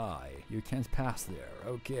Dante guy. You can't pass there.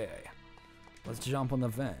 Okay. Let's jump on the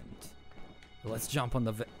vent. Let's jump on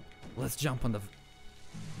the vent. Let's jump on the...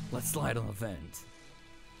 Let's slide on the vent.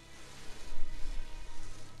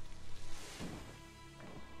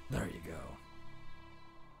 There you go.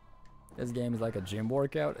 This game is like a gym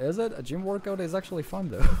workout. Is it? A gym workout is actually fun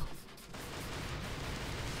though.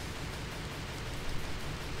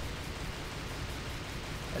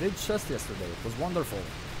 I did chest yesterday. It was wonderful.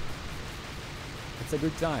 It's a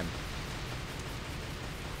good time.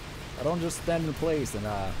 I don't just stand in place and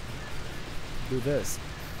do this.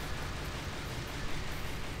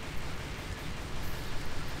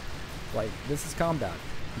 Like, this is combat.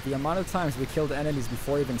 The amount of times we killed enemies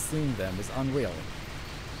before even seeing them is unreal.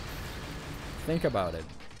 Think about it.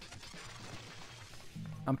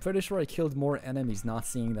 I'm pretty sure I killed more enemies not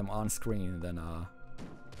seeing them on screen than,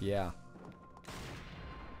 yeah.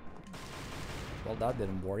 Well, that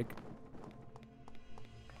didn't work.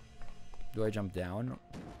 Do I jump down?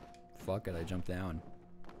 Fuck it, I jump down.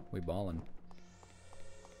 We ballin'.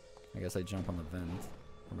 I guess I jump on the vent.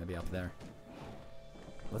 Or maybe up there.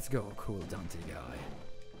 Let's go, cool Dante guy.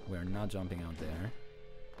 We're not jumping out there.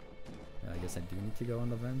 I guess I do need to go on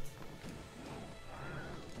the vent.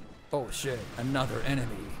 Oh shit, another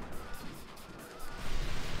enemy.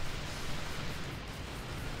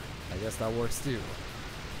 guess that works too.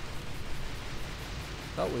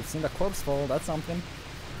 Oh, we've seen the corpse fall, that's something.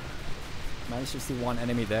 Managed to see one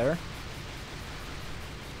enemy there.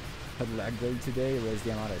 Had leg day today, raised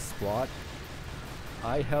the amount of squat.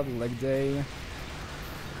 I had leg day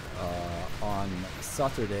on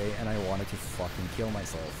Saturday and I wanted to fucking kill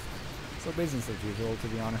myself. So business as usual, to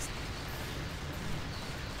be honest.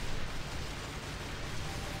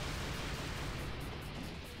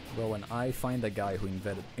 Bro, when I find the guy who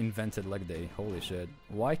invented leg day, holy shit.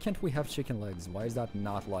 Why can't we have chicken legs? Why is that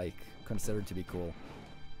not, like, considered to be cool?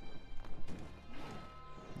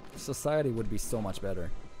 Society would be so much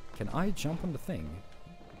better. Can I jump on the thing?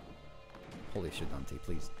 Holy shit, Dante,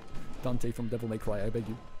 please. Dante from Devil May Cry, I beg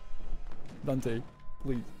you. Dante,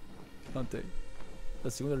 please. Dante.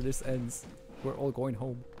 The sooner this ends, we're all going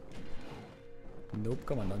home. Nope,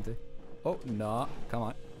 come on, Dante. Oh, nah, come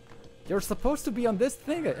on. You're supposed to be on this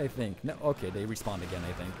thing, I think. No, okay, they respawn again,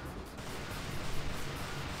 I think.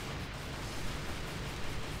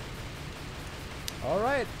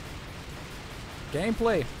 Alright.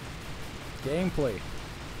 Gameplay. Gameplay.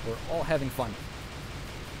 We're all having fun.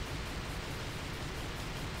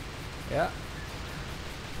 Yeah.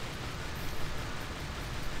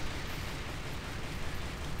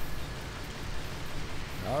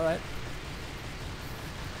 Alright.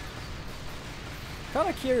 Kind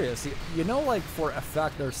of curious, you know, like for a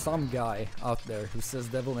fact there's some guy out there who says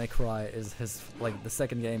Devil May Cry is his, like, the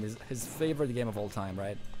second game is his favorite game of all time,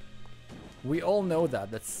 right? We all know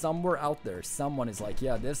that somewhere out there someone is like,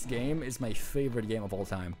 yeah, this game is my favorite game of all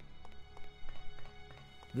time.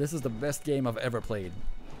 This is the best game I've ever played.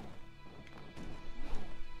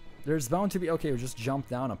 There's bound to be, okay, we just jumped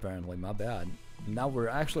down apparently, my bad. Now we're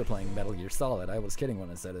actually playing Metal Gear Solid, I was kidding when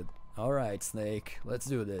I said it. Alright, Snake, let's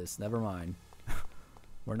do this, never mind.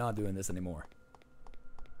 We're not doing this anymore.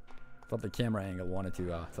 Thought the camera angle wanted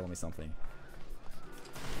to tell me something.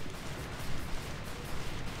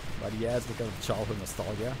 But yeah, it's because of childhood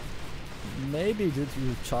nostalgia. Maybe due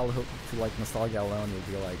to childhood, to like nostalgia alone,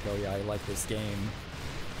 you'll be like, oh yeah, I like this game.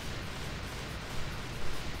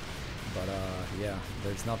 But yeah,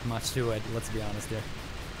 there's not much to it, let's be honest here.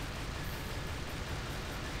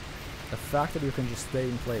 The fact that you can just stay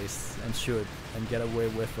in place and shoot and get away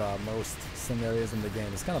with most scenarios in the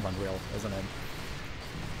game is kind of unreal, isn't it?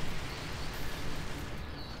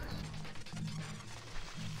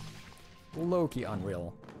 Low-key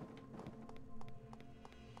unreal.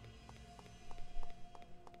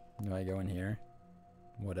 Do I go in here?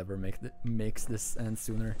 Whatever makes this end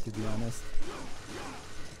sooner, to be honest.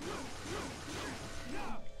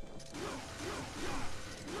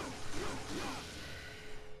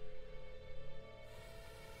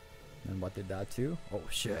 And what did that too? Oh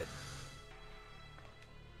shit.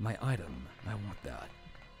 My item. I want that.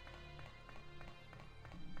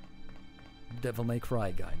 Devil May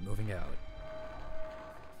Cry guy moving out.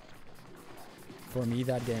 For me,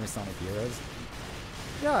 that game is Sonic Heroes.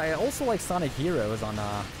 Yeah, I also like Sonic Heroes on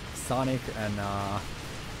Sonic and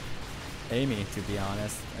Amy, to be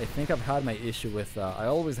honest. I think I've had my issue with, I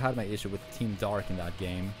always had my issue with Team Dark in that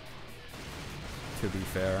game, to be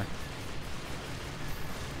fair.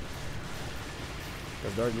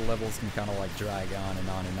 Because their levels can kind of like drag on and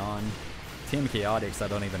on and on. Team Chaotix, I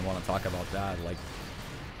don't even want to talk about that. Like,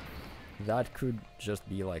 that could just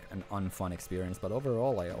be like an unfun experience, but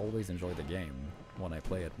overall I always enjoy the game when I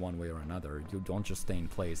play it one way or another. You don't just stay in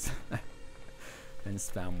place and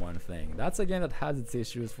spam one thing. That's a game that has its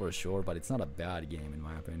issues for sure, but it's not a bad game in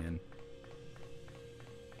my opinion.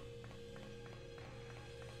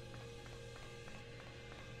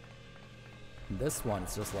 This one,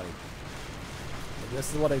 it's just like,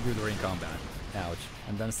 this is what I do during combat. Ouch.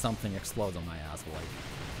 And then something explodes on my ass, like,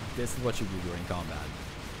 this is what you do during combat.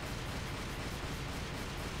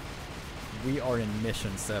 We are in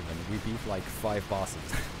mission 7. We beat like 5 bosses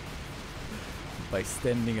by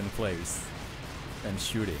standing in place and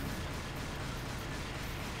shooting.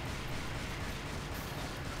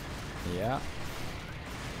 Yeah.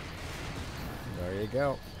 There you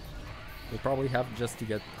go. We probably have just to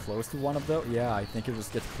get close to one of those. Yeah, I think you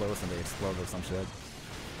just get close and they explode or some shit.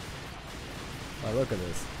 Oh, look at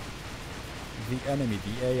this. The enemy,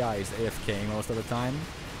 the AI is AFK most of the time.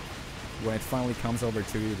 When it finally comes over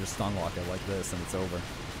to you, just stun lock it like this and it's over.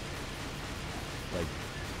 Like,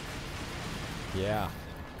 yeah.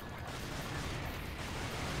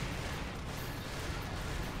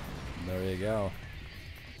 There you go.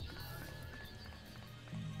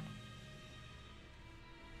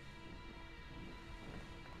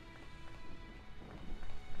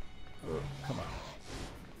 Come on.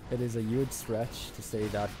 It is a huge stretch to say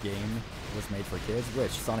that game was made for kids.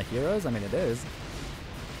 Which, Sonic Heroes? I mean, it is.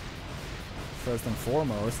 first and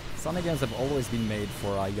foremost, Sonic games have always been made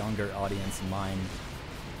for a younger audience in mind.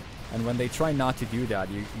 And when they try not to do that,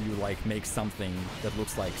 you like make something that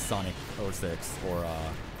looks like Sonic 06 or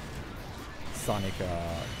Sonic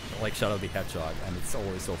like Shadow the Hedgehog, and it's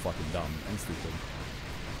always so fucking dumb and stupid.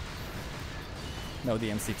 No, the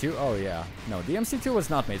MC2? Oh yeah. No, the MC2 was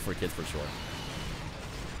not made for kids for sure.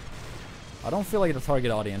 I don't feel like the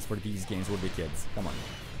target audience for these games would be kids. Come on.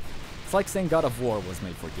 It's like saying God of War was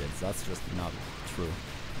made for kids. That's just not true.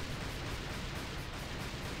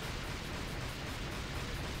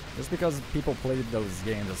 Just because people played those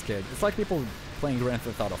games as kids. It's like people playing Grand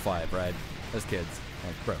Theft Auto 5, right? As kids.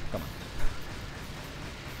 Like, bro, come on.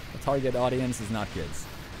 The target audience is not kids.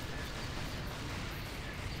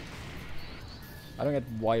 I don't get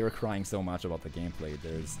why you're crying so much about the gameplay.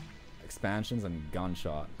 There's expansions and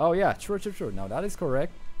gunshot. Oh yeah, true. No, that is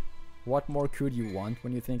correct. What more could you want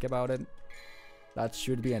when you think about it? That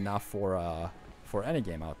should be enough for any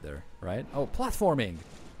game out there, right? Oh, platforming!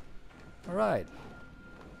 Alright.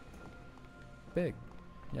 Big.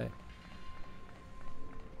 Yay.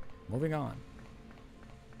 Moving on.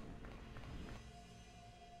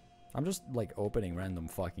 I'm just like opening random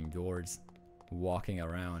fucking doors, walking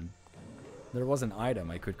around. There was an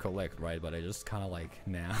item I could collect, right? But I just kind of like,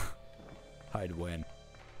 nah, I'd win.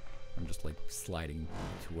 I'm just like sliding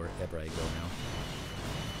to wherever I go now.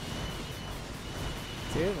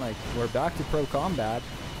 See, like we're back to pro combat.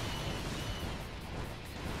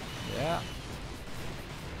 Yeah.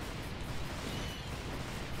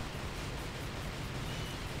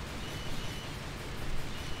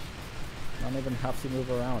 I don't even have to move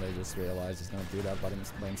around. I just realized he's gonna do that by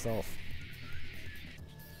himself.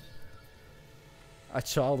 A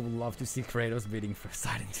child would love to see Kratos beating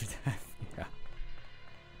Poseidon to death. Yeah.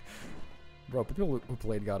 Bro, people who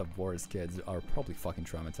played God of War as kids are probably fucking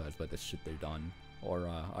traumatized by the shit they've done. Or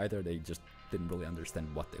either they just didn't really understand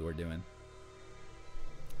what they were doing.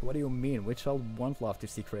 What do you mean? Which child won't love to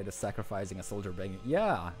see Kratos sacrificing a soldier begging?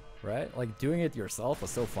 Yeah, right? Like doing it yourself was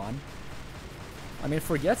so fun. I mean,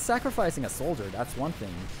 forget sacrificing a soldier, that's one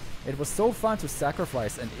thing. It was so fun to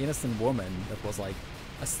sacrifice an innocent woman that was like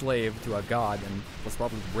a slave to a god and was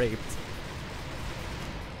probably raped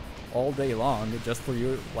all day long just for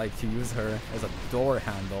you like to use her as a door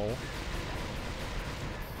handle.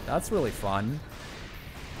 That's really fun.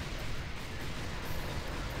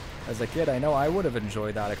 As a kid, I know I would have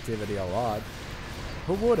enjoyed that activity a lot.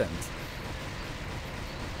 Who wouldn't?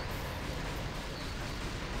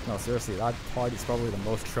 No, seriously, that part is probably the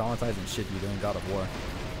most traumatizing shit you do in God of War.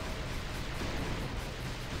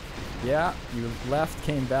 Yeah, you left,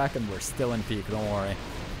 came back, and we're still in peak, don't worry.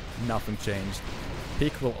 Nothing changed.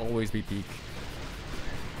 Peak will always be peak.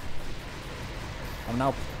 I'm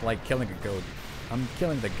now, like, killing a goat. I'm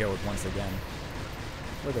killing the goat once again.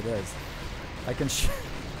 Look at this. I can shoot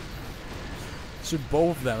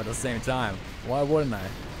both of them at the same time. Why wouldn't I?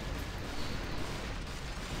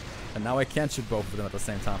 And now I can't shoot both of them at the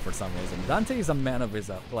same time for some reason. Dante is a man of his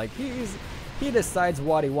own. Like, he decides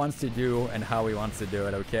what he wants to do and how he wants to do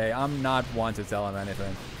it, okay? I'm not one to tell him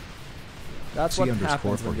anything. That's what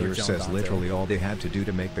happens when you says Dante. Literally all they had to do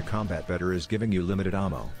to make the combat better is giving you limited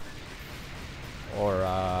ammo.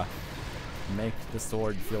 Or, make the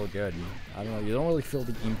sword feel good. I don't know, you don't really feel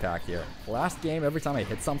the impact here. Last game, every time I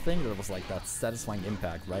hit something, there was like that satisfying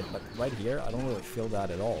impact, right? But right here, I don't really feel that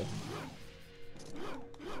at all.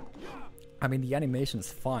 I mean, the animation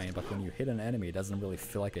is fine, but when you hit an enemy, it doesn't really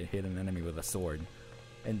feel like I hit an enemy with a sword.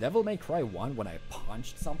 In Devil May Cry 1, when I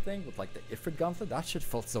punched something with like the Ifrit Gauntlet, that shit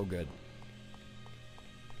felt so good.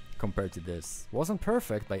 Compared to this. Wasn't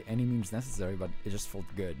perfect by any means necessary, but it just felt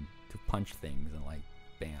good to punch things and like,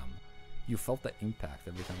 bam. You felt the impact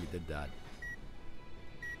every time you did that.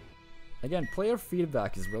 Again, player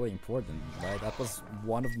feedback is really important, right? That was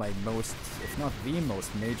one of my most, if not the most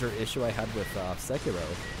major issue I had with Sekiro.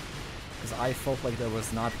 Because I felt like there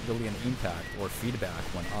was not really an impact or feedback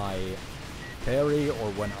when I parry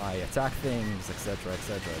or when I attack things, etc,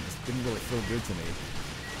 etc. It just didn't really feel good to me.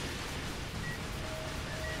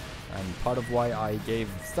 And part of why I gave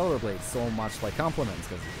Stellar Blade so much like compliments,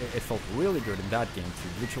 because it felt really good in that game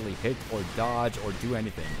to literally hit or dodge or do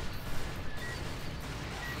anything.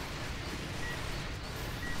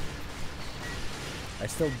 I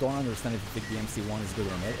still don't understand if you think the MC1 is good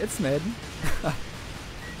or mid. It's mid.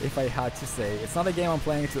 If I had to say. It's not a game I'm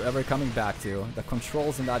planning to ever coming back to. The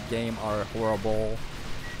controls in that game are horrible.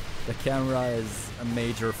 The camera is a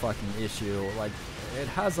major fucking issue. Like, it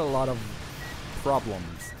has a lot of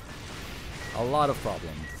problems. A lot of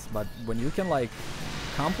problems. But when you can, like,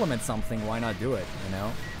 compliment something, why not do it, you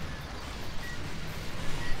know?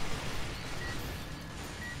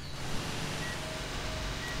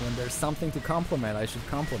 When there's something to compliment, I should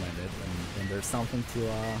compliment it. And when there's something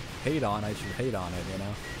to hate on, I should hate on it, you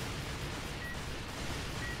know?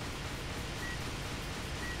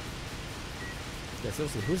 Yeah,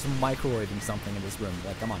 seriously, who's microwaving something in this room?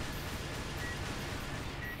 Like, come on.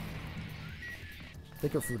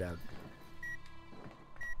 Take your food out.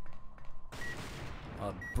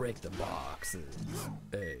 I'll break the boxes.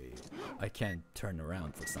 Hey, I can't turn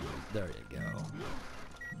around for something. There you go.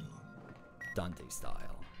 Dante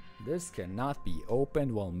style. This cannot be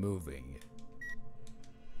opened while moving.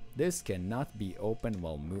 This cannot be opened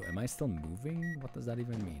while moving. Am I still moving? What does that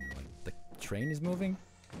even mean? Like, the train is moving?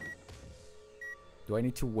 Do I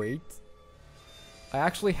need to wait? I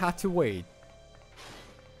actually had to wait.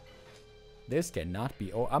 This cannot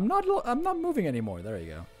be. Oh, I'm not moving anymore. There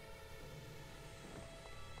you go.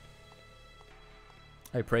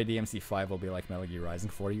 I pray DMC5 will be like Metal Gear Rising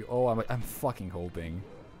for you. Oh, I'm fucking hoping.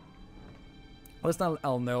 At least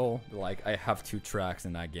I'll know, like, I have 2 tracks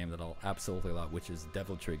in that game that I'll absolutely love, which is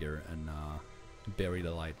Devil Trigger and Bury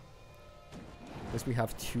the Light. At least we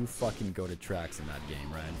have 2 fucking goated tracks in that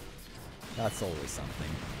game, right? That's always something.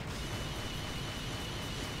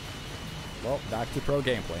 Well, back to pro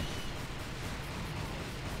gameplay.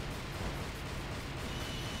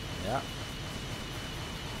 Yeah.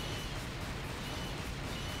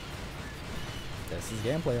 This is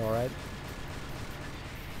gameplay, alright.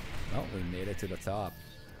 Well, we made it to the top.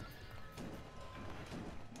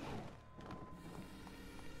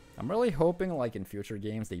 I'm really hoping, like, in future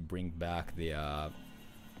games, they bring back the,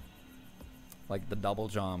 like, the double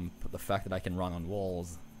jump, the fact that I can run on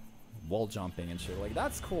walls, wall jumping and shit. Like,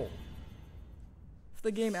 that's cool. If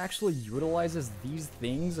the game actually utilizes these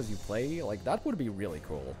things as you play, like, that would be really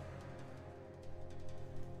cool.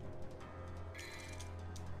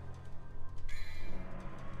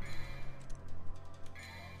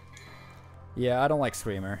 Yeah, I don't like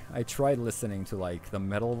Screamer. I tried listening to, like, the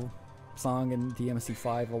metal song in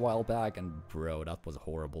DMC5 a while back, and bro, that was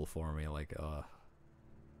horrible for me. Like,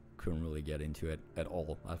 couldn't really get into it at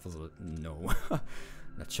all. That was no.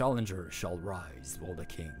 The challenger shall rise while the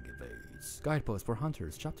king evades. Guidepost for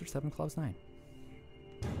Hunters, Chapter 7, Clause 9.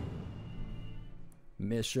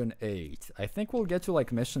 Mission 8. I think we'll get to,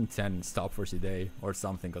 like, Mission 10, Stop for today, or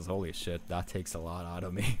something, because holy shit, that takes a lot out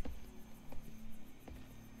of me.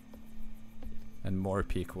 And more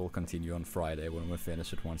peak will continue on Friday when we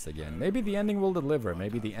finish it once again. Maybe the ending will deliver.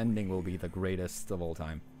 Maybe the ending will be the greatest of all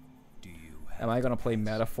time. Am I gonna play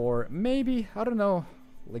Metaphor? Maybe. I don't know.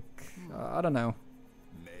 Like, I don't know.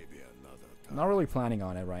 I'm not really planning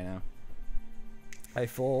on it right now. I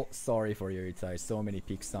feel sorry for you, Itay. So many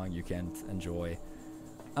peak songs you can't enjoy.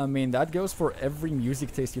 I mean, that goes for every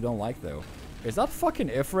music taste you don't like, though. Is that fucking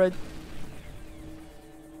Ifrit?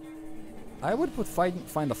 I would put Find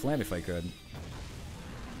the Flame if I could.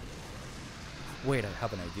 Wait, I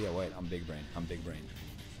have an idea. Wait, I'm big brain. I'm big brain.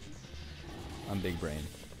 I'm big brain.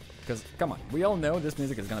 Because, come on, we all know this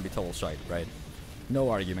music is gonna be total shite, right? No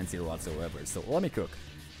arguments here whatsoever. So let me cook.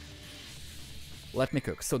 Let me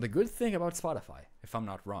cook. So the good thing about Spotify, if I'm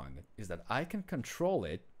not wrong, is that I can control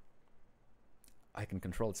it. I can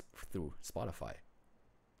control it through Spotify.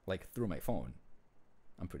 Like, through my phone.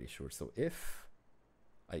 I'm pretty sure. So if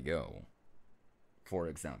I go, for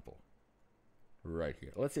example, right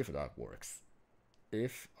here. Let's see if that works.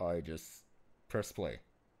 If I just press play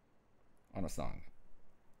on a song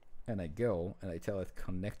and I go and I tell it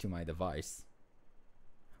connect to my device,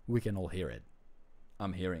 we can all hear it.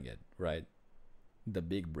 I'm hearing it, right? The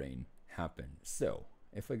big brain happened. So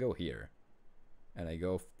if I go here and I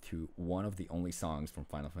go to one of the only songs from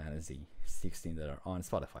Final Fantasy 16 that are on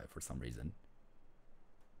Spotify for some reason,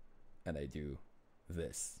 and I do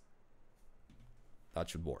this, that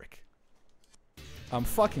should work. I'm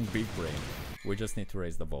fucking big brain. We just need to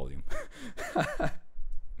raise the volume.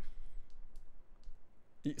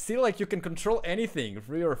 See, like, you can control anything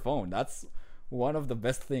through your phone. That's one of the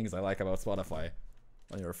best things I like about Spotify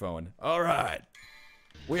on your phone. Alright.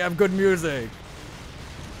 We have good music.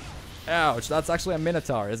 Ouch, that's actually a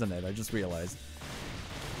Minotaur, isn't it? I just realized.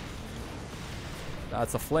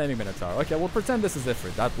 That's a flaming Minotaur. Okay, we'll pretend this is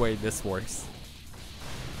Ifrit. That way this works.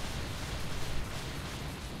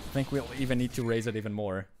 I think we'll even need to raise it even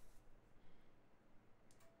more.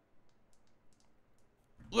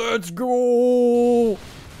 Let's go!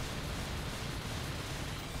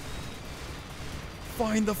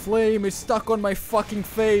 Find the Flame is stuck on my fucking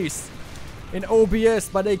face in OBS,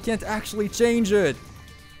 but I can't actually change it.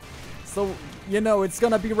 So, you know, it's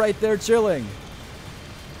gonna be right there chilling.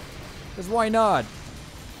 Because why not?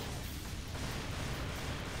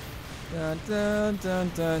 Dun, dun,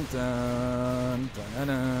 dun, dun, dun, dun, dun,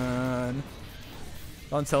 dun.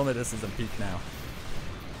 Don't tell me this isn't peak now.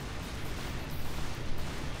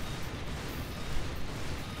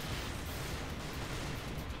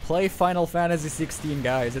 Play Final Fantasy 16,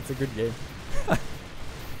 guys. It's a good game.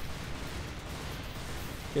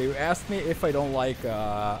 Okay, you asked me if I don't like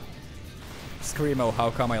Screamo,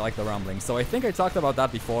 how come I like the rumbling. So I think I talked about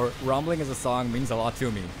that before. Rumbling as a song means a lot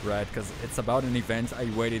to me, right? Because it's about an event I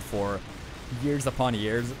waited for years upon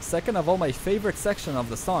years. Second of all, my favorite section of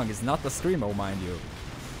the song is not the Screamo, mind you.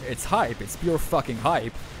 It's hype. It's pure fucking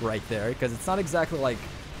hype right there. Because it's not exactly like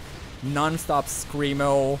non-stop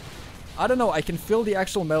Screamo. I don't know, I can feel the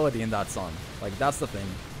actual melody in that song. Like, that's the thing.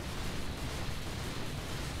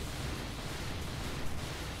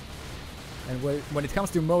 And when it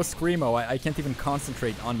comes to most Screamo, I can't even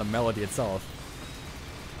concentrate on the melody itself.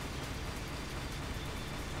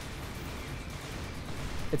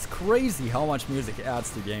 It's crazy how much music adds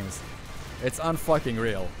to games. It's unfucking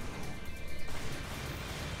real.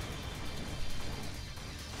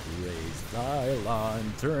 Raise thy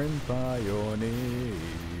lantern, pioneer.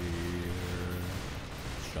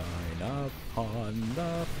 Shine upon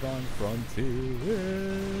the front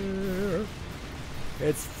frontier.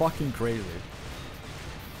 It's fucking crazy.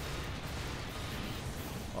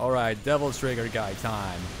 Alright, Devil Trigger guy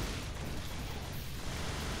time.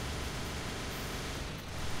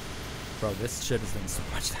 Bro, this shit is doing so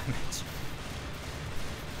much damage.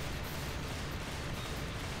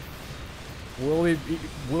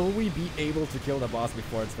 Will we be able to kill the boss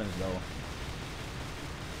before it's finished though?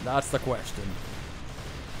 That's the question.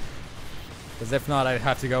 Because if not, I'd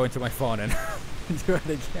have to go into my phone and do it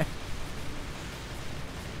again.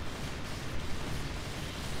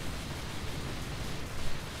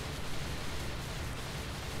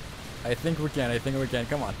 I think we can,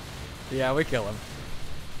 come on. Yeah, we kill him.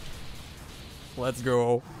 Let's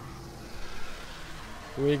go.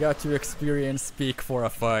 We got to experience peak for a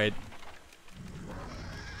fight.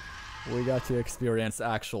 We got to experience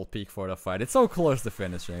actual peak for the fight. It's so close to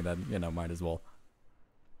finishing that, you know, might as well.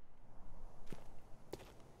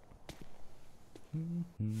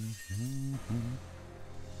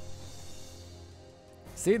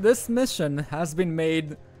 See, this mission has been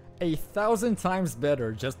made 1,000 times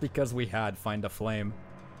better just because we had Find a Flame.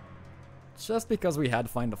 Just because we had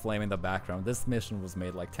Find a Flame in the background, this mission was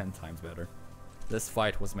made like 10 times better. This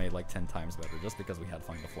fight was made like 10 times better just because we had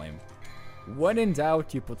Find a Flame. When in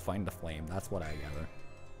doubt, you put Find a Flame. That's what I gather.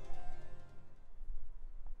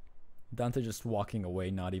 Dante just walking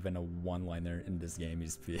away, not even a one-liner in this game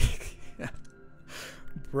is big.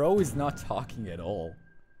 Bro is not talking at all.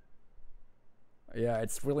 Yeah,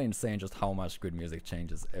 it's really insane just how much good music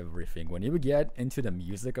changes everything. When you get into the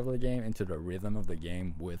music of the game, into the rhythm of the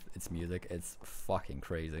game with its music, it's fucking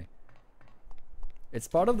crazy. It's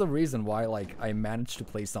part of the reason why, like, I managed to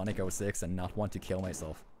play Sonic 06 and not want to kill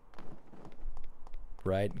myself.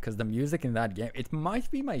 Right? Because the music in that game, it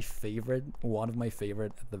might be my favorite, one of my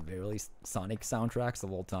favorite, at the very least, Sonic soundtracks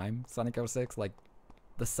of all time. Sonic 06, like,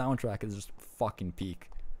 the soundtrack is just fucking peak.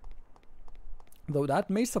 Though that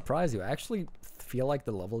may surprise you, I actually feel like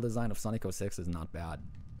the level design of Sonic 06 is not bad.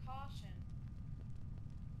 Caution.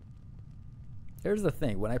 Here's the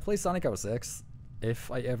thing, when I play Sonic 06,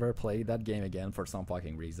 if I ever play that game again for some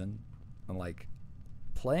fucking reason, and like,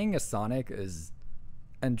 playing as Sonic is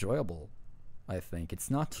enjoyable, I think.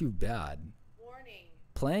 It's not too bad. Warning.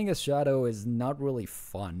 Playing as Shadow is not really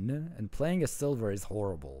fun, and playing as Silver is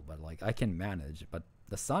horrible, but like, I can manage, but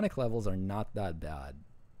the Sonic levels are not that bad.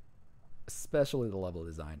 Especially the level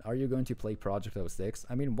design. Are you going to play Project 06?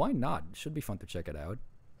 I mean, why not? It should be fun to check it out.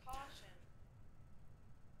 Caution.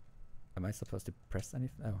 Am I supposed to press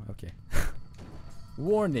anything? Oh, okay.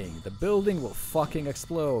 Warning, the building will fucking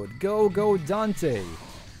explode. Go, go, Dante!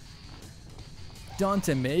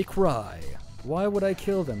 Dante may cry. Why would I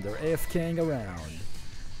kill them? They're AFKing around.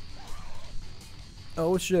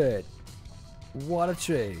 Oh shit. What a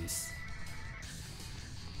chase.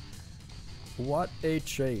 What a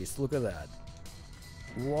chase, look at that.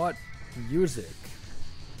 What music.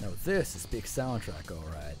 Now this is big soundtrack,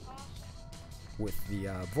 alright. With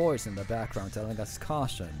the voice in the background telling us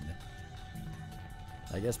caution.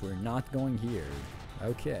 I guess we're not going here.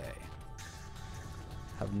 Okay.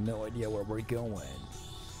 Have no idea where we're going.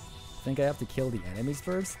 Think I have to kill the enemies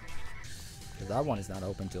first? Because that one is not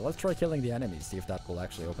open too. Let's try killing the enemies, see if that will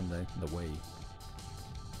actually open the way.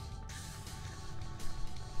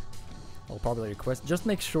 I'll probably request, just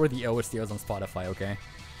make sure the OST is on Spotify, okay?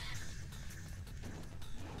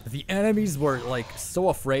 The enemies were like so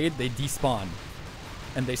afraid they despawned.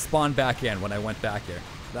 And they spawned back in when I went back here.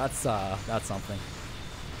 That's something.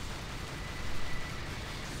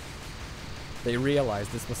 They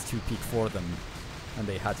realized this was too peak for them. and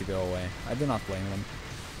they had to go away. I do not blame them.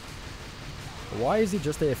 Why is he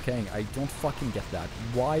just AFKing? I don't fucking get that.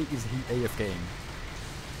 Why is he AFKing?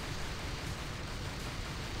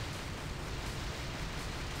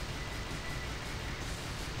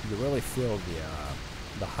 You really feel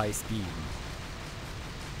the high speed,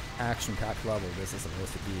 action-packed level this is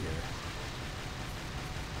supposed to be here.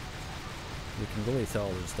 You can really tell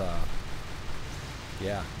there's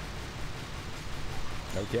yeah.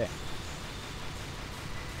 Okay.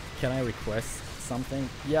 Can I request something?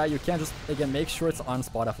 Yeah, you can. Just again make sure it's on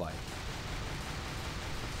Spotify.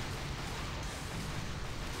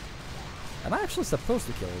 Am I actually supposed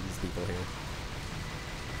to kill these people here?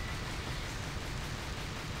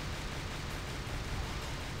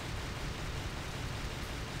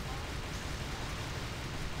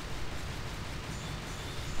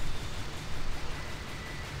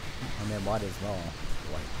 I mean, might as well.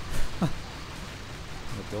 Like,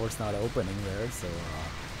 the door's not opening there, so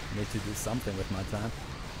I need to do something with my time.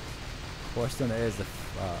 Question is if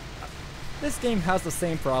this game has the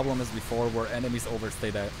same problem as before, where enemies overstay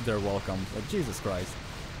their welcome. Like, Jesus Christ,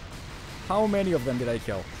 how many of them did I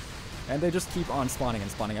kill? And they just keep on spawning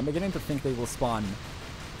and spawning. I'm beginning to think they will spawn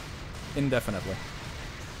indefinitely.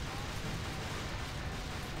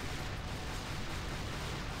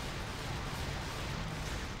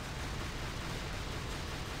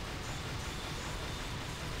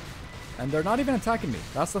 And they're not even attacking me.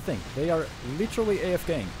 That's the thing. They are literally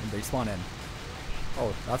AFKing and they spawn in.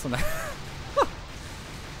 Oh, that's on that.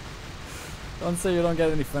 Don't say you don't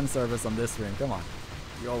get any fan service on this stream. Come on.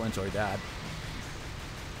 You all enjoy that.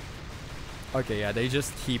 Okay, yeah, they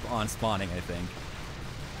just keep on spawning, I think.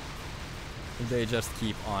 They just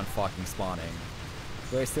keep on fucking spawning.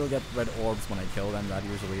 Do I still get red orbs when I kill them? That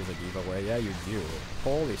usually is a giveaway. Yeah, you do.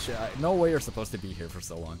 Holy shit. No way you're supposed to be here for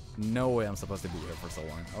so long. No way I'm supposed to be here for so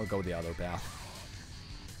long. I'll go the other path.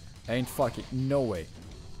 Ain't fucking... No way.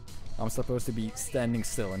 I'm supposed to be standing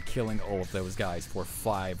still and killing all of those guys for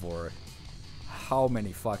 5 or... how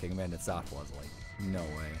many fucking minutes that was. Like, no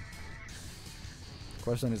way.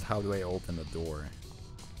 Question is, how do I open the door?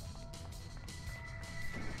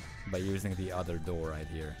 By using the other door right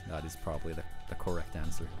here. That is probably the correct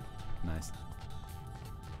answer. Nice.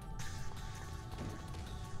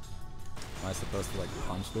 Am I supposed to like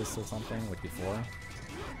punch this or something like before?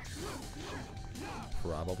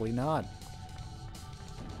 Probably not.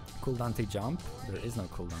 Cooldown to jump? There is no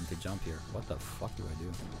cooldown to jump here. What the fuck do I do?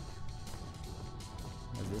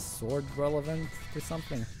 Is this sword relevant to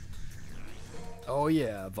something? Oh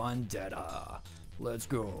yeah, Vendetta. Let's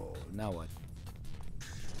go. Now what?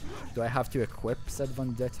 Do I have to equip said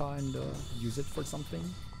Vendetta and use it for something?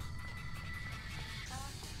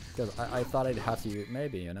 Because I thought I'd have to...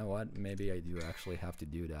 Maybe, you know what? Maybe I do actually have to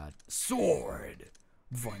do that. Sword!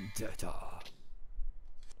 Vendetta!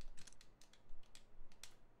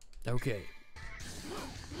 Okay.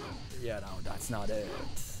 Yeah, no, that's not it.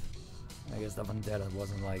 I guess the Vendetta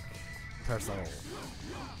wasn't, like, personal.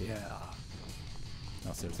 Yeah.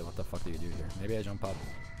 No, seriously, what the fuck do you do here? Maybe I jump up.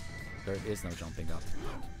 There is no jumping up.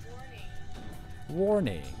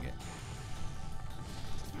 Warning!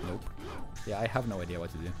 Nope. Yeah, I have no idea what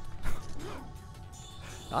to do.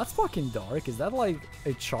 That's fucking dark. Is that like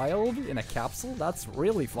a child in a capsule? That's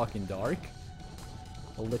really fucking dark.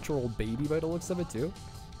 A literal baby by the looks of it too.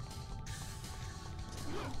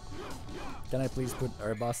 Can I please put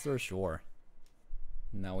Airbuster? Sure.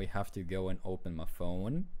 Now we have to go and open my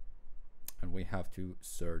phone. And we have to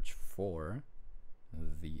search for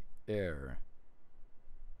the air.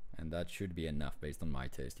 And that should be enough based on my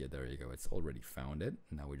taste. Yeah, there you go. It's already found it.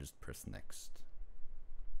 Now we just press next.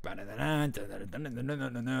 Fucking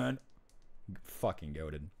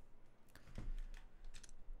goated.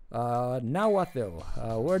 Now what though?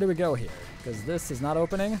 Where do we go here? Because this is not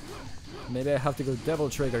opening. Maybe I have to go Devil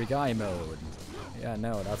Trigger guy mode. Yeah,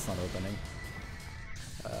 no, that's not opening.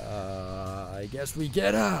 I guess we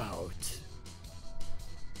get out.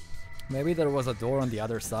 Maybe there was a door on the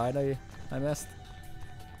other side I missed.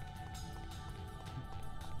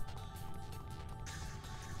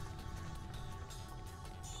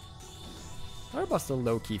 Airbuster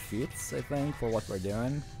low-key feats, I think, for what we're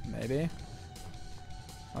doing. Maybe.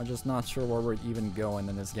 I'm just not sure where we're even going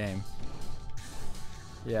in this game.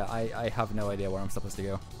 Yeah, I have no idea where I'm supposed to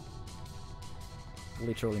go.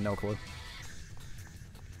 Literally no clue.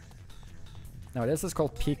 Now this is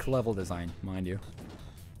called peak level design, mind you.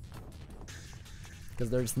 Because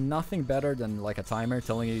there's nothing better than like a timer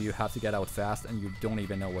telling you you have to get out fast and you don't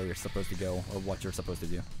even know where you're supposed to go or what you're supposed to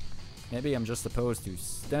do. Maybe I'm just supposed to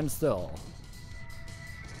stand still.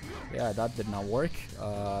 Yeah, that did not work.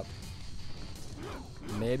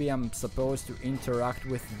 Maybe I'm supposed to interact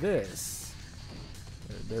with this.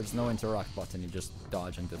 There's no interact button, you just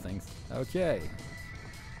dodge into things. Okay.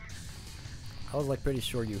 I was like pretty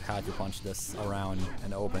sure you had to punch this around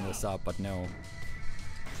and open this up, but no.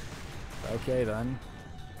 Okay then.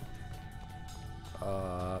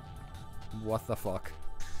 What the fuck?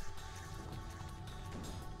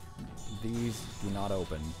 These do not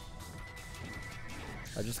open.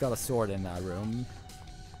 I just got a sword in that room.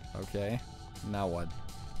 Okay. Now what?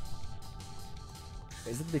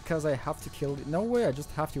 Is it because I have to kill... No way, I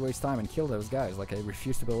just have to waste time and kill those guys. Like, I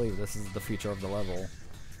refuse to believe this is the feature of the level.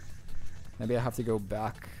 Maybe I have to go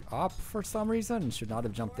back up for some reason? Should not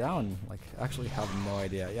have jumped down. Like, actually have no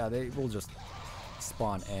idea. Yeah, they will just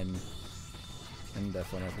spawn in.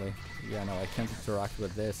 Indefinitely. Yeah, no, I can't interact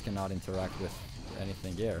with this, cannot interact with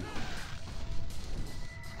anything here.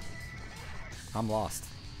 I'm lost.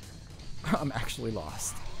 I'm actually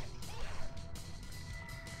lost.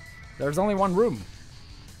 There's only one room.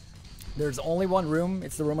 There's only one room.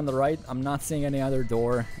 It's the room on the right. I'm not seeing any other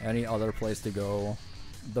door, any other place to go.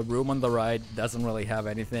 The room on the right doesn't really have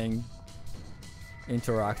anything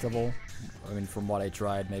interactable. I mean, from what I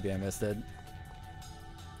tried, maybe I missed it.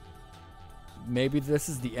 Maybe this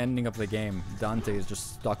is the ending of the game. Dante is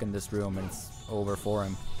just stuck in this room and it's over for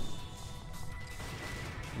him.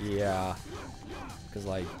 Yeah. Because,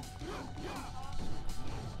 like,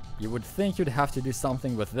 you would think you'd have to do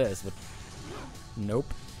something with this, but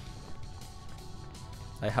nope.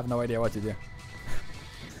 I have no idea what to do.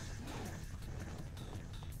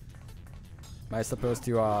 Am I supposed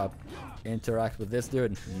to interact with this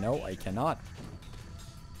dude? No, I cannot.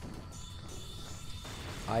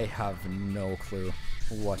 I have no clue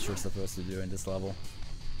what you're supposed to do in this level.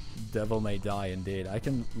 Devil may die indeed. I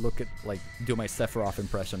can look at, like, do my Sephiroth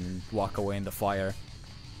impression and walk away in the fire.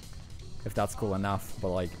 If that's cool enough, but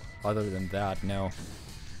like, other than that, no.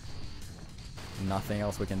 Nothing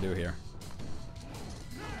else we can do here.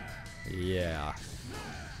 Yeah.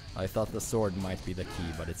 I thought the sword might be the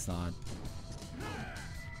key, but it's not.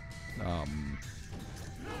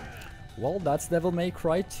 Well, that's Devil May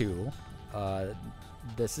Cry 2.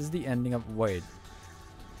 This is the ending of... Wait.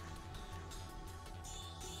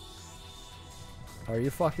 Are you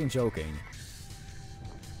fucking joking?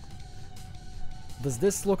 Does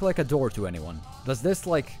this look like a door to anyone? Does this,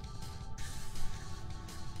 like...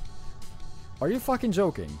 Are you fucking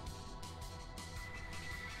joking?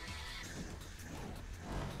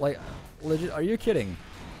 Like, legit, are you kidding?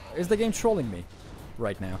 Is the game trolling me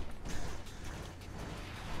right now?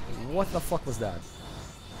 What the fuck was that?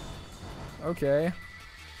 Okay.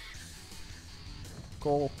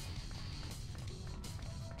 Cool.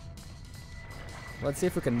 Let's see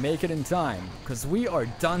if we can make it in time, because we are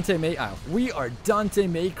Dante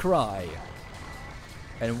May Cry,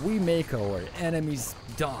 and we make our enemies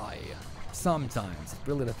die. Sometimes, it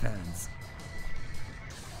really depends.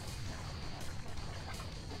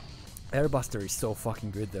 Airbuster is so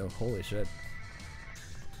fucking good though. Holy shit.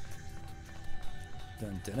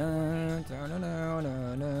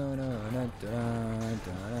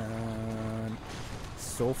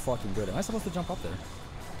 So fucking good. Am I supposed to jump up there?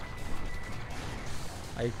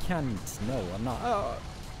 I can't. No, I'm not. Oh.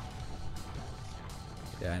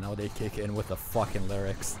 Yeah, I know they kick in with the fucking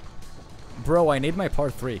lyrics. Bro, I need my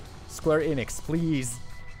part 3. Square Enix, please.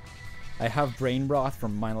 I have brain broth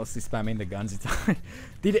from mindlessly spamming the guns.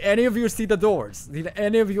 Did any of you see the doors? Did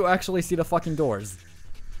any of you actually see the fucking doors?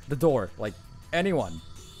 The door, like, anyone?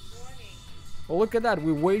 Well, look at that.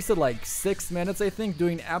 We wasted like 6 minutes, I think,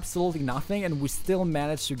 doing absolutely nothing, and we still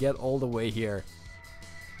managed to get all the way here.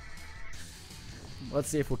 Let's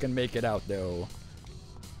see if we can make it out, though.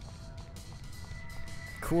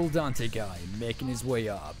 Cool Dante guy making his way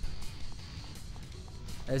up.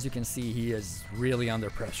 As you can see, he is really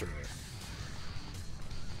under pressure.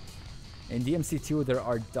 In DMC2, there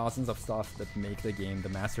are dozens of stuff that make the game the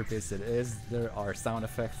masterpiece it is. There are sound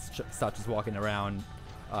effects, such as walking around,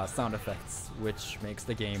 sound effects, which makes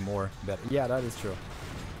the game more better. Yeah, that is true.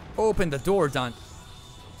 Open the door, Dante!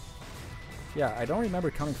 Yeah, I don't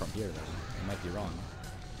remember coming from here, though. I might be wrong.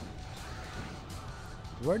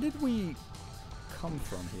 Where did we come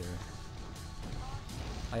from here?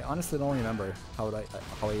 I honestly don't remember how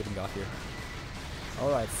I even got here.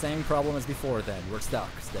 Alright, same problem as before then. We're stuck,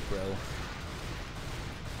 step bro.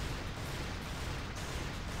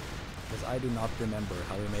 Because I do not remember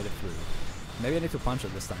how we made it through. Maybe I need to punch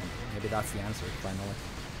it this time. Maybe that's the answer, finally.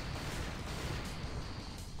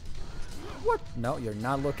 What? No, you're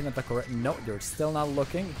not looking at the correct... No, you're still not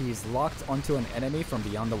looking. He's locked onto an enemy from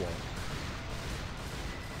beyond the wall.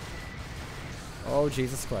 Oh,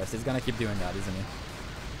 Jesus Christ. He's gonna keep doing that, isn't he?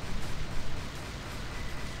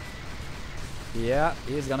 Yeah,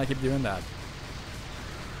 he's gonna keep doing that.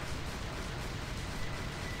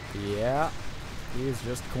 Yeah, he's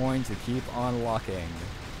just going to keep on locking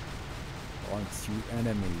onto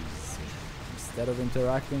enemies instead of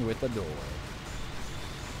interacting with the door.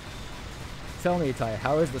 Tell me, Itay,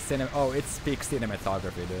 how is the cinema? Oh, it speaks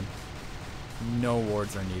cinematography, dude. No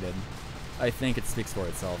words are needed. I think it speaks for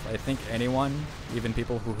itself. I think anyone, even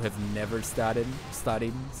people who have never studied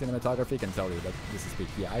cinematography, can tell you that this is peak.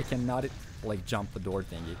 Yeah, I cannot like jump the door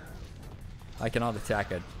thingy. I cannot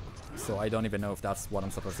attack it, so I don't even know if that's what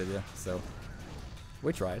I'm supposed to do. So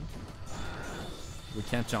we tried. We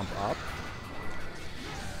can't jump up.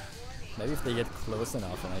 Maybe if they get close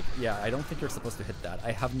enough, and like, yeah, I don't think you're supposed to hit that.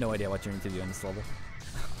 I have no idea what you need to do in this level.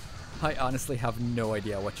 I honestly have no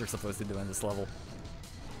idea what you're supposed to do in this level.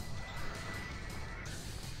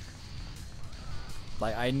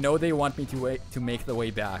 Like, I know they want me to make the way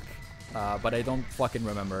back, but I don't fucking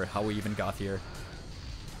remember how we even got here.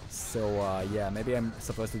 So, yeah, maybe I'm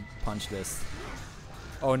supposed to punch this.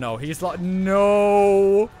 Oh no, he's locked.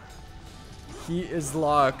 No! He is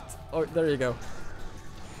locked. Oh, there you go.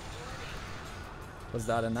 Was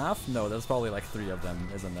that enough? No, there's probably like 3 of them,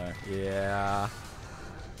 isn't there? Yeah.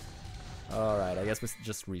 Alright, I guess we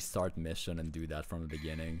just restart mission and do that from the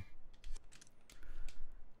beginning.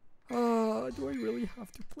 Do I really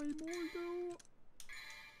have to play more though?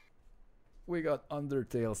 We got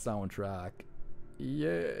Undertale soundtrack.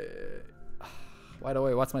 Yeah. By the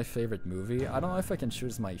way, what's my favorite movie? I don't know if I can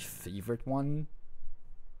choose my favorite one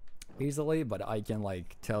easily, but I can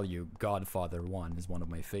like tell you Godfather 1 is one of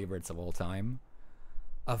my favorites of all time.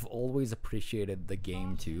 I've always appreciated the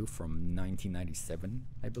game too, from 1997,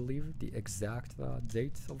 I believe, the exact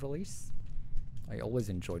date of release. I always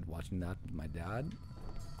enjoyed watching that with my dad.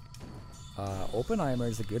 Oppenheimer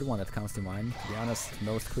is a good one that comes to mind. To be honest,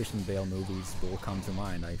 most Christian Bale movies will come to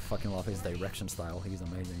mind. I fucking love his direction style. He's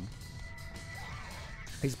amazing.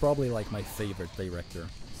 He's probably like my favorite director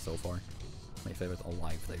so far. My favorite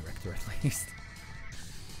alive director at least.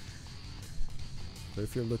 So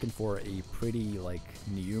if you're looking for a pretty like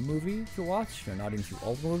new movie to watch, you're not into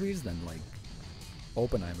old movies, then like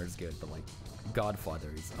Oppenheimer's good, but like Godfather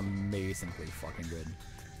is amazingly fucking good.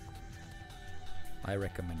 I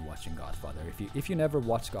recommend watching Godfather. If you never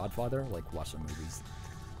watched Godfather, like watch the movies.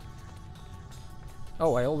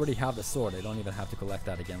 Oh, I already have the sword. I don't even have to collect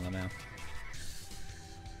that again now.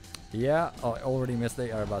 Yeah, oh, I already missed the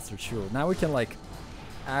Airbuster. True. Now we can like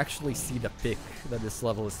actually see the pick that this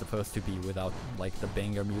level is supposed to be without like the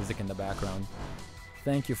banger music in the background.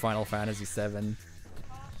 Thank you, Final Fantasy VII.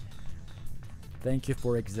 Thank you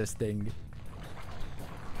for existing.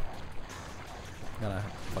 Gonna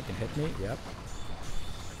fucking hit me? Yep.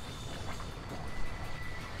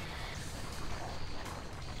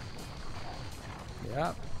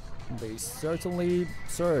 Yeah, they certainly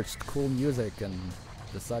searched cool music and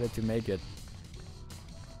decided to make it.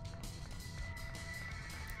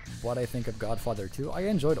 What I think of Godfather 2, I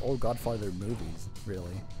enjoyed all Godfather movies,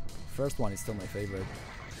 really. First one is still my favorite.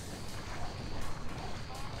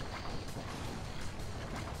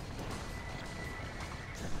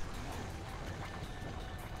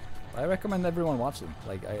 I recommend everyone watch them.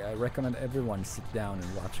 Like, I recommend everyone sit down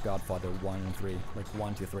and watch Godfather 1 and 3. Like,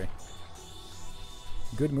 1, 2, 3.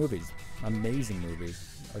 Good movies. Amazing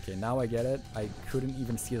movies. Okay, now I get it. I couldn't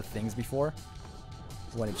even see the things before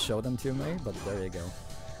when it showed them to me, but there you go.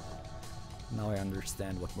 Now I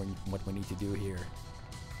understand what we need to do here.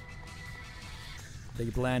 They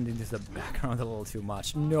blend into the background a little too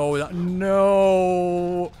much. No,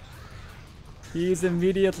 no! He's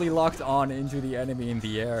immediately locked on into the enemy in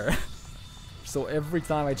the air. So every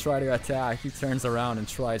time I try to attack, he turns around and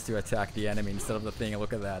tries to attack the enemy instead of the thing.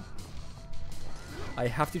 Look at that. I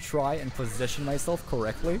have to try and position myself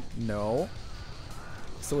correctly. No.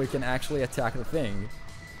 So we can actually attack the thing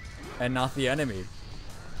and not the enemy.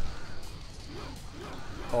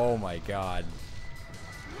 Oh my god.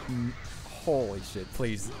 Holy shit,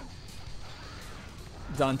 please.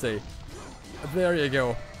 Dante. There you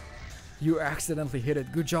go. You accidentally hit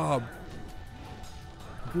it. Good job.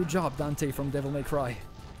 Good job, Dante from Devil May Cry.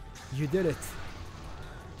 You did it.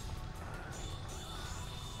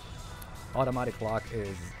 Automatic lock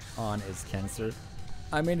is on is cancer.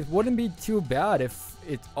 I mean, it wouldn't be too bad if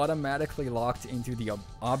it automatically locked into the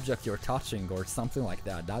object you're touching or something like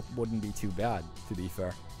that. That wouldn't be too bad, to be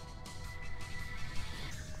fair.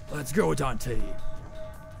 Let's go, Dante.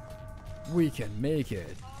 We can make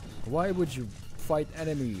it. Why would you fight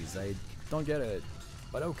enemies? I don't get it.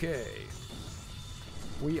 But okay.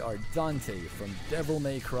 We are Dante from Devil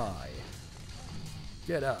May Cry.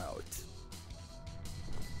 Get out.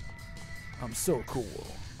 I'm so cool.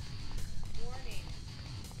 Warning.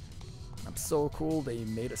 I'm so cool they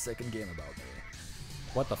made a second game about me.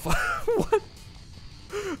 What the fuck? What?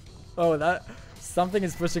 Oh, that... Something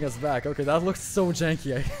is pushing us back. Okay, that looks so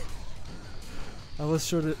janky. I was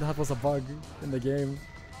sure that was a bug in the game.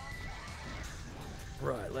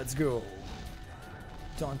 Right, let's go.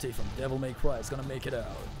 Dante from Devil May Cry is gonna make it out.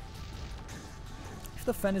 If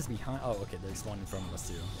the fan is behind... Oh, okay, there's one in front of us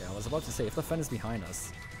too. Yeah, I was about to say, if the fan is behind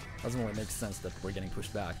us, doesn't really make sense that we're getting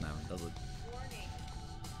pushed back now, does it?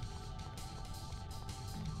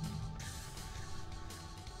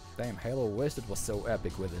 Damn, Halo wished it was so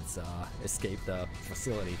epic with its escape the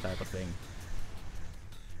facility type of thing.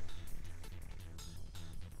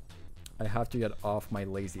 I have to get off my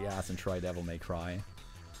lazy ass and try Devil May Cry.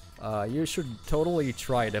 You should totally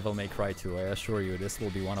try Devil May Cry 2, I assure you, this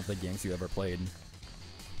will be one of the games you ever played.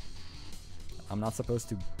 I'm not supposed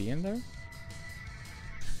to be in there?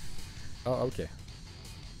 Oh, okay.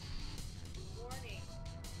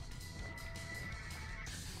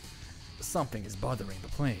 Something is bothering the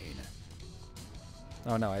plane.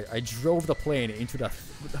 Oh no, I drove the plane into the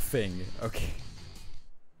thing. Okay.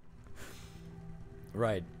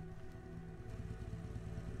 Right.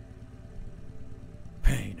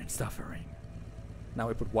 Pain and suffering. Now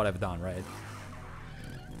we put what I've done, right?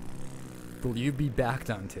 Will you be back,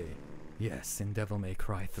 Dante? Yes, in Devil May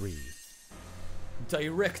Cry 3.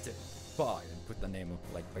 Directed by, and put the name of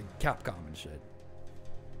like Capcom and shit.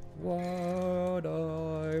 What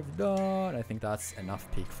I've done. I think that's enough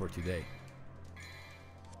peak for today.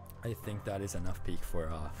 I think that is enough peak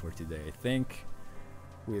for today. I think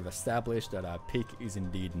we've established that a peak is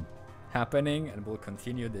indeed happening, and we'll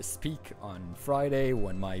continue this peak on Friday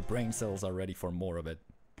when my brain cells are ready for more of it.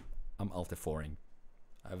 I'm Alt-F4ing.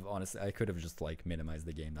 I could have just like minimized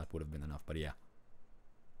the game. That would have been enough, but yeah.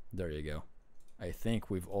 There you go. I think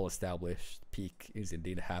we've all established peak is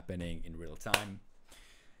indeed happening in real time.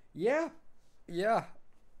 Yeah. Yeah.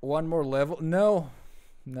 One more level. No.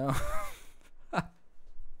 No.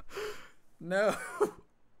 No.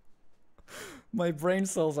 My brain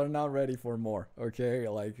cells are not ready for more. Okay?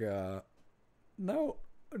 Like, no.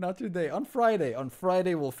 Not today. On Friday. On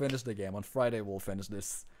Friday, we'll finish the game. On Friday, we'll finish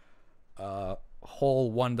this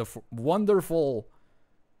whole wonderful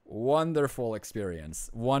experience.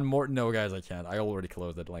 One more. No, guys, I can't. I already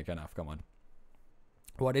closed it. Like, enough. Come on.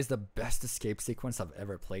 What is the best escape sequence I've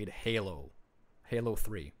ever played? Halo. Halo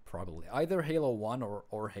 3, probably. Either Halo 1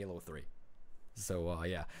 or Halo 3. So,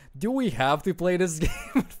 yeah. Do we have to play this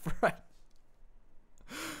game? Right.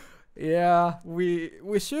 Yeah,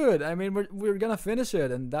 we should. I mean, we're gonna finish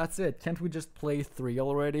it, and that's it. Can't we just play 3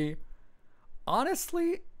 already?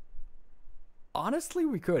 Honestly,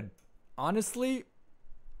 we could. Honestly,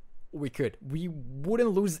 we could. We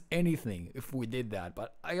wouldn't lose anything if we did that,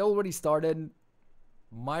 but I already started.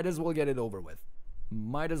 Might as well get it over with.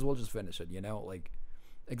 Might as well just finish it, you know? Like,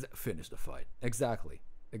 finish the fight. Exactly.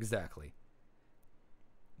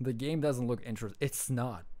 The game doesn't look interesting. It's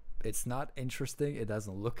not. It's not interesting. It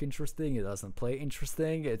doesn't look interesting. It doesn't play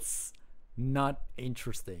interesting. It's not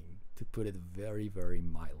interesting, to put it very, very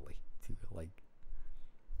mildly. To like,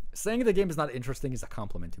 saying the game is not interesting is a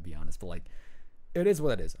compliment, to be honest. But like, it is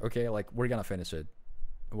what it is. Okay, like we're gonna finish it.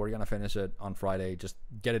 We're gonna finish it on Friday. Just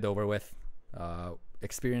get it over with.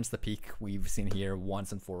 Experience the peak we've seen here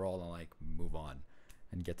once and for all, and like move on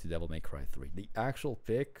and get to Devil May Cry 3. The actual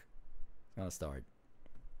pick is gonna start.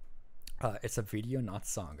 It's a video, not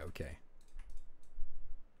song. Okay.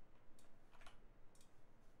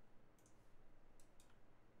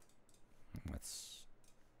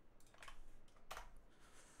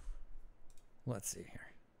 Let's see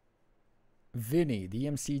here. Vinny,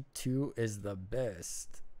 DMC2 is the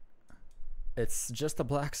best. It's just a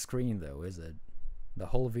black screen though, is it? The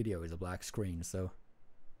whole video is a black screen, so.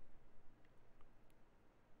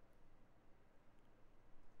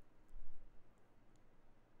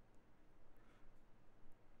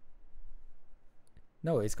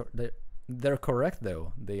 No, they're correct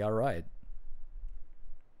though. They are right.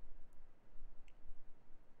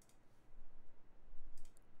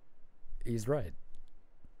 He's right.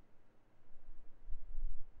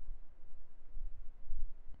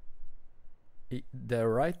 They're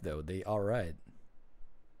right though. They are right.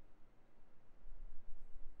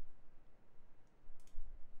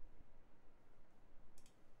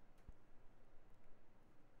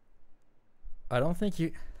 I don't think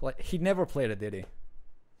he never played it, did he?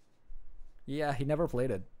 Yeah, he never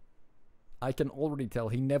played it. I can already tell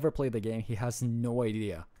he never played the game. He has no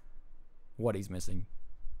idea what he's missing.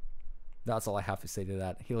 That's all I have to say to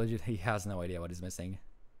that. He has no idea what he's missing.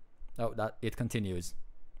 Oh, it continues.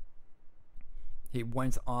 He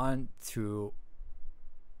went on to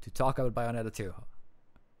talk about Bayonetta 2.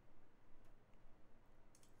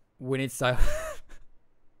 We need to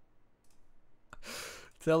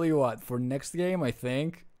tell you what, for next game, I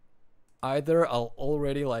think either I'll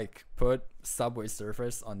already like put Subway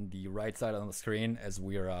Surfers on the right side on the screen as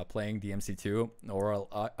we're playing DMC2, or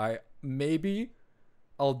I maybe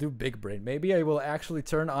I'll do Big Brain. Maybe I will actually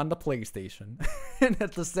turn on the PlayStation and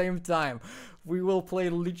at the same time we will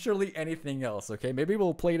play literally anything else, okay? Maybe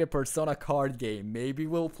we'll play the Persona card game. Maybe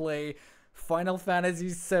we'll play Final Fantasy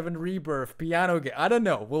VII Rebirth piano game. I don't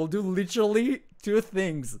know. We'll do literally 2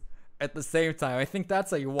 things at the same time. I think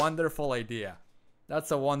that's a wonderful idea.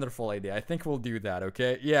 That's a wonderful idea. I think we'll do that,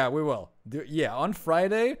 okay? Yeah, we will. Yeah, on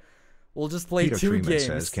Friday, we'll just play Peter 2 Freeman games.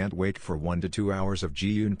 says can't wait for 1 to 2 hours of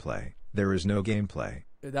G-Yun play. There is no gameplay.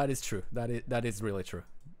 That is true. That is really true.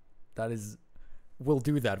 That is... We'll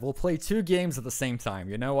do that. We'll play 2 games at the same time.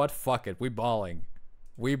 You know what? Fuck it. We balling.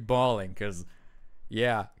 We balling, because...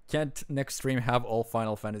 Yeah, can't next stream have all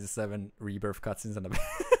Final Fantasy VII Rebirth cutscenes in the...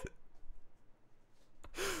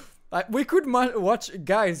 we could watch...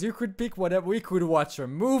 Guys, you could pick whatever. We could watch a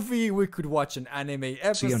movie. We could watch an anime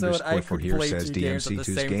episode. I could here play says 2 games at the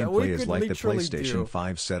DMC2's same time. gameplay We is could like the literally PlayStation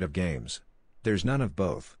 5 set of games. There's none of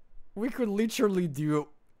both. We could literally do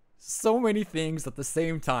so many things at the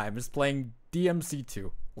same time as playing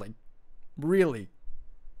DMC2. Like, really.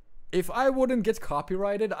 If I wouldn't get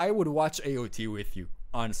copyrighted, I would watch AOT with you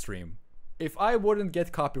on stream. If I wouldn't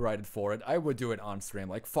get copyrighted for it, I would do it on stream.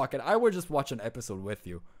 Like, fuck it. I would just watch an episode with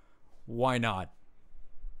you. Why not?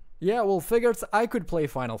 Yeah, well, figures I could play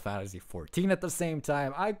Final Fantasy 14 at the same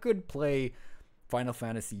time. I could play Final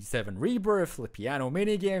Fantasy VII Rebirth, the piano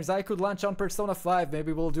minigames. I could launch on Persona 5.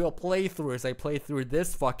 Maybe we'll do a playthrough as I play through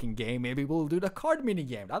this fucking game. Maybe we'll do the card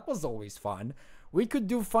minigame. That was always fun. We could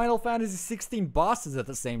do Final Fantasy 16 bosses at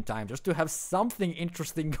the same time just to have something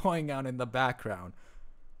interesting going on in the background.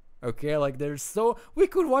 Okay, like we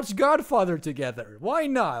could watch Godfather together. Why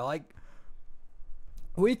not? Like,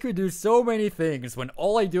 we could do so many things when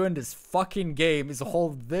all I do in this fucking game is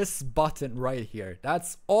hold this button right here.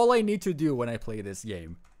 That's all I need to do when I play this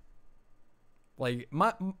game. Like,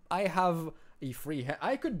 I have a free hand.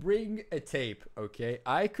 I could bring a tape, okay?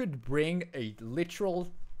 I could bring a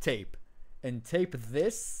literal tape and tape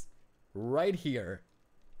this right here,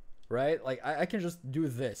 right? Like, I can just do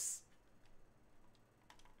this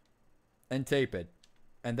and tape it,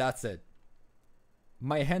 and that's it.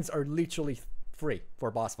 My hands are literally free for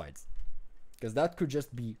boss fights, because that could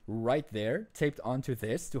just be right there taped onto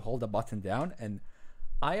this to hold the button down, and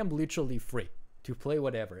I am literally free to play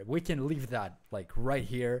whatever. We can leave that like right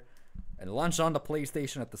here and launch on the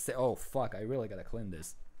PlayStation at the same... Oh fuck, I really gotta clean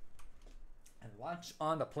this. And launch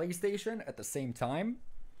on the PlayStation at the same time,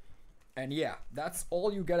 and yeah, that's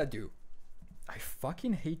all you gotta do. I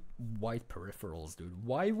fucking hate white peripherals, dude.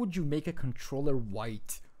 Why would you make a controller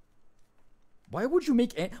white? Why would you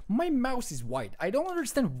make my mouse is white. I don't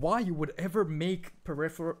understand why you would ever make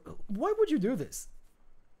peripheral. Why would you do this?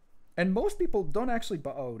 And most people don't actually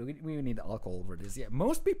oh, we need alcohol over this. Yeah,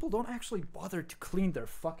 most people don't actually bother to clean their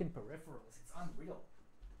fucking peripherals. It's unreal.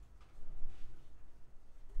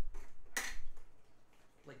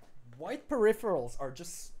 Like, white peripherals are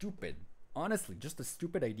just stupid. Honestly, just a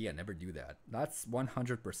stupid idea. Never do that. That's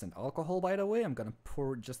 100% alcohol, by the way. I'm gonna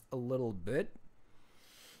pour just a little bit.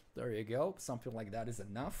 There you go. Something like that is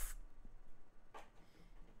enough.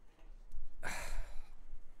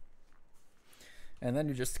 And then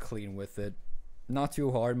you just clean with it. Not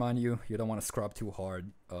too hard, mind you. You don't want to scrub too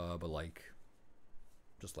hard. But like,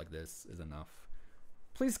 just like this is enough.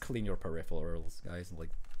 Please clean your peripherals, guys.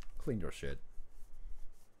 Like, clean your shit.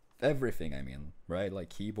 Everything, I mean, right? Like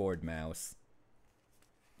keyboard, mouse,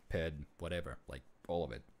 pad, whatever. Like, all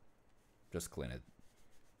of it. Just clean it.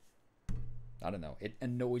 I don't know. It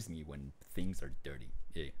annoys me when things are dirty.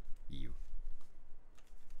 Yeah, you.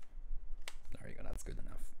 There you go. That's good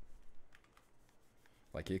enough.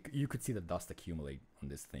 Like, you could see the dust accumulate on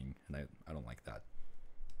this thing, and I don't like that.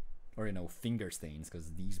 Or, you know, finger stains,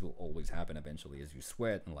 because these will always happen eventually as you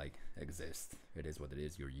sweat and, like, exist. It is what it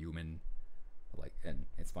is. You're human. Like, and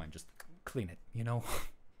it's fine. Just clean it, you know?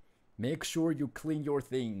 Make sure you clean your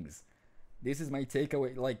things. This is my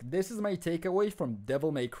takeaway. Like, this is my takeaway from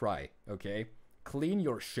Devil May Cry, okay? Clean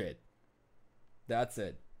your shit. That's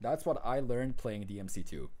it. That's what I learned playing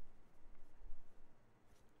DMC2.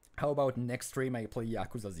 How about next stream I play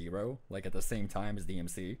Yakuza 0, like at the same time as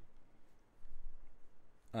DMC?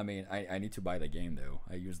 I mean, I need to buy the game though.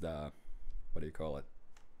 I used what do you call it?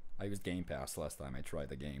 I used Game Pass last time I tried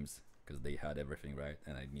the games, because they had everything right,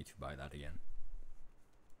 and I need to buy that again.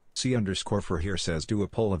 C_for here says do a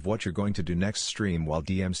poll of what you're going to do next stream while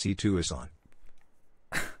DMC2 is on.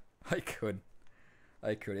 I could.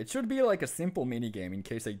 I could. It should be like a simple mini game in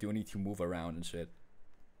case I do need to move around and shit.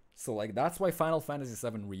 So like that's why Final Fantasy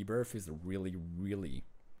VII Rebirth is a really, really,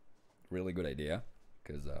 really good idea.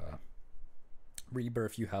 Because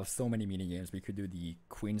Rebirth, you have so many mini games. We could do the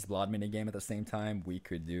Queen's Blood mini game at the same time. We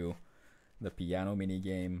could do the piano mini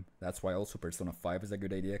game. That's why also Persona 5 is a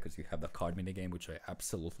good idea, because you have the card mini game, which I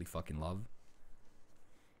absolutely fucking love.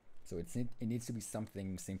 So it needs to be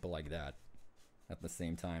something simple like that at the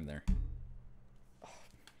same time there. Oh,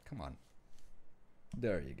 come on.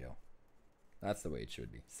 There you go. That's the way it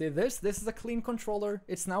should be. See this is a clean controller.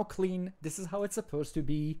 It's now clean. This is how it's supposed to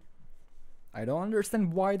be. I don't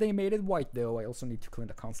understand why they made it white though. I also need to clean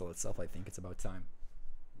the console itself. I think it's about time.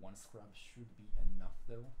 One scrub should be enough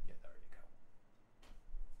though. Yeah, there you go.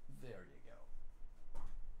 There you go.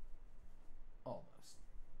 Almost.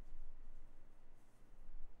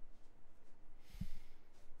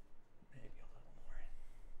 Maybe a little more.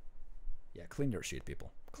 Yeah, clean your shit,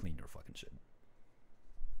 people. Clean your fucking shit.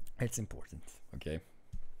 It's important, okay?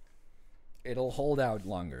 It'll hold out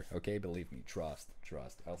longer, okay? Believe me, trust.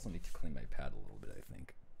 I also need to clean my pad a little bit, I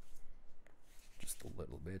think. Just a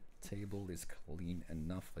little bit. Table is clean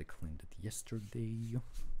enough. I cleaned it yesterday.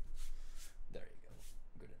 There you go.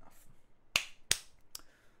 Good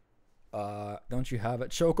enough. Don't you have a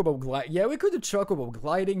chocobo glide? Yeah, we could do chocobo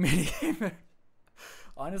gliding minigame.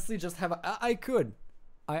 Honestly, just have a... I could.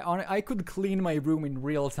 I could clean my room in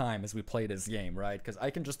real time as we play this game, right? Because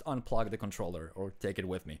I can just unplug the controller or take it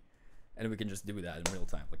with me. And we can just do that in real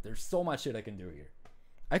time. Like, there's so much shit I can do here.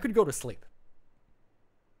 I could go to sleep.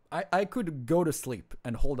 I could go to sleep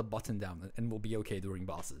and hold a button down and we'll be okay during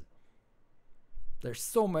bosses. There's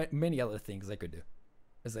so many other things I could do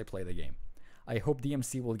as I play the game. I hope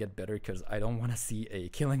DMC will get better because I don't want to see a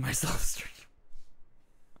killing myself stream.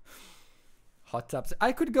 Hot tubs.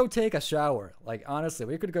 I could go take a shower. Like, honestly,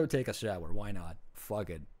 we could go take a shower. Why not? Fuck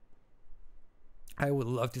it. I would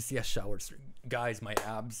love to see a shower stream. Guys, my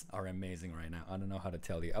abs are amazing right now. I don't know how to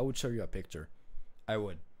tell you. I would show you a picture. I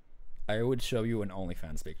would show you an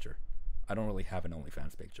OnlyFans picture. I don't really have an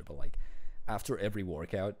OnlyFans picture, but like after every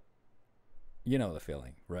workout, you know the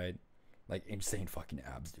feeling, right? Like insane fucking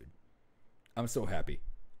abs, dude. I'm so happy.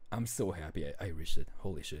 I'm so happy I reached it.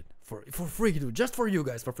 Holy shit. For free, dude. Just for you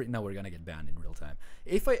guys, for free. Now we're gonna get banned in real time.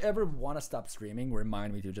 If I ever want to stop streaming,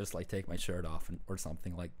 remind me to just like take my shirt off or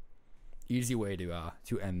something. Like easy way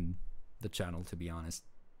to end the channel, to be honest.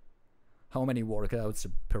 How many workouts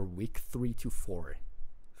per week? 3 to 4.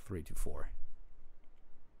 3 to 4.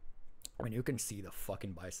 I mean, you can see the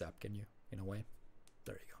fucking bicep, can you? In a way.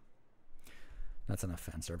 There you go. That's enough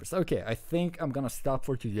fan service. Okay, I think I'm gonna stop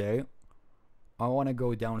for today. I want to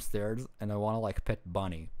go downstairs and I want to like pet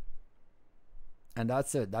Bunny. And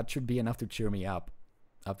that's it. That should be enough to cheer me up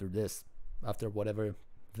after this. After whatever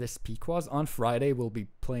this peak was. On Friday, we'll be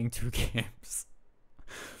playing 2 games.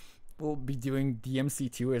 We'll be doing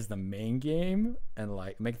DMC2 as the main game and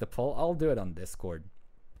like make the poll. I'll do it on Discord.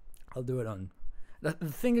 I'll do it on... The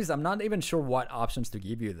thing is, I'm not even sure what options to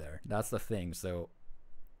give you there. That's the thing. So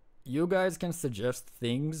you guys can suggest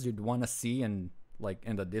things you'd want to see and like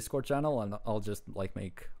in the Discord channel, and I'll just like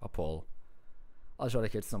make a poll. I'll try to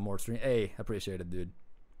get some more stream. Hey, appreciate it, dude.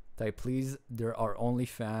 Type, please, there are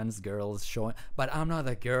OnlyFans girls showing, but I'm not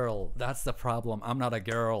a girl. That's the problem. I'm not a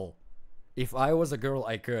girl. If I was a girl,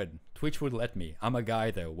 I could. Twitch would let me. I'm a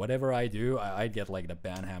guy though. Whatever I do, I'd get like the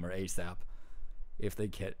ban hammer ASAP if they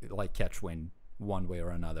catch wind one way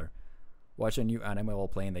or another. Watch a new anime while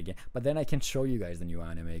playing the game, but then I can show you guys the new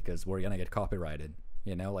anime because we're gonna get copyrighted.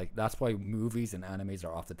 You know, like that's why movies and animes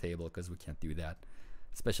are off the table, because we can't do that,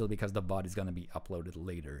 especially because the VOD is gonna be uploaded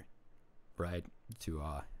later, right? To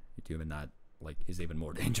YouTube, and that like is even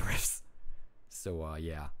more dangerous. So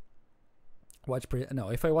yeah, no,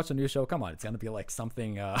 if I watch a new show, come on, it's gonna be like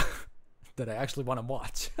something that I actually want to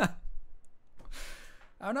watch.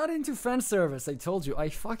 I'm not into fan service. I told you, I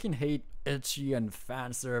fucking hate itchy and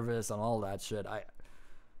fan service and all that shit.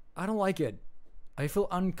 I don't like it. I feel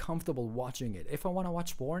uncomfortable watching it. If I want to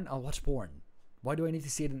watch porn, I'll watch porn. Why do I need to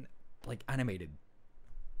see it in like animated?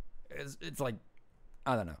 It's like,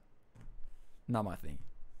 I don't know, not my thing.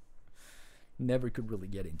 Never could really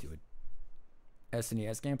get into it.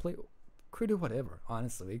 SNES gameplay, could do whatever.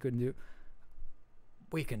 Honestly, we can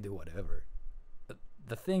do whatever.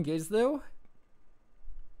 The thing is though,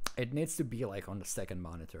 it needs to be like on the second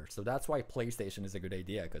monitor. So that's why PlayStation is a good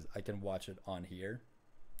idea, because I can watch it on here,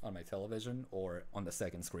 on my television, or on the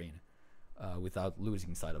second screen, without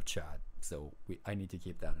losing sight of chat. So I need to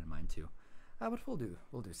keep that in mind too. But we'll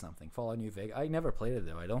do something. Fallout New Vegas. I never played it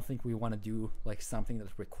though. I don't think we want to do like something that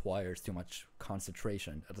requires too much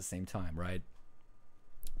concentration at the same time, right?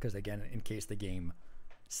 Because again, in case the game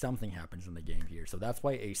something happens in the game here. So that's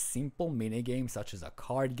why a simple mini game such as a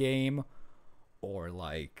card game or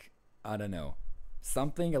like, I don't know,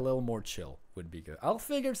 something a little more chill would be good. I'll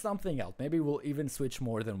figure something out. Maybe we'll even switch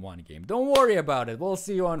more than one game. Don't worry about it. We'll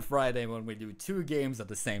see you on Friday when we do 2 games at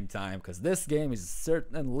the same time, because this game is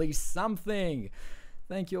certainly something.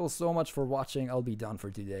 Thank you all so much for watching. I'll be done for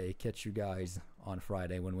today. Catch you guys on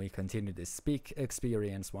Friday when we continue this Speak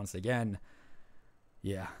experience once again.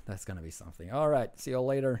 Yeah, that's gonna be something. All right, see you all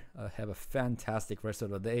later. Have a fantastic rest of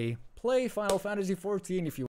the day. Play Final Fantasy XIV if you